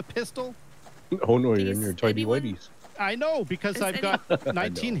times with a pistol? Oh no, you're Is in your tidy anyone- whities. I know because Is I've got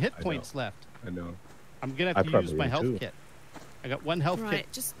 19 hit I know. points left. I know. I'm gonna I have to use probably my would health too. kit. I got one health Right,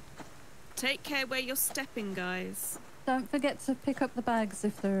 kit. just take care where you're stepping, guys. Don't forget to pick up the bags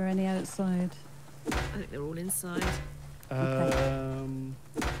if there are any outside. I think they're all inside.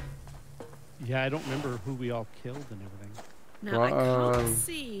 Yeah, I don't remember who we all killed and everything. No, I Well, can't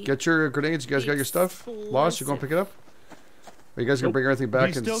see. Get your grenades. You guys got your stuff? Lost? You gonna pick it up? Are you guys gonna Nope. bring everything back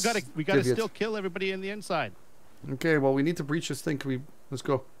We and still gotta. We gotta give you it? still kill everybody in the inside. Okay, well we need to breach this thing. Can we? Let's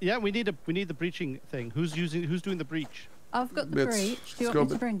go. Yeah, we need the breaching thing. Who's doing the breach? I've got the Bits. breach. Do you Let's want go me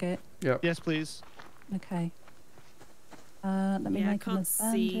to bring it? Yeah. Yes, please. Okay. Let me Yeah, I make him a can't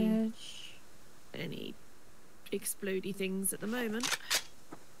see. bandage. Any explodey things at the moment.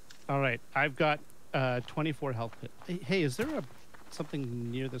 All right, I've got 24 health kit. Hey, is there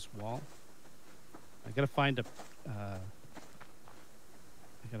something near this wall? I gotta find a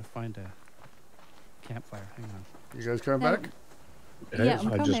campfire. Hang on. You guys coming back? Yeah,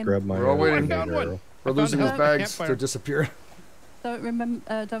 I'm I just coming. grabbed my We're all waiting. grenade Found one. arrow. We're I losing found these a bags. campfire. They're disappearing.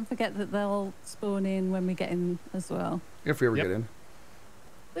 Don't forget that they'll spawn in when we get in as well. If we ever Yep. get in.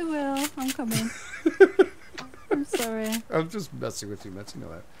 We will. I'm coming. I'm sorry. I'm just messing with you, Mitts. You know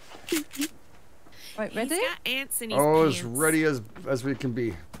that. Right, ready? He's got ants in his Oh, pants. as ready as we can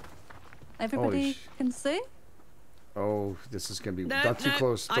be. Everybody sh- can see? Oh, this is gonna be No, not too no,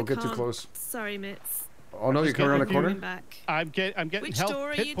 close. I Don't get too can't. close. Sorry, Mitts. Oh no, you just come around the getting corner. Coming back. I'm getting Which health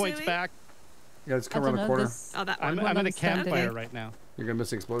door are hit you points doing? back. Yeah, just come I around don't the know. corner. This, Oh, that I'm one. One at a I'm standing. campfire Okay. right now. You're gonna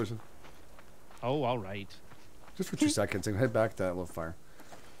miss the explosion. Oh, all right. Just for 2 seconds and head back to that little fire.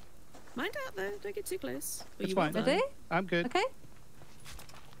 Mind out though. Don't get too close. Or It's you will fine. die. ready? I'm good. Okay.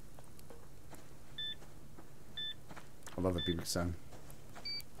 I love the beeping sound.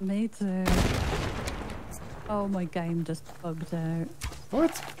 Me too. Oh, my game just bugged out.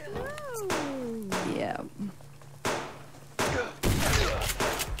 What? Yeah.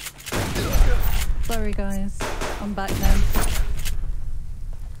 Sorry, guys. I'm back now.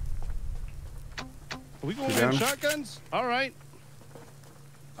 Are we going You with down? shotguns? All right.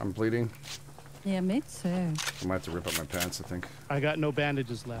 I'm bleeding. Yeah, me too. I might have to rip up my pants, I think. I got no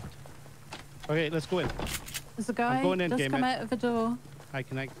bandages left. Okay, let's go in. There's a guy going in, just come GameEdged. out of the door. Hi,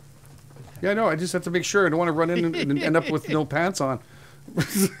 can I? Yeah, no, I just have to make sure. I don't want to run in and end up with no pants on.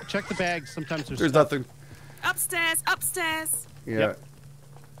 Check the bags. Sometimes There's nothing. Upstairs. Upstairs. Yeah. Yep.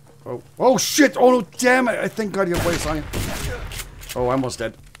 Oh shit! Oh no, damn it! I thank God you have place on you. Oh, I'm almost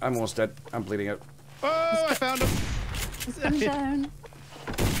dead. I'm almost dead. I'm bleeding out. Oh, I found him. He's come down.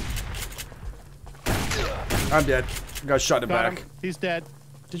 I'm dead. Got shot in the Got back. him. He's dead.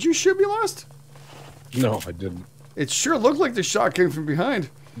 Did you shoot me last? No, I didn't. It sure looked like the shot came from behind.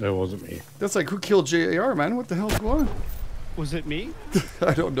 That wasn't me. That's like, who killed JAR, man? What the hell's going on? Was it me?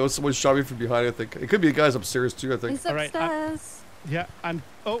 I don't know. Someone shot me from behind, I think. It could be the guys upstairs, too, I think. He's All right, upstairs. Yeah, I'm.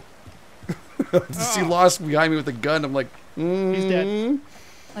 Oh, to see Lost behind me with a gun. I'm like, He's dead.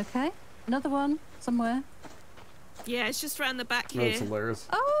 Okay. Another one somewhere. Yeah, it's just round the back That's here. hilarious.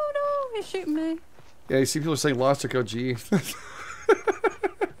 Oh no, you're shooting me. Yeah, you see people saying Lost took out GE.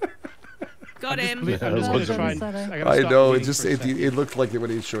 Got him. I'm just gonna try and, I know, it looked like when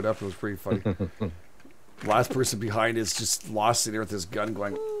he showed up, it was pretty funny. Last person behind is just Lost in there with his gun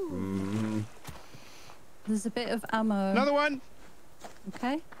going, There's a bit of ammo. Another one.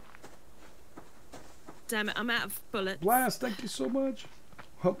 Okay. Damn it, I'm out of bullets. Blast, thank you so much.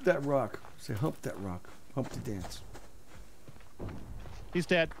 Hump that rock. Say hump that rock. Hump the dance. He's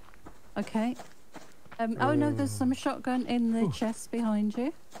dead. Okay. Oh no, there's some shotgun in the chest behind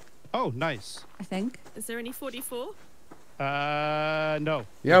you, Oh, nice. I think. Is there any 44? No.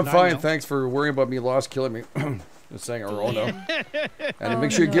 Yeah, I'm There's fine. 9 now. Thanks for worrying about me. Lost killing me. Just saying, or oh no. And Oh,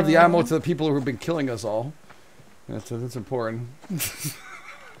 make sure you give the no. ammo to the people who've been killing us all. That's important.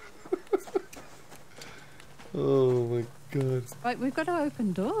 Oh my god. Right, we've got to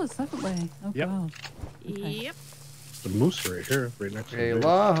open doors, haven't we? Oh Yep. god. Okay. Yep. The moose right here, right next to Hey, me.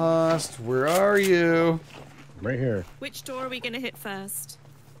 Lost, where are you? Right here. Which door are we going to hit first?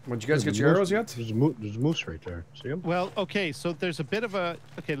 Did you guys There's get a your moose- arrows yet? There's a moose right there. See him? Well, okay, so there's a bit of a...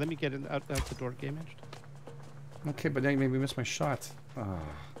 Okay, let me get out the door, GameEdged. Okay, but now you made me miss my shot.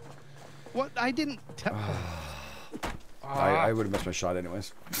 What? I didn't tell... I would have missed my shot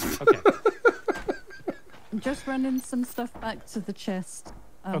anyways. Okay. I'm just running some stuff back to the chest.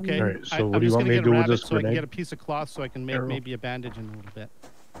 Okay. All right, so I'm what do you just want gonna me to get a do with rabbit this so I can grenade? get a piece of cloth so I can make Arrow. maybe a bandage in a little bit.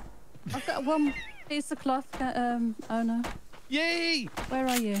 I've got one piece of cloth. Oh no. Yay! Where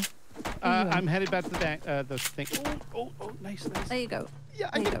are you? I'm headed back to the thing. Oh, nice. There you go. Yeah,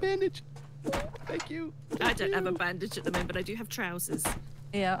 I There get a you bandage. Thank you. I don't have a bandage at the moment, but I do have trousers.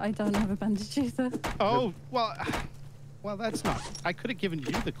 Yeah, I don't have a bandage either. Oh, well, that's not... I could have given you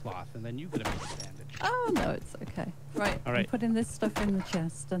the cloth, and then you could have made a bandage. Oh no, it's okay. Right, All I'm right. putting this stuff in the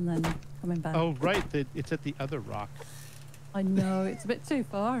chest and then coming back. Oh, right. It's at the other rock. I know, it's a bit too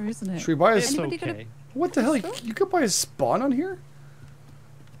far, isn't it? Should we buy a... It's Anybody gonna- okay. What the hell? You could buy a spawn on here?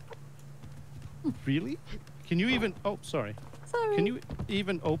 Really? Can you even... Oh, sorry. Sorry. Can you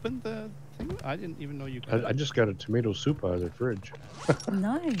even open the thing? I didn't even know you could. I just got a tomato soup out of the fridge.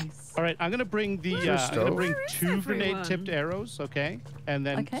 Nice. All right, I'm gonna bring the. Where's your I'm gonna stove? bring Where is 2 grenade-tipped everyone? arrows, okay? And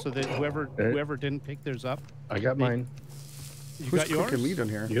then Okay. so that whoever didn't pick theirs up, I got mine. you Who's got yours. cooking meat on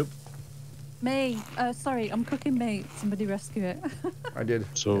here? Yep. Me. Sorry, I'm cooking meat. Somebody rescue it. I did.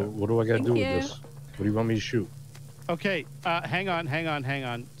 So what do I got to Thank do you. with this? What do you want me to shoot? Okay, hang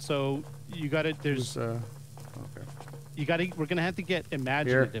on. So you got it. There's Okay. you got to. We're gonna have to get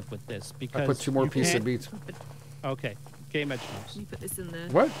imaginative with this because I put 2 more you pieces of can't- meat. Okay, GameEdged knows. You put this in the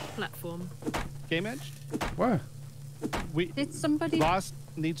What? platform. GameEdged. What? Did somebody? Lost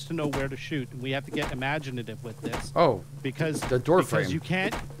needs to know where to shoot, and we have to get imaginative with this Oh, because the door because frame.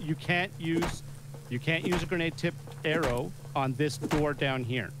 you can't use a grenade-tipped arrow on this door down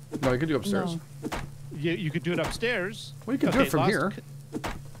here. no, you could do upstairs. No. You could do it upstairs. Well, you could do it from Lost here.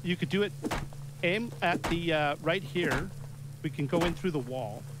 You could do it. Aim at the right here. We can go in through the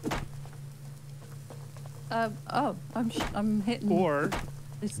wall, Oh, I'm hitting. or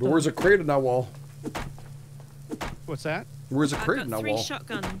this But where's a door. crate in that wall? what's that? Where's a I've crate got in that 3 wall?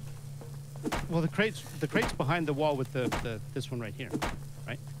 shotgun. Well, the crate's behind the wall with this one right here,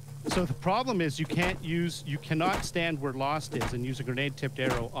 right? So the problem is you cannot stand where Lost is and use a grenade-tipped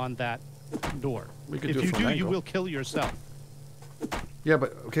arrow on that door. We could If do it you from do, an you angle. will kill yourself. Yeah,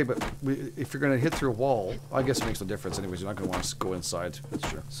 but okay, but if you're gonna hit through a wall, I guess it makes no difference. Anyways, you're not gonna want to go inside. That's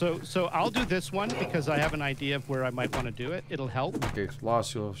true. So I'll do this one because I have an idea of where I might want to do it. It'll help. Okay,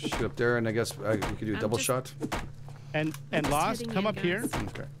 Lost, you'll shoot up there, and I guess you could do a I'm double just- shot. And just Lost, heading come in, up here. guys.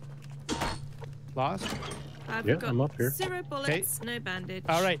 Okay. Lost. I've Yeah, got I'm up here. 0 bullets, no bandage.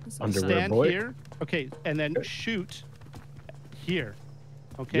 All right. That's what I'm Underwear saying. Stand boy. here. Okay, and then shoot here.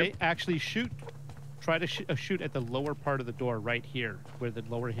 Okay, Yep. actually shoot. Try to shoot at the lower part of the door right here, where the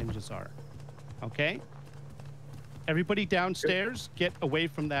lower hinges are. Okay. Everybody downstairs, get away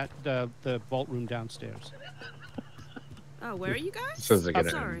from that the vault room downstairs. Oh, where are you guys? Says I I'm got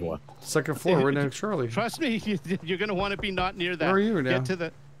it. sorry. What? Second floor, right next to Charlie. Trust me, you're gonna want to be not near that. Where are you now? Get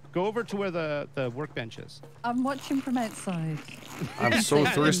to go over to where the workbench is. I'm watching from outside. I'm so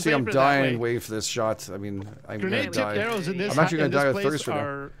Yeah, thirsty. I'm favor that dying. way. Wait for this shot. I mean, I'm gonna Grenade tipped die. arrows in this, I'm actually gonna in this die of place thirst right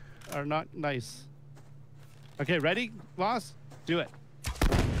now. are not nice. Okay, ready? Lost? Do it.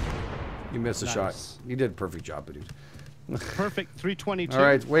 You missed a Nice. shot. You did a perfect job, dude. Perfect. 322. All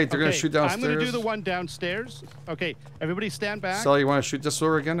right, wait. They're gonna Okay, shoot I'm gonna do downstairs. the one downstairs. Okay, everybody stand back. Sally, you want to shoot this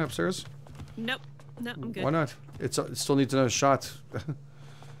door again upstairs? Nope. No, I'm good. Why not? It still needs another shot.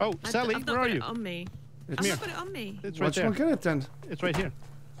 Oh, Sally, I've where not are got you? it on me. It's I've here. not got it on me. It's Why right don't you there. look at it then? It's right here.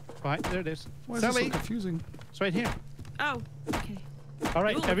 Behind, there it is. Why is this Sally, so confusing? it's right here. Oh, okay. All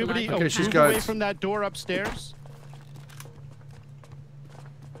right, You're everybody, like- Okay, she's move got away it. from that door upstairs.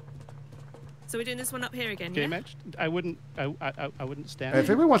 So we're doing this one up here again, yeah? GameEdged. I wouldn't stand. If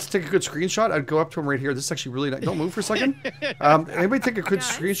anybody wants to take a good screenshot, I'd go up to him right here. This is actually really nice. Don't move for a second. Anybody take a good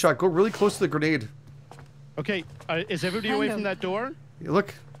Guys? screenshot? Go really close to the grenade. Okay, is everybody away from that door? Yeah,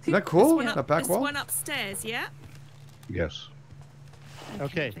 look, isn't that cool? One up, That back this wall. one upstairs, yeah? Yes.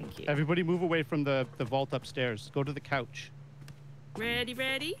 Okay, Thank you. everybody move away from the vault upstairs. Go to the couch. Ready,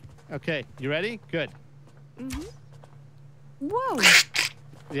 ready? Okay, you ready? Good. Whoa!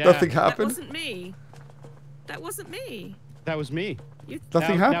 Yeah, Nothing That happened. wasn't me. That wasn't me. that was me.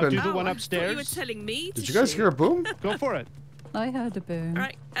 Nothing Now happened. do the one I thought upstairs. you were telling me to Did you guys shoot. hear a boom? Go for it. I heard a boom. All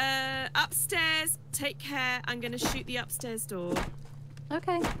right, upstairs. Take care. I'm gonna shoot the upstairs door.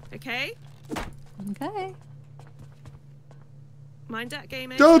 Okay. Okay? Okay. Mind that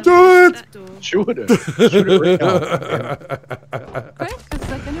game. Don't do it! That door. Shoot it. Shoot it right now. Quick, because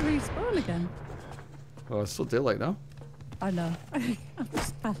they're going to respawn again. Oh, it's still daylight now. I know. I'm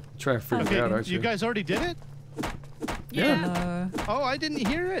just Trying to figure Okay, it out, aren't you? you guys already did it? Yeah. No. Oh, I didn't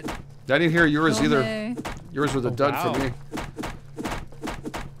hear it. I didn't hear yours Not either. me. Yours was a Oh, dud wow. for me.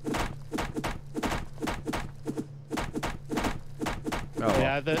 Oh, well.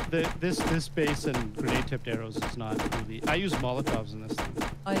 Yeah, this base and grenade tipped arrows is not really. I use Molotovs in this thing.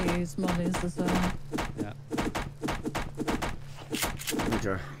 I use mollies as well. Yeah.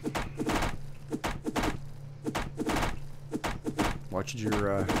 Okay. Watch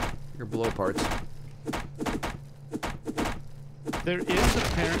your below parts. There is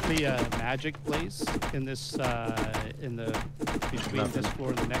apparently a magic place in this between Nothing. this floor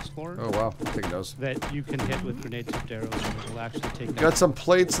and the next floor Oh wow, I think it does. that you can hit with grenade tipped arrows and it will actually take. Got some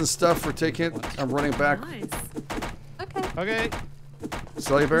plates and stuff for taking it. I'm running back. Nice. Okay. Okay.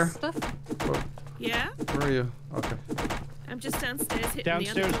 Celly Bear, Stuff. Yeah? where are you? Okay. I'm just downstairs hitting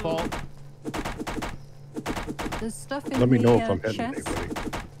Downstairs the other door. vault. There's stuff in Let me the know if I'm hitting chest anybody.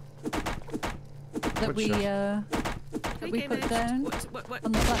 that Which we chest? that Hey, we Game put Edged, down What?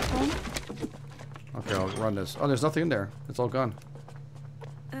 on the platform. Okay, I'll run this. Oh, there's nothing in there. It's all gone.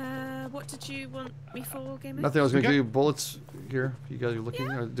 What did you want me for, Game Edged? Nothing. I was gonna Okay. give you bullets here. If you guys are looking.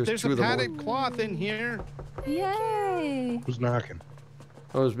 There's There's two a of them. padded cloth in here. Yay! Who's knocking?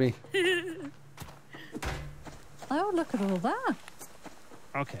 That was me. Oh, look at all that.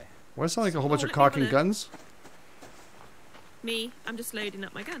 Okay. Why does it sound like a whole bunch of let me have a cocking look. guns? Me. I'm just loading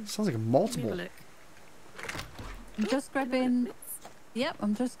up my gun. Sounds like Let me have a multiple. look. I'm just grabbing. Yep,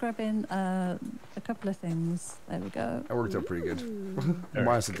 I'm just grabbing a couple of things. There we go. That worked out pretty good. Alright,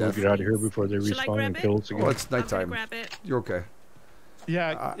 Minus the can we death. get out of here before they Shall I respawn grab and it? kill us again? Oh, it's I'm gonna nighttime. grab it. You're okay.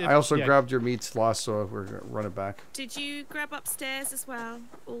 Yeah. I also grabbed your meats lost, so we're gonna run it back. Did you grab upstairs as well?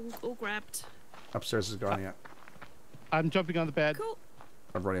 All grabbed. Upstairs is gone yet. I'm jumping on the bed. Cool.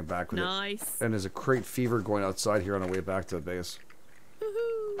 I'm running back with it. Nice. And there's a crate fever going outside here on our way back to the base.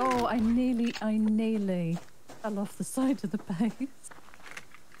 Woohoo. Oh, I nearly fell off the side of the base.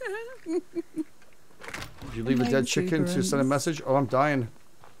 Did you leave a dead Amazing chicken to send a runs. message? Oh, I'm dying.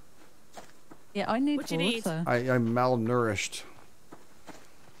 Yeah, I need What do you need? water. I'm malnourished.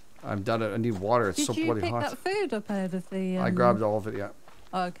 I'm done. I need water. It's Did so you bloody pick hot. that food up out of the? I grabbed all of it. Yeah.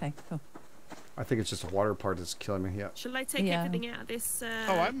 Oh, okay, cool. I think it's just the water part that's killing me. Yeah. Shall I take Yeah. everything out of this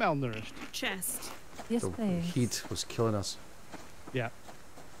Oh, I'm malnourished. chest? Yes, The please. heat was killing us. Yeah.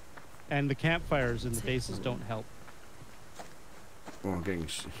 And the campfires in the bases don't help. Oh, I'm getting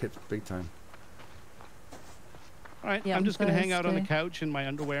hit big time. All right, Yeah, I'm I'm just gonna hang out on the thirsty. couch in my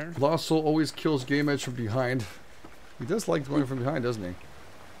underwear. Lost Soul always kills GameEdged from behind. He does like going from behind, doesn't he?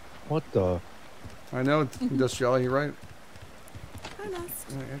 What the? I know, Industriality, right? I lost.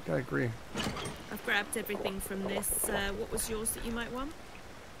 I gotta agree. I've grabbed everything from this. What was yours that you might want?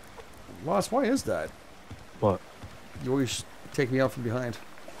 Lost, why is that? What? You always take me out from behind.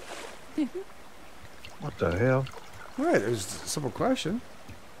 What the hell? Right, there's a simple question.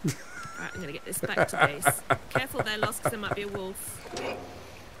 Alright, I'm gonna get this back to base. Careful there, Lost, because there might be a wolf.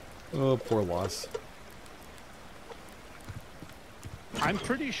 Oh, poor Lost. I'm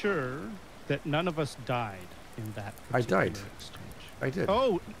pretty sure that none of us died in that. I died. particular exchange. I did.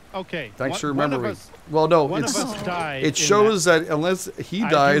 Oh, okay. Thanks for One of remembering. us, Well, no, one it's of us died. it in shows that, unless he I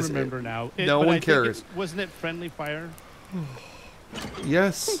dies, do remember now. no but one I think cares. Wasn't it friendly fire?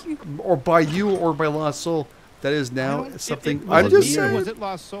 yes, or by you or by Lost Soul. That is I now don't- something. It I'm wasn't just me or saying. Was it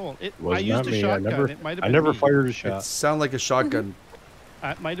Lost Soul? I Was used not a me. shotgun. It might have I been never me. fired a It shot. sounded like a shotgun.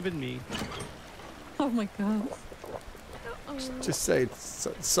 It might have been me. Oh my god. Just say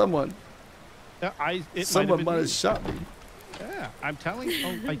someone. Someone might have shot me. Yeah, I'm telling you.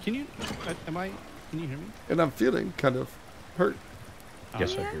 Oh, can you? Can you hear me? And I'm feeling kind of hurt.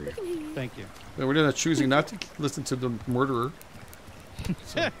 Yes, I hear you. Thank you. And we're not choosing not to listen to the murderer.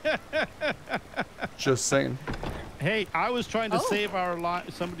 So, just saying. Hey, I was trying to save our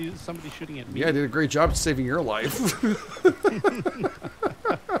life. Somebody shooting at me. Yeah, I did a great job saving your life.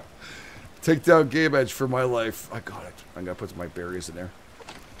 Take down GameEdged for my life. I got it. I'm gonna put my berries in there.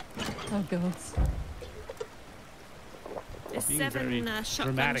 Oh god. There's Being 7 very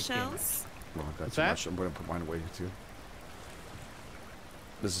shotgun dramatic shells. Well, I got What's too that? much. I'm gonna put mine away too.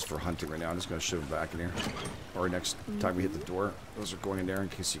 This is for hunting right now. I'm just gonna shove them back in here. Or next time we hit the door, those are going in there in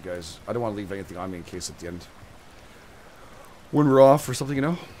case you guys. I don't want to leave anything on me in case at the end, when we're off or something, you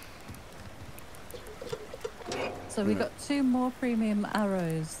know. So we got 2 more premium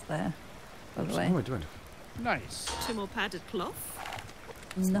arrows there, by the What way. am I doing? Nice. 2 more padded cloth.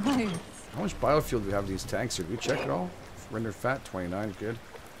 Nice. How much biofuel do we have in these tanks here? Did we check it all? Render fat, 29, good.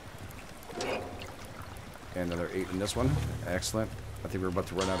 And another 8 in this one. Excellent. I think we're about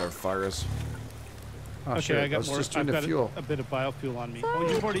to run out of fires. Oh, Okay, shit. I got was more. just doing I've the got fuel. a bit of biofuel on me.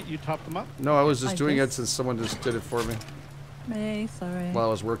 Oh, you topped them up? No, I was just I doing it just- since someone just did it for me Me, sorry. while I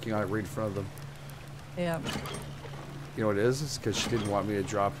was working on it right in front of them. Yeah. You know what it is? It's because she didn't want me to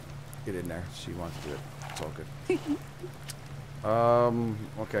drop it in there. She wanted to do it. It's all good.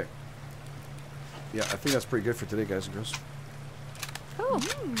 Okay. Yeah, I think that's pretty good for today, guys and girls. Cool.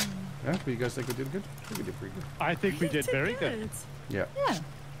 Yeah, but you guys think we did good? I think we did pretty good. I think we did very good. Yeah. Yeah.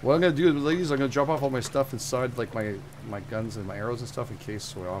 What I'm gonna do, ladies, I'm gonna drop off all my stuff inside, like my guns and my arrows and stuff, in case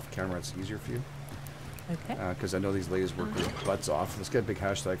so off camera it's easier for you. Okay. Because I know these ladies work their butts off. Let's get a big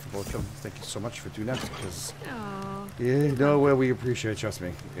hashtag for both of them. Thank you so much for doing that. Because Aw. yeah, no, well, we appreciate. Trust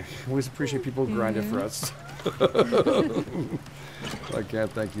me, we always appreciate people who grind it for us. I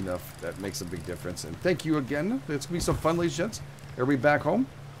can't thank you enough. That makes a big difference. And thank you again. It's gonna be some fun, ladies and gents. Everybody back home?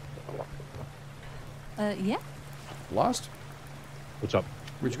 Yeah. Lost? What's up?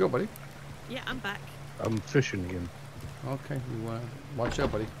 Where'd you go, buddy? Yeah, I'm back. I'm fishing again. Okay, you watch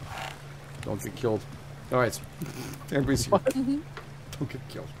out, buddy. Don't get killed. All right, everybody's here. Don't get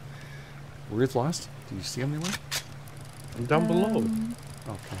killed. Where's Lost? Do you see him anywhere? I'm down below.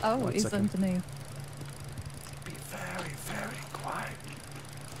 Okay. Oh, 1 it's second. underneath. Be very, very quiet.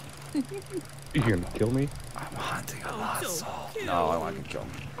 You gonna kill me? I'm hunting a Oh, lost don't soul. kill No, I me. want to kill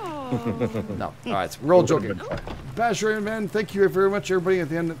him. Oh. No. All right, we're all joking. Would've been fine. Basher, man, thank you very much, everybody. At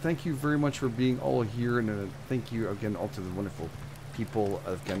the end, thank you very much for being all here, and thank you again all to the wonderful people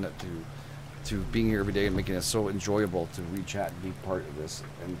again to being here every day and making it so enjoyable to chat and be part of this.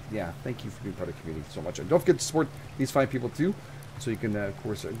 And yeah, thank you for being part of the community so much. And don't forget to support these fine people too. So you can, of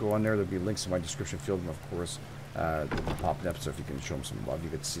course, go on there. There'll be links in my description field, and of course, they'll be popping up. So if you can show them some love, you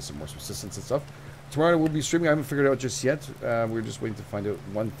get to see some more subsistence and stuff. Tomorrow we'll be streaming. I haven't figured it out just yet. We're just waiting to find out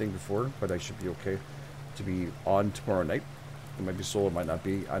one thing before, but I should be okay to be on tomorrow night. It might be solo, it might not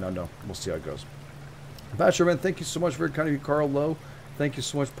be. I don't know. We'll see how it goes. Bachelorman, thank you so much for kind of you, Carl Lowe. Thank you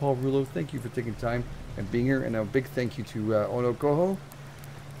so much, Paul Rouleau. Thank you for taking time and being here. And a big thank you to Ono Koho,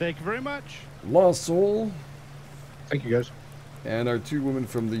 Thank you very much. Lost Soul, Thank you, guys. and our 2 women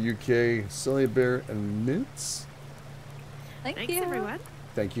from the UK, Celia Bear and Mints. Thank Thanks, you. everyone.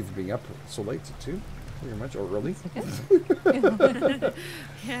 Thank you for being up so late too. Very much, or early.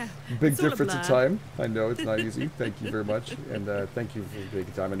 Yeah. Big It's all a difference in blur. time. I know it's not easy. Thank you very much, and thank you for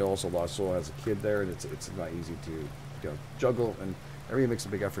taking time. I know also Lost Soul has a kid there, and it's not easy to juggle, and everybody makes a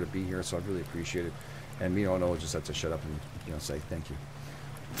big effort to be here. So I really appreciate it. And me, Ono, just have to shut up and say thank you.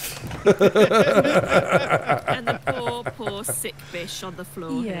 And the poor sick bish on the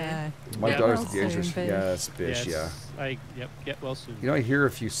floor Yeah. My Yeah. daughter's Well dangerous. soon, Bish. Yes, Bish. Yeah. Yep. Get well soon. You know, I hear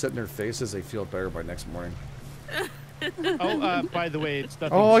if you sit in their faces, they feel better by next morning. Oh, by the way, it's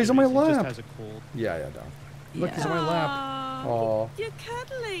nothing. Oh, he's on my serious. He lap. just has a cold. Yeah, no. Look, Yeah. he's on my lap. Oh, Aw. you're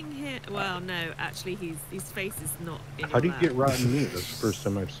cuddling him. Well, no, actually, his face is not in How do you your get lap. rotten meat? That's the first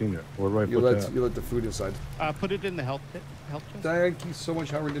time I've seen it. Where do I You put that? let the food inside. Put it in the health chest. Thank you so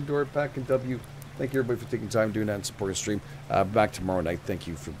much, Howard Dindore, back in W. Thank you, everybody, for taking time doing that and supporting the stream. Back tomorrow night. Thank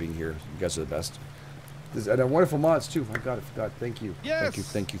you for being here. You guys are the best. And wonderful mods, too. My God, I forgot. Thank you. Yes.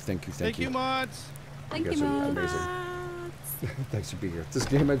 Thank you. Thank you, mods. Thank guys you, are Mom. amazing. But- Thanks for being here. This is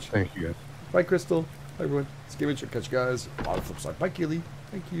GameEdged. Thank you, guys. Bye, Crystal. Bye, everyone. It's GameEdged. I'll catch you guys on the flip side. Bye, Keely.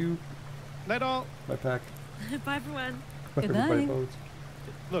 Thank you. Night all. Bye, Pack. Bye, everyone. Bye, Good everybody. night.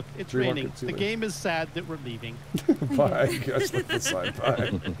 Look, it's Dream raining. Market, see The you game is sad that we're leaving. Bye. Catch you on the flip side.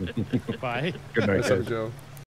 Bye. Bye. Good night, Bye, guys. Joe.